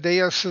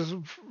Amadeus'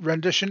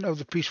 rendition of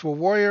the Peaceful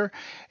Warrior.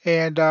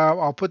 And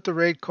I'll put the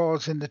raid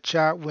calls in the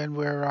chat when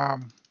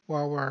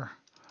while we're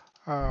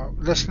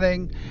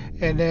listening.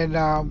 And then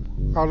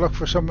I'll look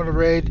for someone to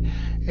raid.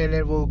 And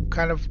then we'll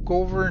kind of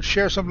go over and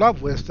share some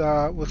love with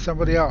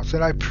somebody else.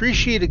 And I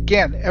appreciate,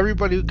 again,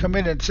 everybody who come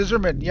in. And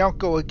Scissorman,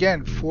 Yanko,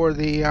 again, for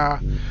the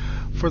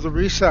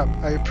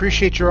resub. I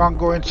appreciate your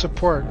ongoing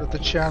support of the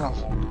channel.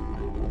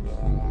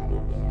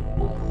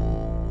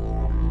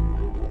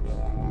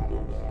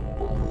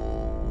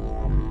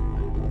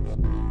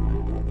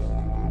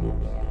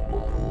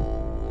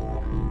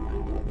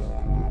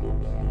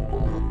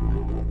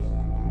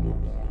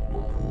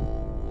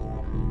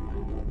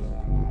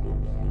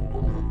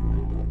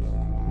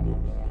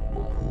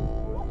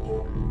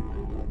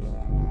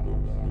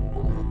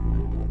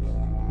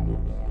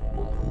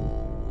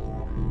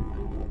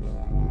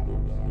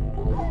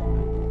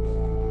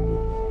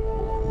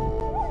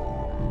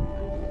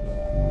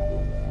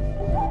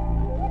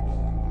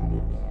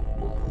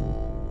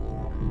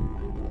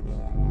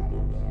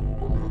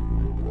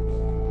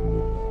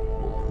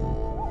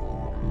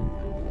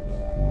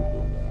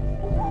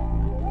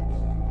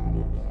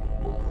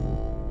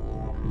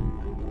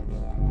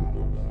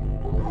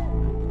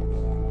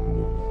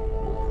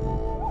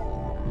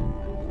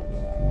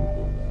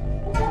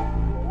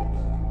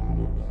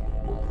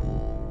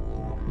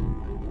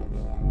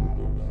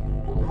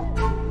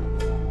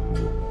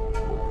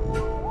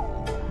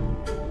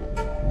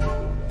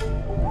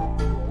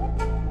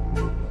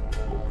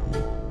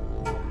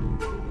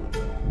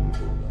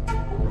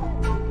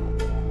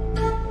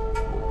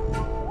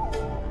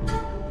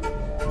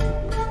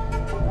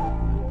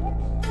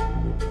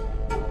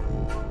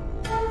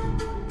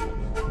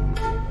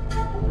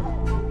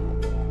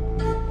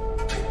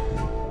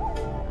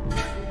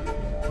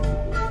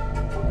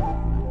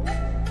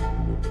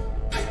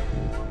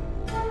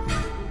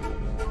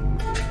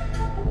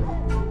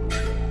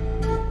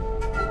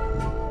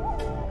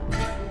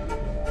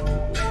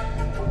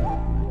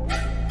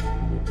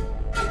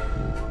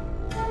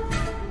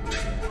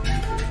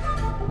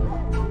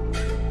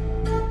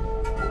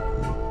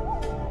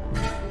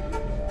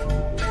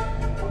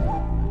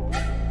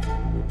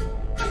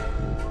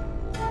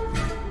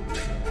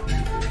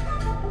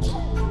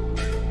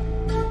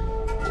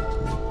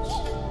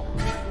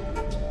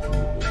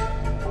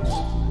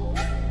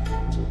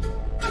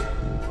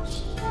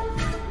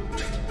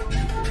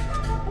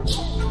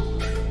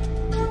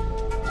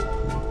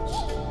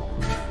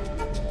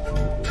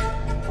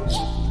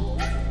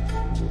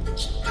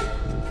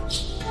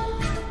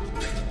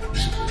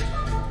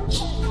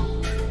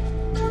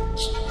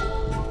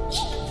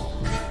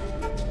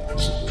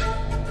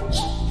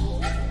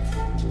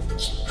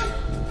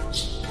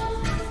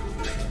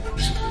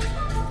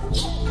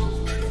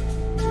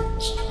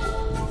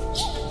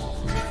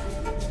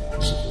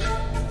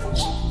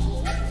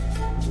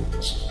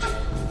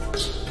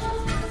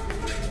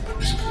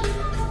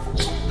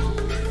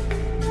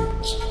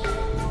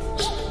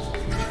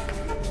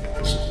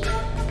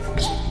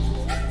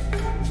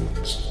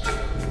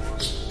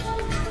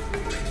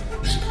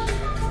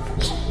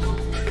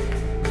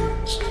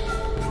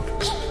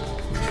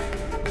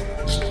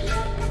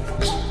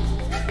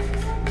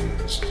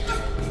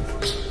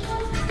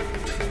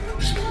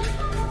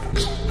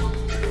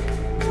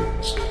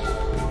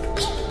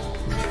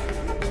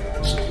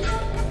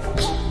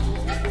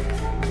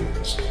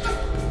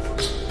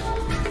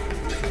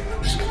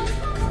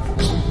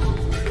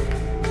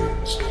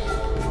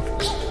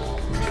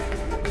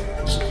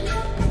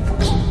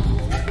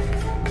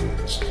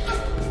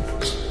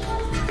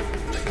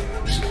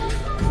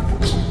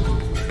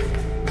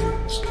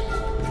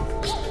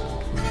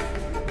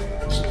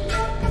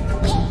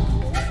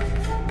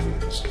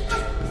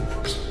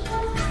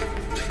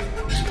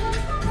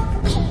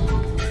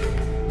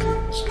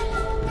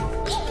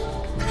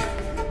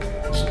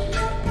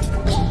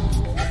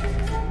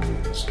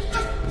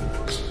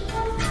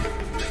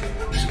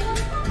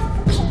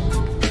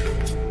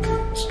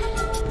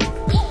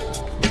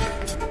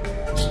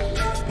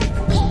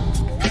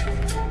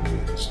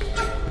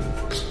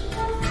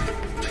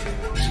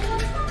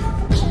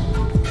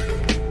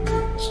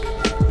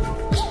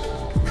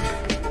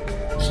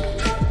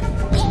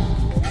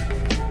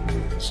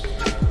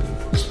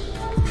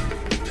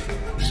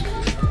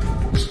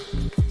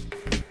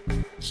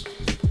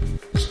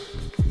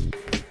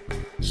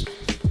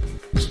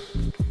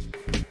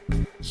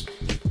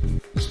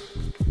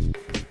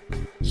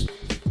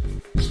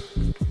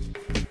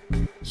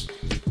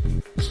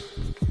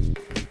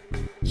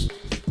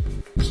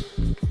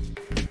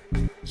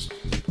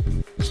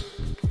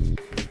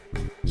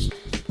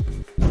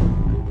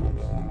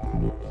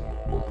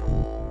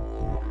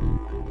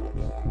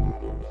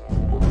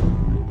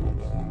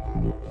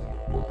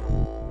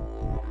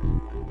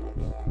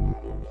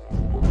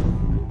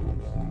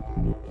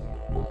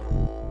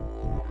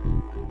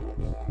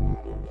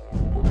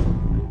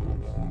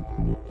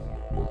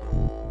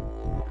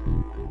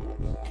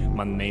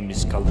 My name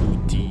is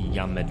Kaluti,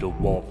 I'm at the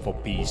war for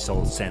peace.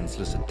 All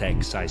senseless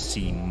attacks I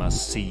see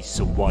must cease.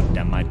 So what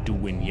am I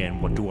doing here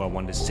and what do I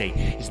want to say?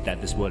 Is that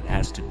this world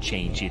has to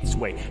change its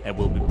way. There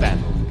will be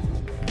battle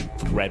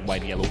for red,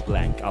 white, yellow,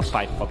 black. I'll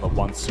fight for the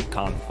ones who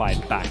can't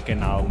fight back,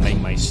 and I'll make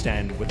my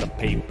stand with a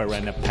paper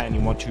and a pen.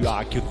 You want to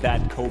argue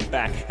that? Go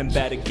back and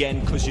bet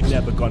again, cause you're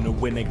never gonna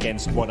win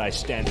against what I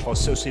stand for.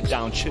 So sit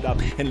down, shut up,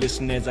 and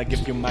listen as I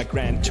give you my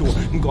grand tour.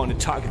 I'm gonna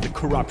target the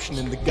corruption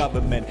in the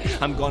government.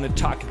 I'm gonna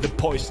target the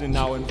poison in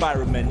our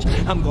environment.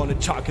 I'm gonna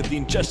target the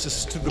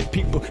injustices to the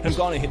people. I'm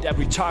gonna hit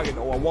every target,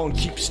 or I won't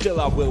keep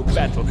still. I will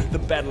battle the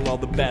battle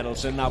of the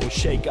battles, and I will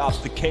shake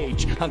off the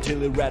cage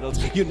until it rattles.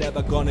 You're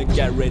never gonna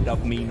get rid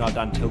of me, not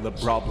until the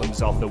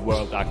problems of the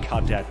world are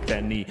cut at their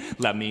knee.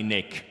 Let me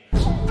nick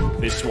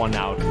this one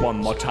out one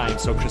more time,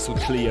 so crystal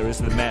clear is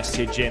the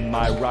message in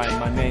my rhyme.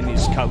 My name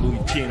is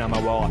Kaluti, I'm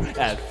a war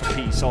at for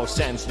peace. All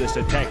senseless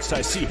attacks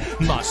I see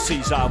must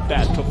cease. I'll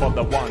battle for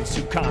the ones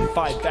who can't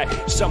fight back.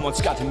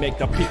 Someone's got to make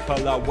the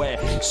people aware.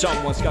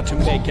 Someone's got to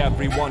make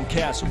everyone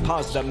care. So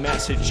pass the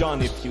message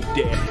on if you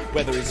dare.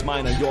 Whether it's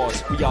mine or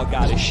yours, we all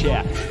gotta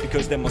share.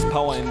 Because there must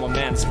power in one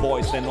man's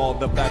voice than all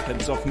the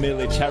weapons of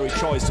military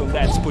choice. So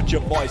let's put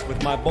your voice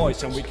with my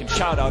voice, and we can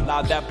shout out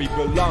loud that we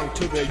belong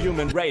to the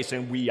human race,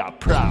 and we are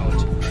proud.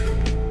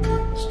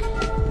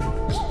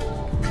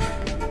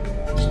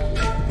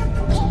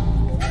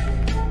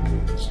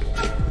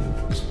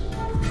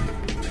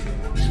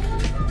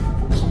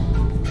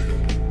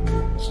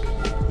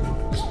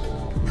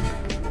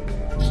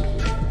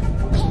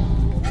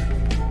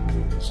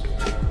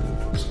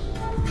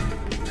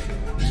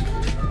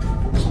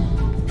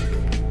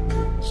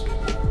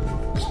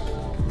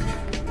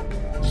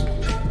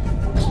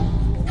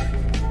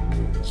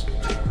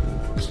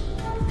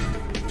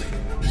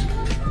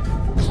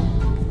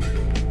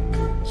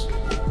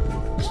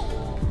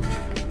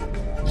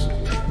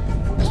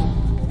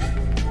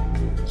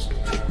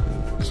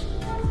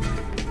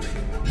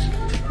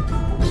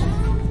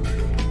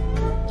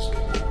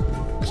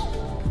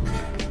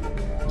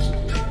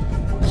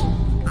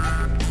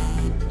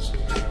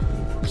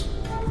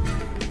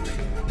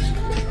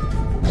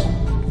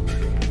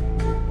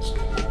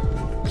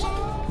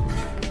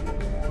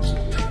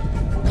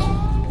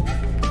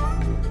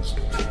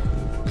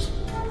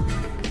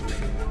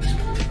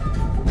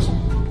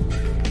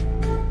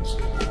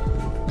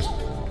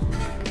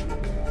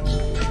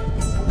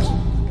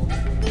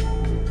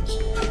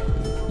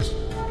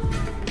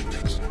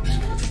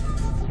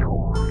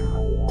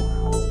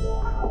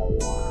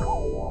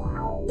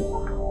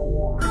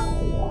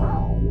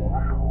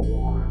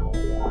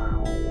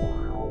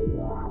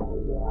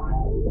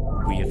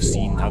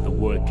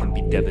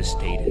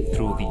 Devastated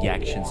through the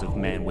actions of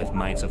men with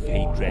minds of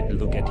hatred.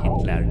 Look at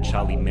Hitler,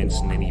 Charlie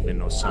Manson, and even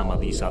Osama.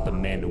 These are the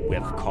men who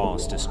have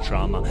caused us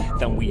trauma.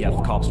 Then we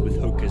have cops with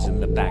hookers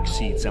in the back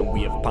seats, and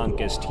we have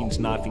punkers, teens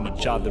knifing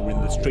each other in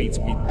the streets.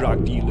 We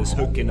drug dealers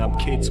hooking up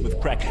kids with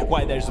crack.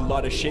 Why there's a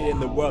lot of shit in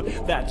the world,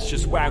 that's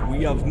just whack.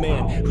 We have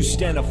men who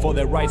stand up for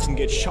their rights and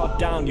get shot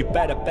down. You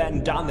better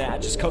bend down there,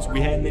 just cause we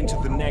heading into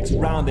the next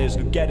round. There's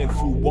no getting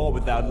through war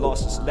without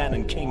losses.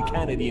 Lennon, King,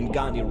 Kennedy, and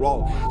Gandhi are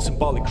all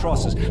symbolic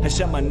crosses. I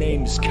said my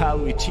name is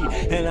Kaluti,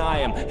 and I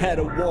am at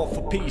a war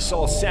for peace.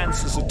 All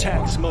senseless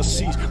attacks must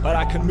cease, but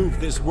I can move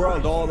this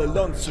world all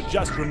alone. So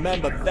just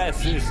remember that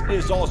this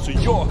is also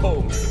your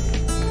home.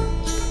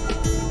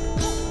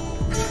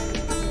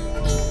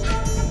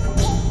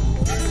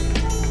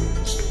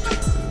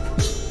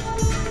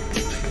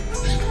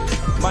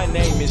 My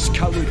name is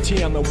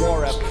Kaluti, I'm a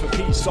war app for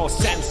peace. All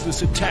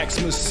senseless attacks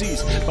must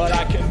cease, but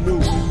I can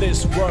move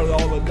this world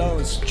all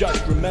alone. So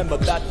just remember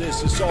that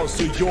this is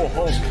also your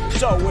home.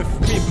 So if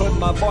we put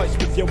my voice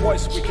with your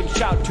voice, we can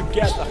shout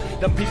together.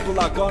 Then people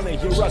are gonna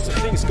hear us and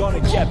things gonna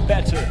get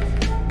better.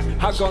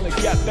 Are gonna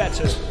get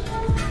better.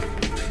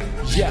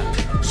 Yeah,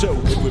 so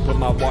if we put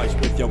my voice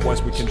with your voice,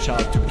 we can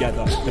shout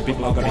together. The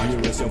people are gonna hear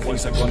us and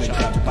things are gonna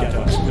get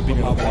better. The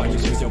people are gonna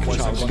hear us and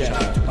voice are gonna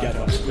shout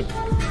together.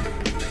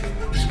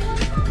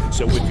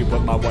 So if you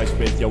put my voice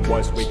with your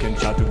voice, we can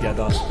shout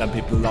together. Then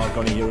people are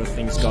gonna hear us,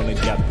 things gonna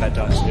get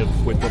better. If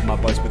we put my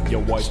voice with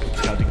your voice, we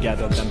can shout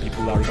together. Then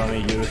people are gonna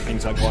hear us,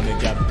 things are gonna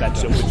get better.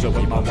 So if you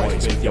put my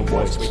voice with your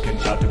voice, we can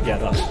shout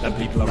together. Then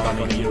people are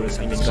gonna hear us,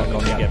 things are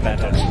gonna get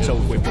better. So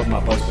if we put my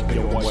voice with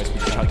your voice, we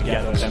can shout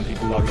together. Then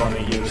people are gonna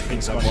hear us,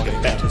 things are gonna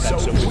get better.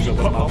 So if we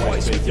put my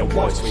voice with your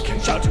voice, we can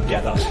shout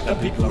together. Then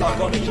people are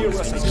gonna hear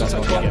us, things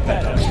are gonna get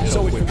better.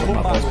 So if we put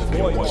my voice with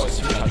your voice,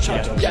 we can shout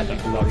together.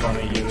 People are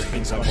gonna hear us,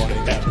 things are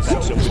gonna get better.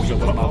 So if you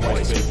put my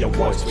voice with your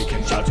voice, we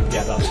can shout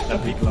together. Then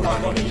people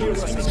are gonna hear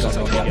us, things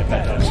gonna get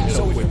better.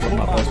 So if we put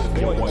my voice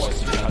with your voice,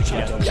 we can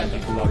shout together. Then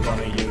people are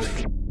gonna hear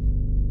us.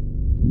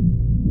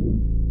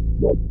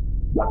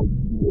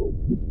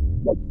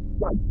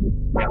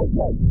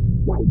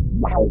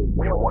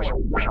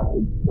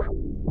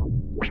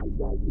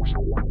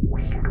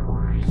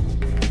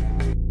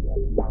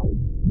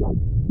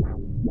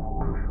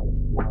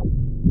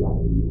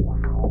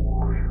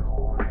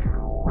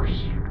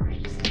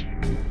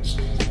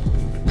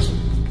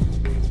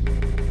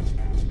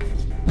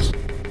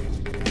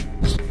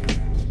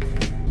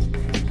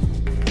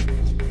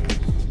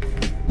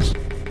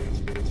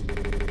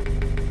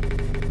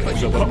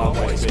 we will put my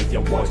voice with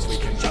your voice, we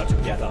can shout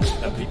together.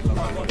 The people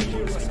around on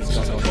you, things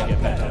are gonna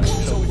get better.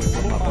 So we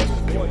put my voice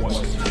with your voice,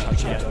 we can shout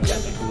together. The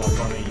people are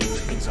gonna use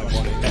things are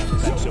gonna get better.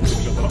 So we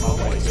will put my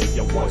voice with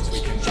your voice, we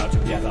can shout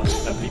together.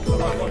 The people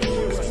around on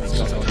you,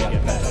 things are gonna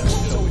get better.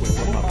 So we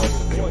put my voice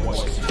with your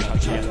voice, we can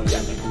shout together.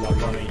 The people are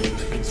gonna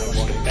use things are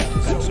gonna get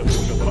better. So we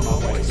will put my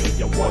voice with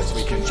your voice,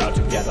 we can shout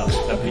together.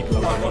 The people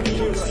around on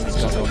you,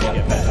 things are gonna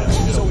get better.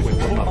 So we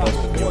put my voice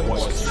with your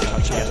voice, we can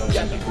shout together.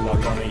 The people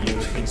are gonna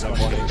use things are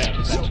gonna get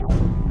better.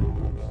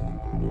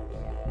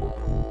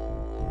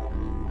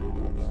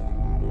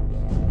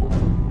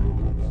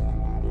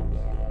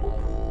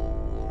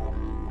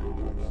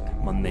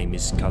 My name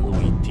is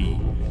Kaluiti,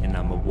 and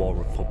I'm a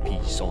warrior for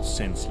peace. All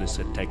senseless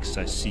attacks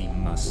I see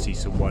must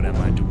cease. So what am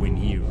I doing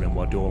here, and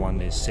what do I want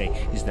to say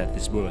is that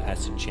this world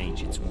has to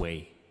change its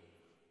way.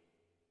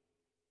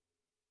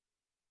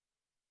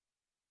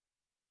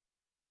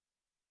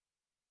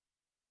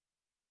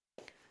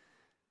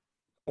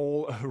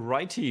 All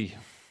righty.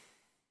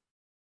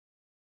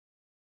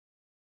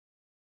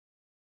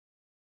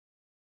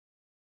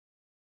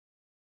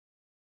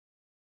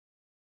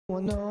 I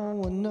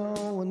know, I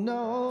know, I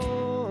know.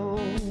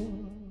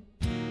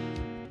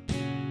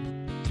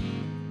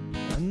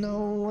 I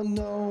know, I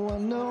know, I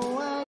know.